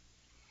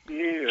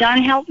 Yeah.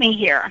 John, help me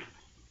here.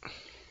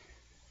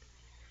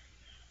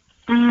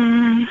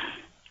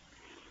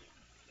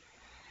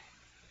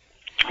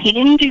 He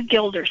didn't do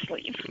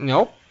Gildersleeve.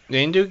 Nope.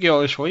 Didn't do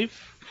Gildersleeve.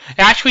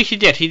 Actually, he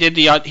did. He did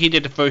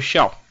the first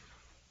show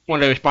when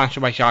they were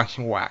sponsored by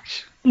Johnson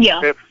Wax.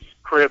 Yeah.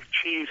 Kraft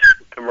cheese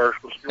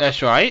commercials.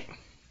 That's right.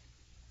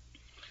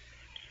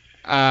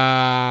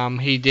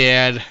 He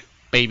did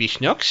Baby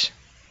Snooks.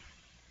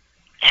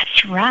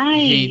 That's right.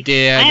 He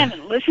did. I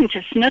haven't listened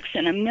to Snooks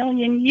in a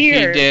million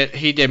years.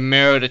 He did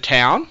Mayor of the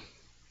Town.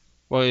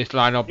 Well, it's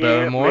Lionel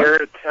Barrymore. Mayor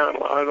of Town,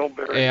 Lionel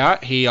Barrymore. Yeah.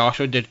 He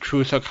also did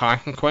Truth or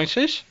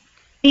Consequences.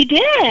 He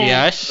did.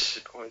 Yes.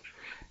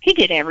 He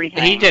did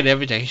everything. He did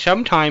everything.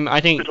 Sometime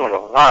I think. He was on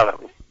a lot of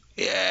them.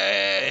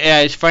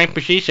 As Frank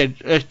Patricia said,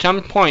 at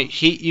some point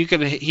he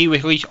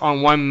was released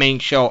on one main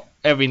show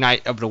every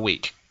night of the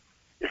week.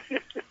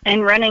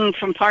 And running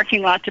from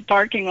parking lot to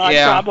parking lot,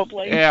 Yeah.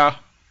 probably. Yeah.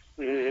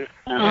 Yeah.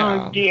 Oh,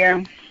 Yeah.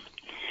 dear.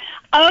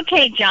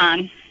 Okay,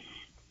 John.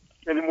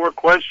 Any more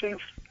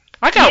questions?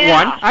 I got Yeah.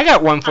 one. I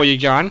got one for you,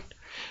 John.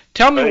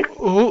 Tell me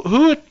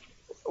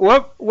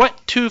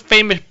what two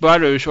famous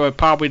brothers were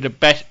probably the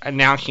best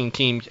announcing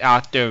teams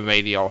out there in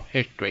radio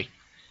history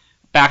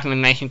back in the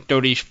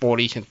 1930s,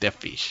 40s, and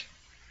 50s.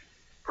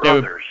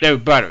 Brothers. They were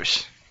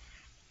brothers.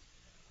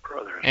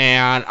 Brothers.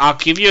 And I'll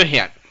give you a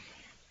hint.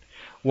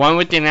 One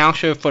with the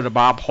announcer for the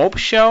Bob Hope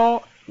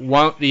Show.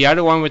 The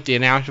other one with the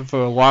announcer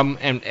for Lum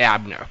and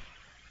Abner.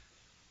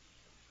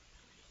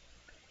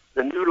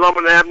 The new Lum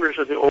and Abners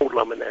or the old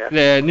Lum and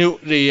Abners?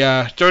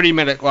 The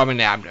 30-minute Lum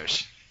and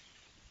Abners.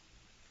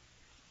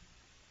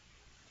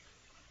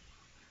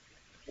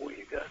 Boy,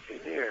 you got me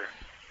there.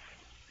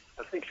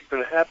 I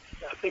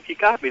think you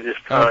got me this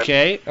time.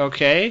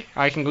 Okay.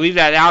 I can leave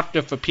that out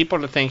there for people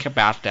to think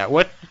about that.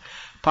 What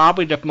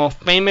probably the most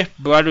famous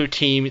brother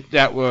team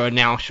that were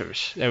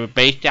announcers? They were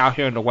based out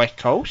here on the West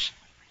Coast.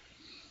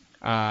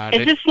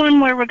 Is this one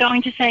where we're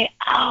going to say,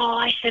 oh,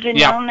 I should have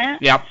known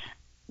that? Yep.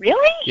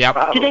 Really?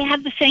 Yep. Do they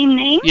have the same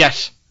name?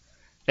 Yes.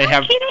 They No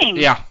have. kidding.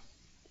 Yeah.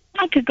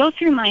 I could go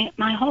through my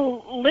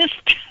whole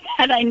list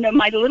that I know,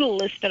 my little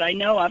list that I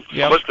know of.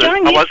 Yep.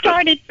 John, you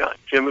started.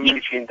 Jim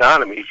Amici and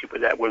Don Amici, but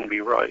that wouldn't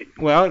be right.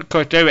 Well, of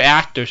course, they were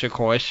actors, of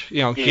course.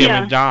 You know, Jim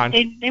Yeah, and Don.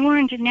 They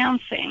weren't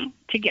announcing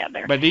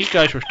together. But these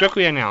guys were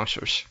strictly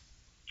announcers.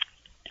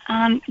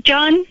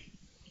 John,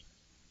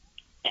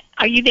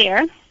 are you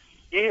there?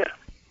 Yeah.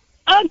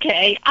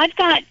 Okay, I've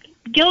got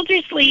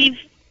Gildersleeve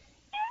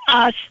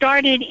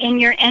started in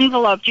your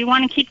envelope. Do you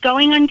want to keep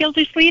going on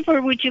Gildersleeve,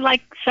 or would you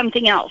like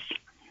something else?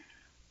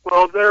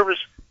 Well, there was,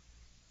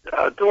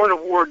 during the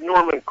war,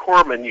 Norman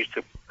Corman used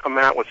to come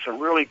out with some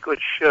really good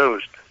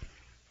shows.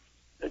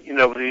 You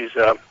know, these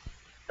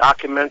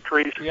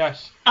documentaries.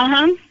 Yes.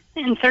 And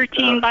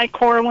 13 by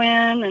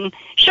Corwin, and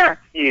sure.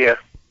 Yeah,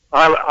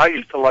 I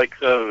used to like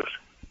those.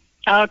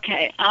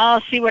 Okay,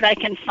 I'll see what I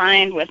can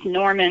find with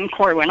Norman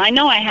Corwin. I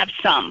know I have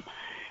some.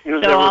 You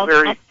know, So they were I'll-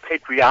 very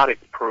patriotic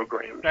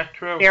programs. That's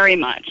true. Very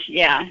much,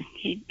 yeah.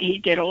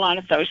 He did a lot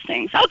of those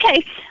things.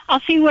 Okay,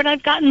 I'll see what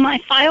I've got in my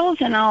files,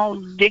 and I'll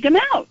dig them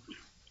out.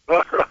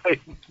 All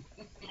right.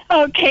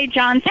 Okay,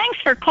 John, thanks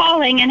for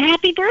calling, and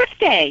happy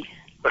birthday.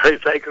 All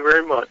right, thank you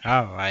very much.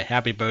 All right.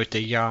 Happy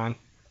birthday, John.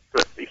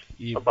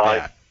 You Bye-bye.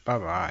 bet.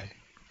 Bye-bye.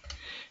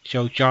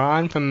 So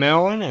John from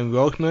Maryland and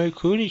Rosemary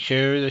Clooney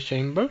share the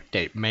same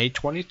birthday, May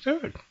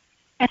 23rd.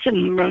 That's a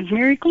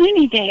Rosemary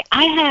Clooney Day.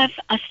 I have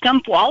a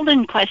Stump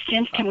Walden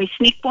question. Can we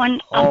sneak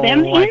one of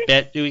them in? I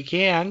bet we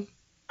can.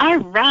 All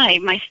right,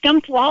 my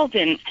Stump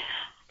Walden.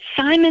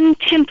 Simon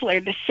Templar,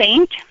 the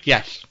saint,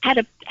 Yes. had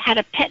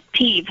a pet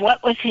peeve.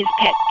 What was his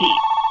pet peeve?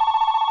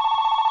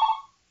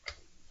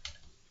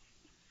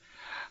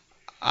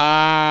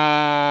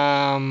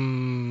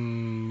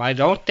 I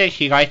don't think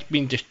he liked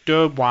being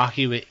disturbed while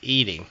he was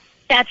eating.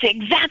 That's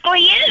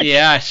exactly it.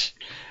 Yes.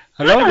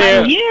 Hello Hi,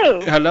 there.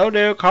 you. Hello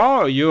there,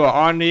 caller. You are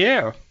on the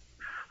air.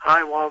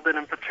 Hi, Walden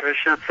and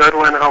Patricia. It's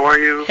Edwin. How are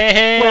you?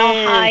 Hey.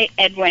 Well, hi,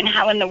 Edwin.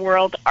 How in the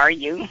world are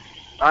you?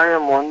 I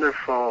am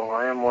wonderful.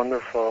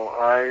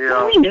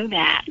 We knew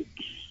that.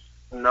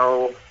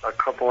 Know a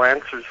couple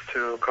answers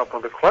to a couple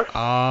of the questions.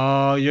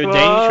 Oh, you're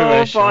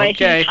dangerous. Oh, boy,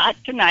 Okay. he's hot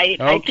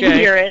tonight. I Okay. can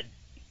hear it.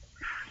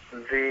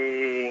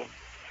 The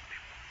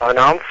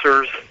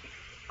announcers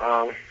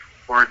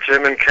were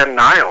Jim and Ken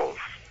Niles.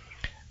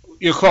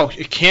 You're close.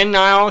 Ken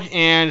Niles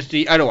and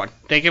the other one.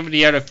 Think of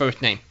the other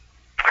first name.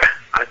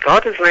 I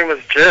thought his name was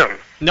Jim.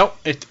 Nope,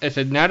 it's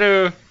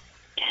another.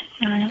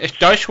 It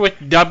starts with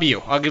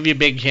W. I'll give you a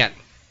big hint.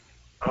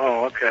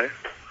 Oh, okay.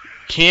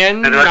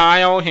 Ken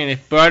Niles and his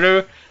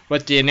brother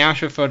was the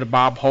announcer for the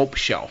Bob Hope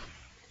Show.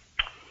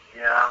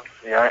 Yeah.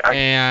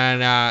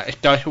 And it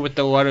starts with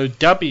the letter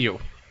W.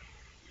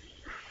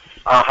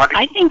 How do you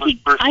I think spell his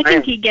first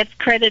name? he gets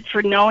credit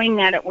for knowing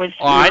that it was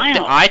Oh,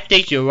 Niles. I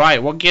think you're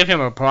right. We'll give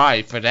him a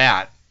prize for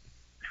that.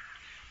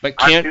 But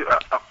Ken,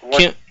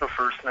 What's the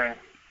first name?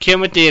 Ken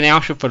was the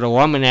announcer for the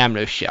Woman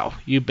Avenue Show.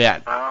 You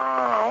bet.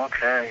 Oh,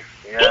 okay.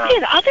 He Yeah.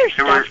 did other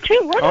stuff too.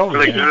 What else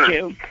really did good. he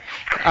do?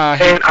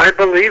 And I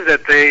believe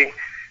that if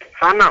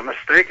I'm not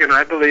mistaken,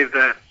 I believe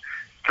that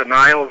the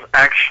Niles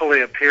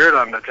actually appeared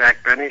on the Jack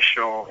Benny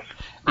show.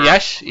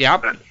 Yes,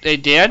 yep, they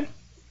did.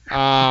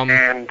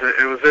 And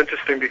it was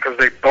interesting because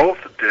they both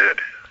did.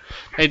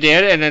 They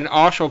did, and then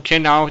also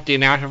Ken Niles was the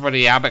announcer for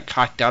the Abbott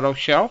Costello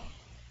Show.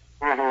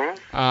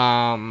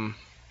 Mm-hmm.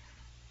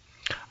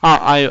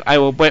 I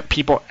will put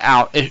people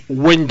out. It's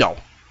Wendell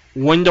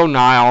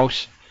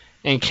Niles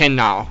and Ken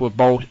Niles were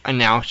both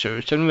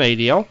announcers on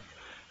radio.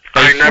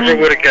 I never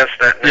would have guessed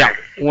that name. Yeah,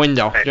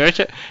 Wendell.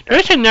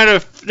 There's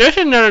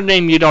another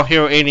name you don't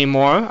hear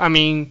anymore. I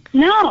mean,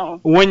 No.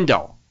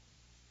 Wendell.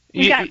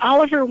 We got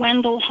Oliver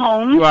Wendell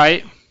Holmes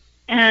Right,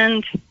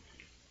 and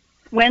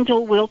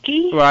Wendell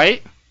Wilkie.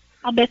 right.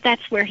 I'll bet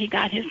that's where he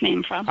got his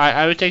name from.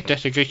 I would think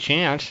that's a good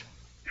chance.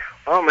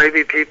 Well,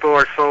 maybe people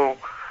are so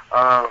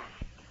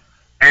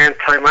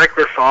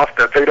anti-Microsoft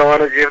that they don't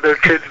want to give their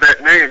kids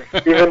that name,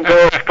 even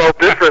though it's spelled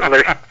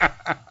differently.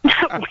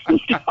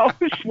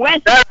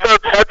 Wendell.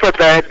 That's a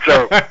bad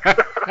joke.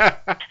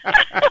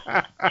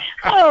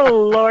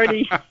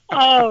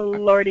 Oh,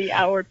 Lordy,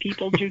 our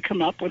people do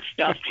come up with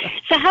stuff.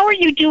 So how are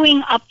you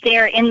doing up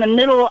there in the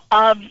middle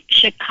of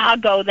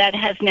Chicago that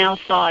has now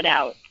thawed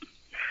out?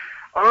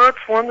 Oh,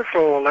 it's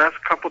wonderful. The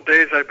last couple of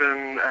days I've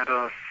been at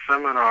a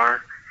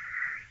seminar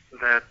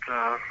that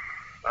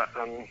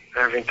I'm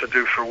having to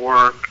do for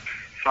work.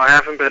 So I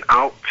haven't been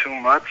out too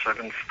much. I've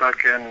been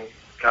stuck in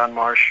John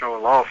Marshall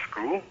Law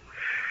School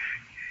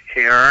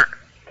here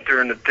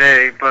during the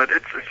day, but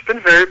it's been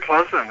very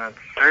pleasant. It's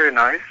very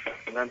nice.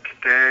 And then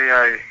today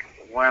I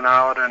went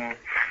out and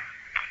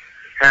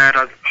had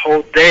a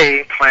whole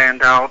day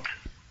planned out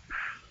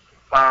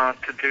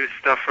to do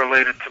stuff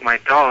related to my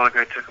dog.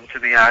 I took him to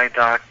the eye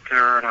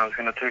doctor, and I was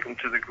going to take him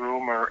to the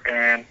groomer.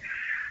 And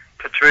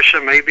Patricia,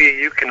 maybe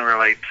you can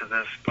relate to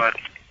this, but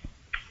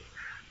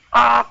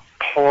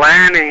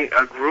planning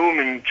a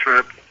grooming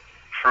trip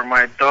for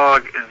my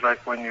dog is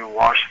like when you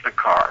wash the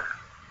car.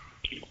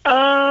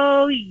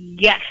 Oh,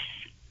 yes.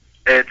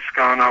 It's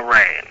gonna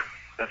rain.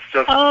 That's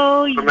just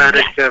Oh,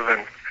 dramatic yes.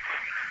 given.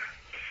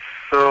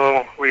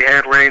 So we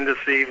had rain this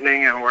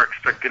evening, and we're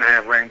expecting to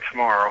have rain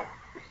tomorrow.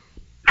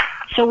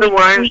 So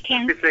Otherwise, we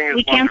everything is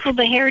we canceled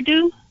the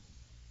hairdo?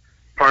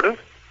 Pardon?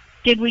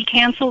 Did we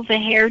cancel the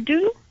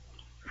hairdo?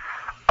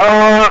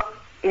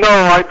 No,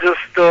 I just,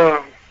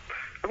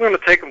 I'm going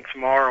to take him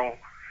tomorrow,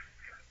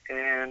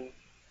 and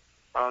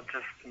I'll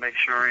just make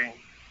sure he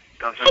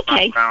doesn't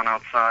run around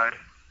outside.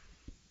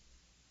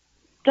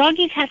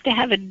 Doggies have to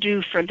have a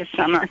do for the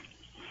summer.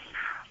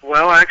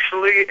 Well,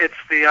 actually, it's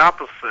the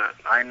opposite.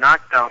 I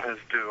knocked down his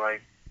do. I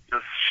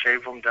just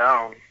shave him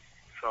down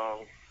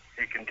so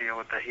he can deal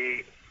with the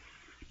heat.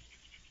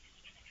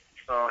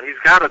 So he's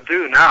got a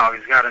do now.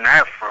 He's got an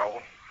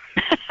afro.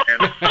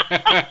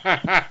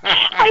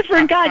 I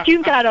forgot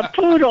you got a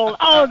poodle.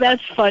 Oh,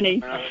 that's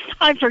funny.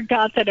 I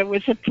forgot that it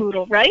was a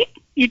poodle, right?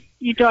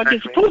 Your dog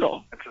is a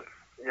poodle. It's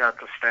a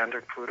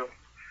standard poodle.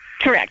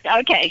 Correct.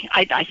 Okay,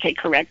 I say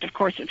correct. Of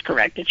course, it's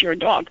correct. It's your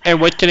dog.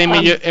 And what's the name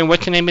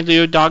of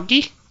your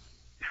doggy?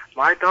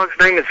 My dog's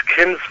name is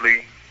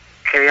Kinsley.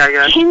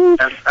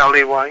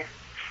 Kinsley.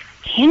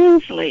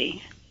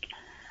 Kinsley.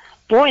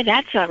 Boy,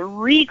 that's a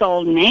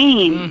regal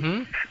name.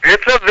 Mm-hmm.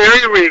 It's a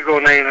very regal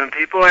name, and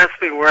people ask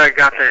me where I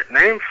got that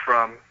name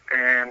from,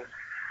 and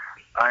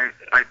I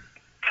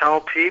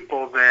tell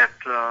people that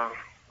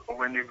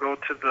when you go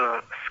to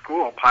the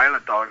school,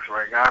 Pilot Dogs,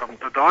 where I got them,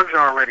 the dogs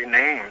are already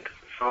named,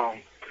 so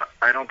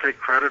I don't take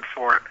credit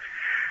for it.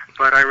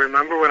 But I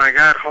remember when I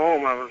got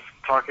home, I was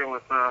talking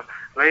with a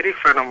lady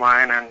friend of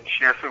mine, and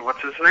she asked me,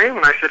 what's his name?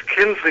 And I said,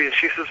 Kinsley. And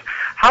she says,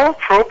 how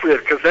appropriate,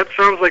 because that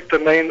sounds like the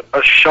name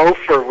a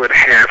chauffeur would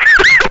have.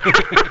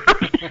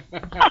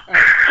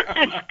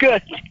 That's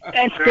good.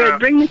 That's good.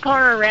 Bring the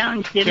car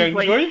around,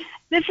 Kinsley.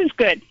 This is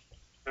good.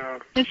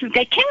 This is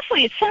good.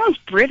 Kinsley, it sounds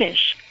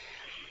British.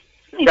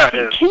 Let's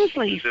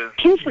see,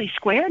 Kinsley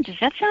Square. Does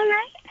that sound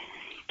right?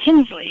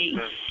 Kinsley.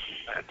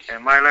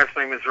 And my last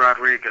name is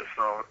Rodriguez,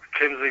 so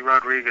Kinsley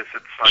Rodriguez.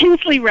 It's fine.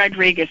 Kinsley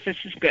Rodriguez. This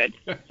is good.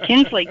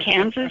 Kinsley,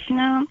 Kansas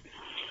now.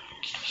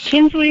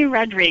 Kinsley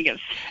Rodriguez.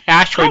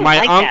 Actually,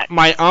 I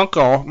my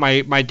uncle,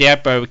 my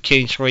dad buried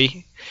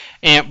Kingsley,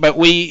 but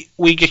we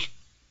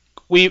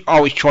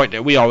always shorten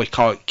it. We always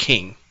call it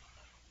King.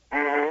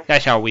 Mm-hmm.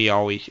 That's how it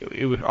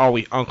was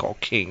always Uncle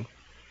King.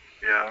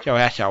 Yeah. So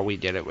that's how we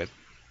did it with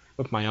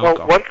my uncle.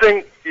 Well, one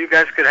thing you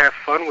guys could have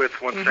fun with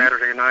one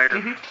Saturday night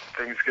if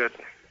things get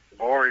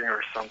boring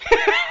or something.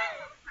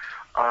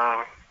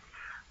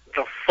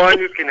 The fun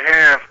you can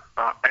have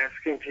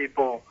asking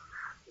people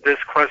this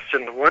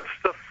question: what's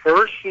the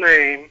first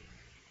name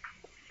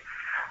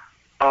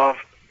of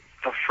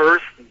the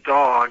first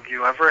dog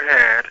you ever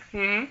had,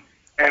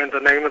 and the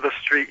name of the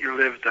street you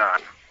lived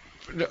on?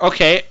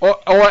 Okay,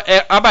 or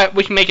how about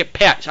we can make it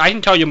pets? I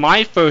can tell you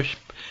my first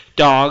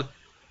dog.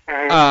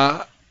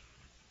 I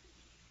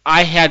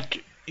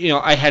had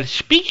a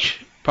speech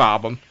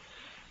problem,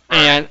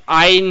 and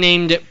I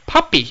named it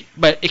Puppy,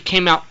 but it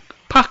came out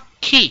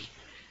Pucky.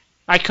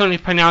 I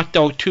couldn't pronounce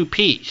those two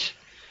P's.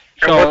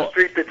 And what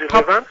street did you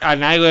live on?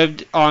 And I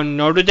lived on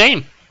Notre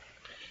Dame.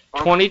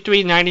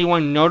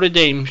 2391 Notre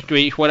Dame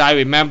Street is what I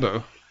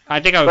remember.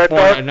 I think I was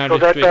born on another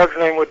street. So that dog's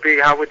name would be,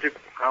 how would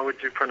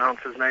you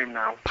pronounce his name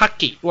now?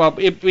 Pucky. Well,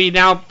 if we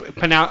now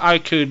pronounce, I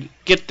could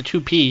get the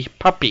two P's,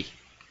 Puppy.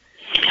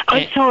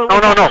 So no,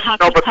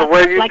 but the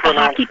way you like a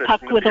hockey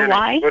puck with a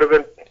Y?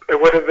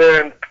 It would have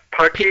been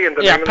Pucky and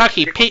the name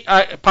Pucky. of the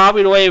street?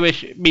 Probably the way it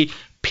would be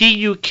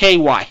Puky.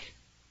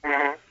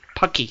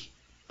 Pucky.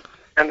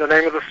 And the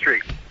name of the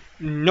street?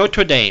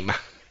 Notre Dame.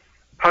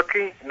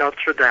 Pucky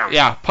Notre Dame.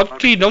 Yeah,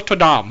 Pucky Notre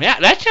Dame. Yeah,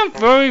 that sounds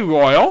very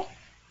royal.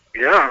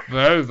 Yeah.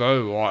 Very,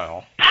 very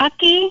royal.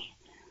 Pucky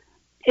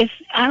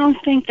I don't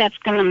think that's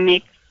going to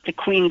make the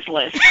Queen's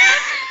list.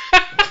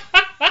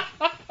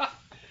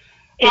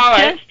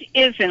 It just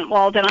isn't,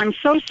 Walden. I'm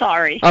so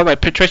sorry. All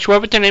right, Patricia,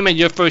 what was the name of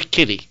your first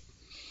kitty?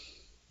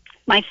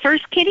 My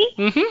first kitty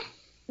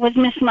was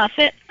Miss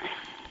Muffet.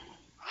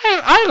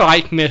 I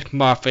like Miss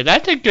Muffet.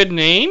 That's a good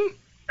name.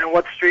 And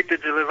what street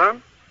did you live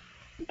on?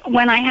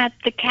 When I had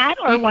the cat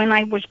or when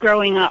I was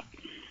growing up?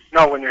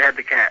 No, when you had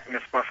the cat,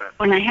 Miss Muffet.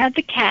 When I had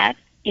the cat,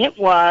 it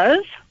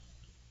was...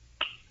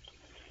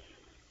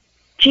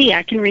 Gee,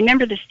 I can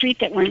remember the street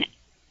that went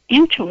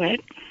into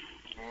it.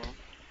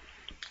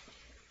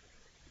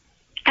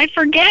 I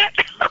forget.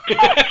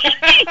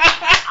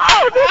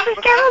 Oh, this is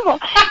terrible.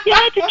 You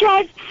had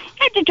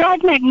to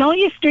drive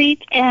Magnolia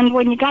Street, and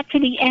when you got to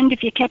the end,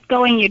 if you kept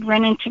going, you'd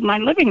run into my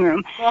living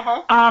room.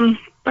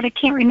 But I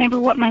can't remember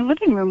what my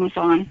living room was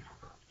on.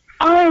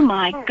 Oh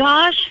my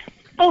gosh.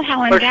 Oh,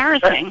 how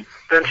embarrassing.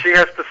 Then she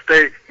has to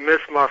stay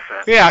Miss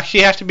Muffet. Yeah, she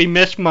has to be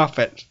Miss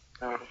Muffet.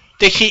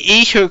 Did she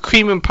eat her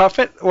cream and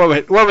puffet?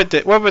 What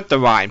was the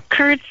rhyme?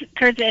 Curds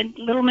and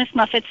little Miss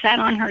Muffet sat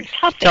on her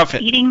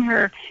tuffet. Eating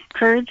her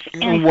curds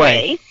and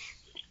whey.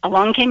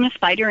 Along came a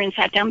spider and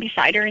sat down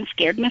beside her and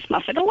scared Miss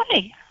Muffet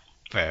away.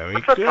 Very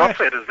What's good. a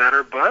tuffet? Is that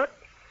her butt?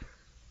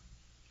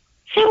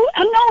 So,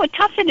 no, a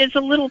tuffet is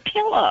a little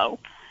pillow.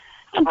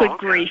 Oh, good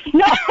grief.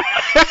 No.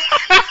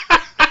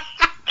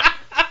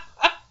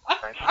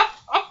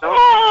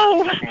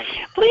 Oh,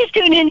 please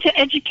tune in to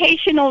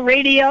Educational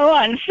Radio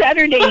on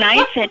Saturday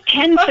nights at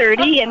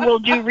 10:30, and we'll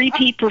do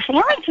repeat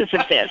performances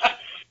of this.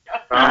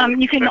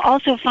 You can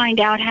also find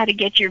out how to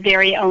get your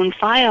very own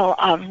file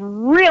of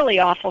really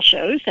awful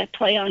shows that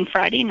play on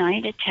Friday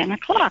night at 10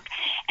 o'clock.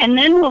 And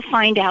then we'll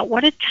find out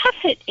what a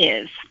tuffet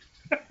is.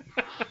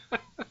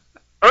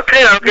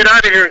 Okay, I'll get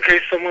out of here in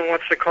case someone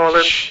wants to call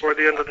in before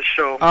the end of the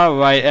show. All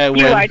right, Edwin.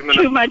 You are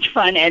too much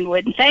fun,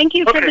 Edwin. Thank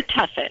you for the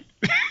tuffet.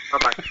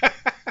 Bye-bye.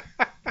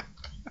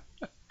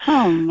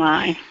 Oh,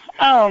 my.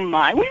 Oh,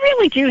 my. We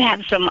really do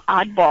have some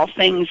oddball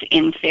things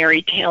in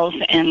fairy tales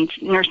and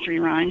nursery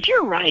rhymes.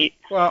 You're right.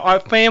 Well, our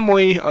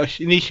family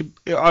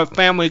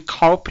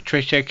called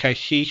Patricia because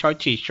she's our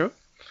teacher.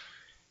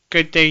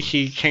 Good thing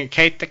she can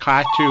take the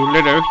class to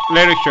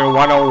Literature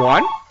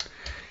 101,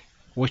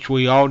 which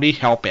we all need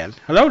help in.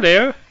 Hello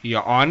there.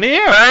 You're on the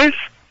air. Guys,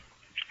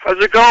 how's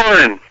it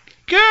going?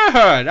 Good.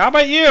 How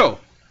about you?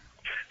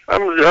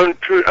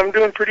 I'm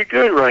doing pretty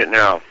good right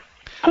now.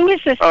 Who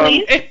is this,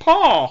 please? It's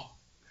Paul.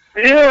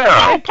 Yeah.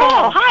 Oh,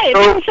 Paul. Hi. It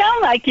doesn't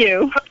sound like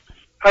you.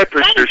 Hi,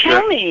 Patricia.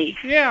 Tell me.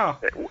 Yeah.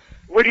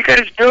 What are you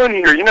guys doing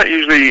here? You're not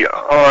usually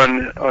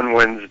on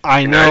Wednesday.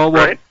 I know.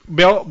 Night, right?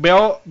 Bill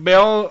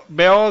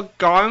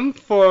gone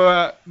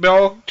for.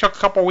 Bill took a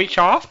couple weeks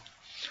off,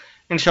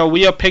 and so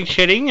we are pinch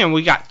hitting, and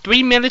we got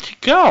 3 minutes to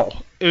go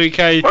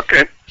because.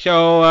 Okay.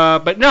 So,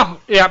 but no,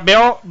 yeah,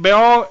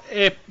 Bill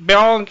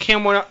and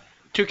Kim went up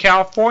to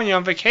California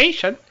on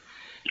vacation,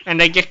 and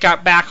they just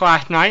got back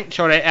last night,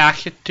 so they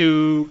asked us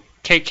to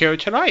take care of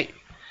tonight.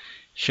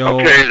 So.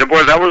 Okay,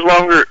 boy, that was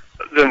longer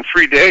than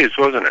 3 days,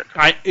 wasn't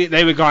it?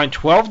 They were gone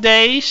 12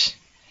 days,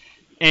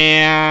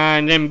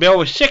 and then Bill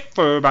was sick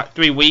for about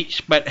 3 weeks,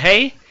 but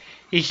hey,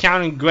 he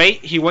sounded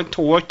great. He went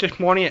to work this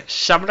morning at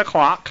 7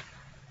 o'clock,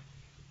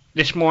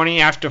 this morning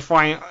after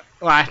flying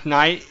last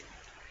night.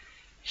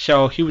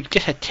 So he was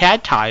just a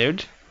tad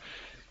tired.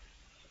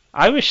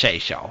 I would say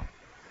so.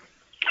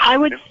 I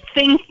would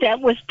think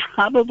that was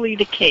probably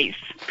the case.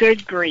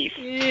 Good grief.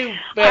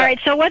 All right,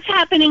 so what's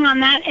happening on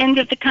that end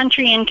of the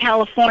country in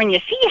California?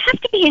 See, you have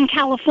to be in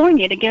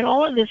California to get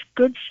all of this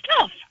good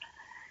stuff.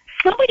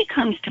 Nobody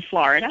comes to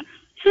Florida.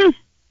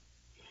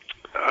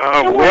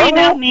 Don't worry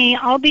about me.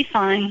 I'll be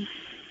fine.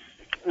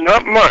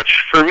 Not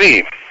much for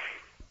me.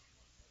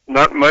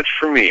 Not much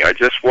for me. I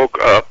just woke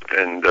up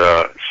and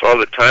saw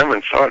the time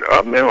and thought,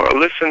 oh, man, I'll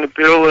listen to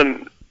Bill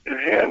and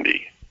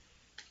Handy.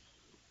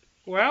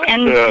 Well,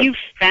 and you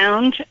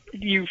found.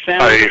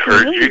 I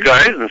heard you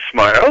guys and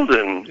smiled,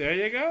 and there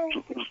you go.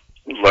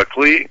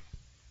 Luckily,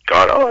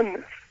 got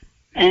on.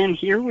 And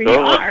here we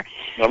are.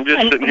 I'm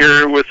just sitting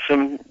here with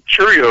some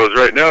Cheerios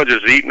right now,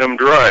 just eating them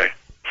dry.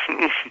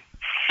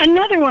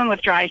 Another one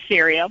with dry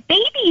cereal.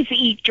 Babies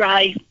eat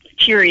dry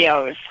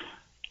Cheerios.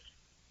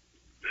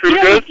 Who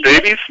does?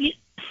 Babies?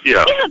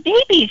 Yeah. Yeah,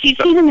 babies. You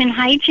see them in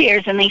high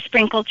chairs, and they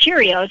sprinkle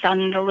Cheerios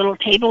on the little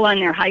table on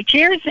their high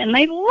chairs, and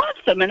they love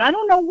them, and I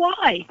don't know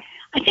why.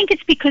 I think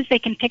it's because they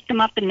can pick them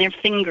up in their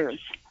fingers.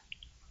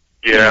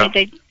 Yeah.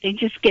 They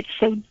just get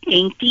so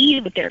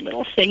dainty with their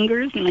little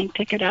fingers, and they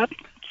pick it up.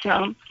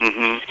 So.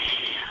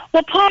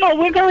 Well, Paul,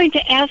 we're going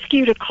to ask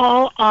you to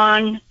call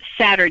on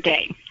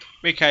Saturday.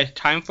 Because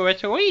time for us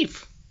to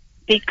leave.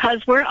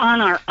 Because we're on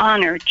our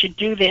honor to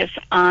do this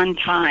on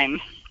time.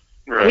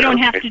 Right, we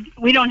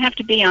don't have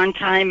to be on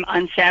time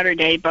on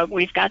Saturday, but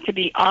we've got to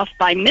be off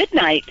by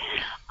midnight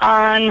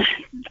on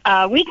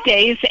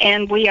weekdays,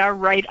 and we are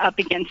right up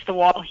against the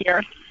wall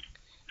here.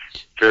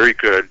 Very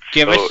good.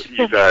 You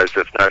guys,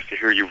 it's nice to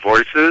hear your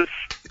voices.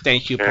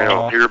 Thank you, Paul. And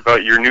I'll hear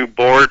about your new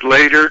board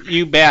later.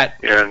 You bet.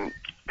 And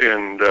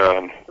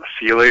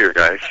see you later,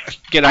 guys.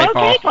 Good night,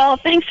 Paul. Okay, Paul.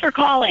 Thanks for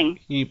calling.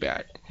 You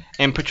bet.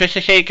 And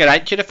Patricia, say good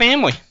night to the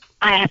family.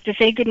 I have to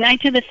say good night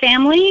to the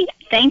family.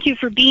 Thank you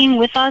for being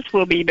with us.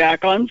 We'll be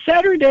back on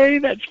Saturday.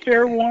 That's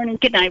fair warning.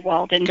 Good night,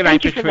 Walden. Good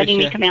night, Thank you for letting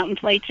me Patricia. come out and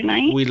play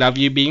tonight. We love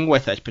you being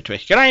with us,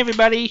 Patricia. Good night,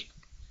 everybody.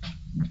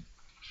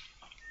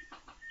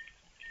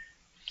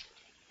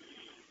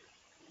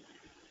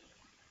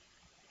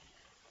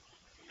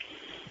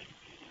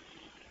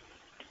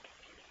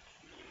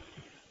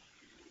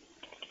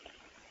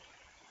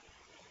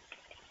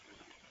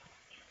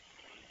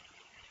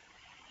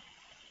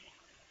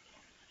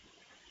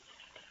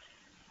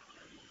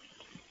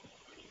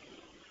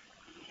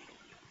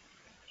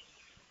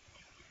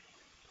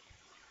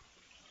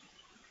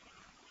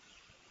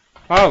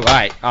 All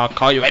right, I'll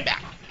call you right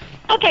back.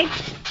 Okay.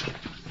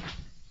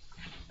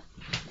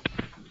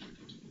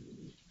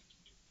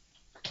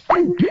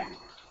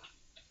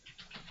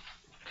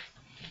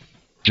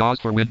 JAWS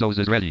for Windows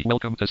is ready.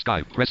 Welcome to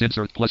Skype. Press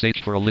Insert plus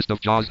H for a list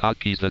of JAWS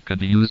hotkeys that can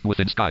be used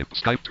within Skype.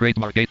 Skype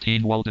trademark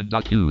 18 Walden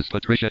Hughes,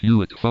 Patricia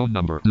Hewitt. Phone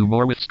number. Do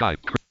more with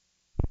Skype.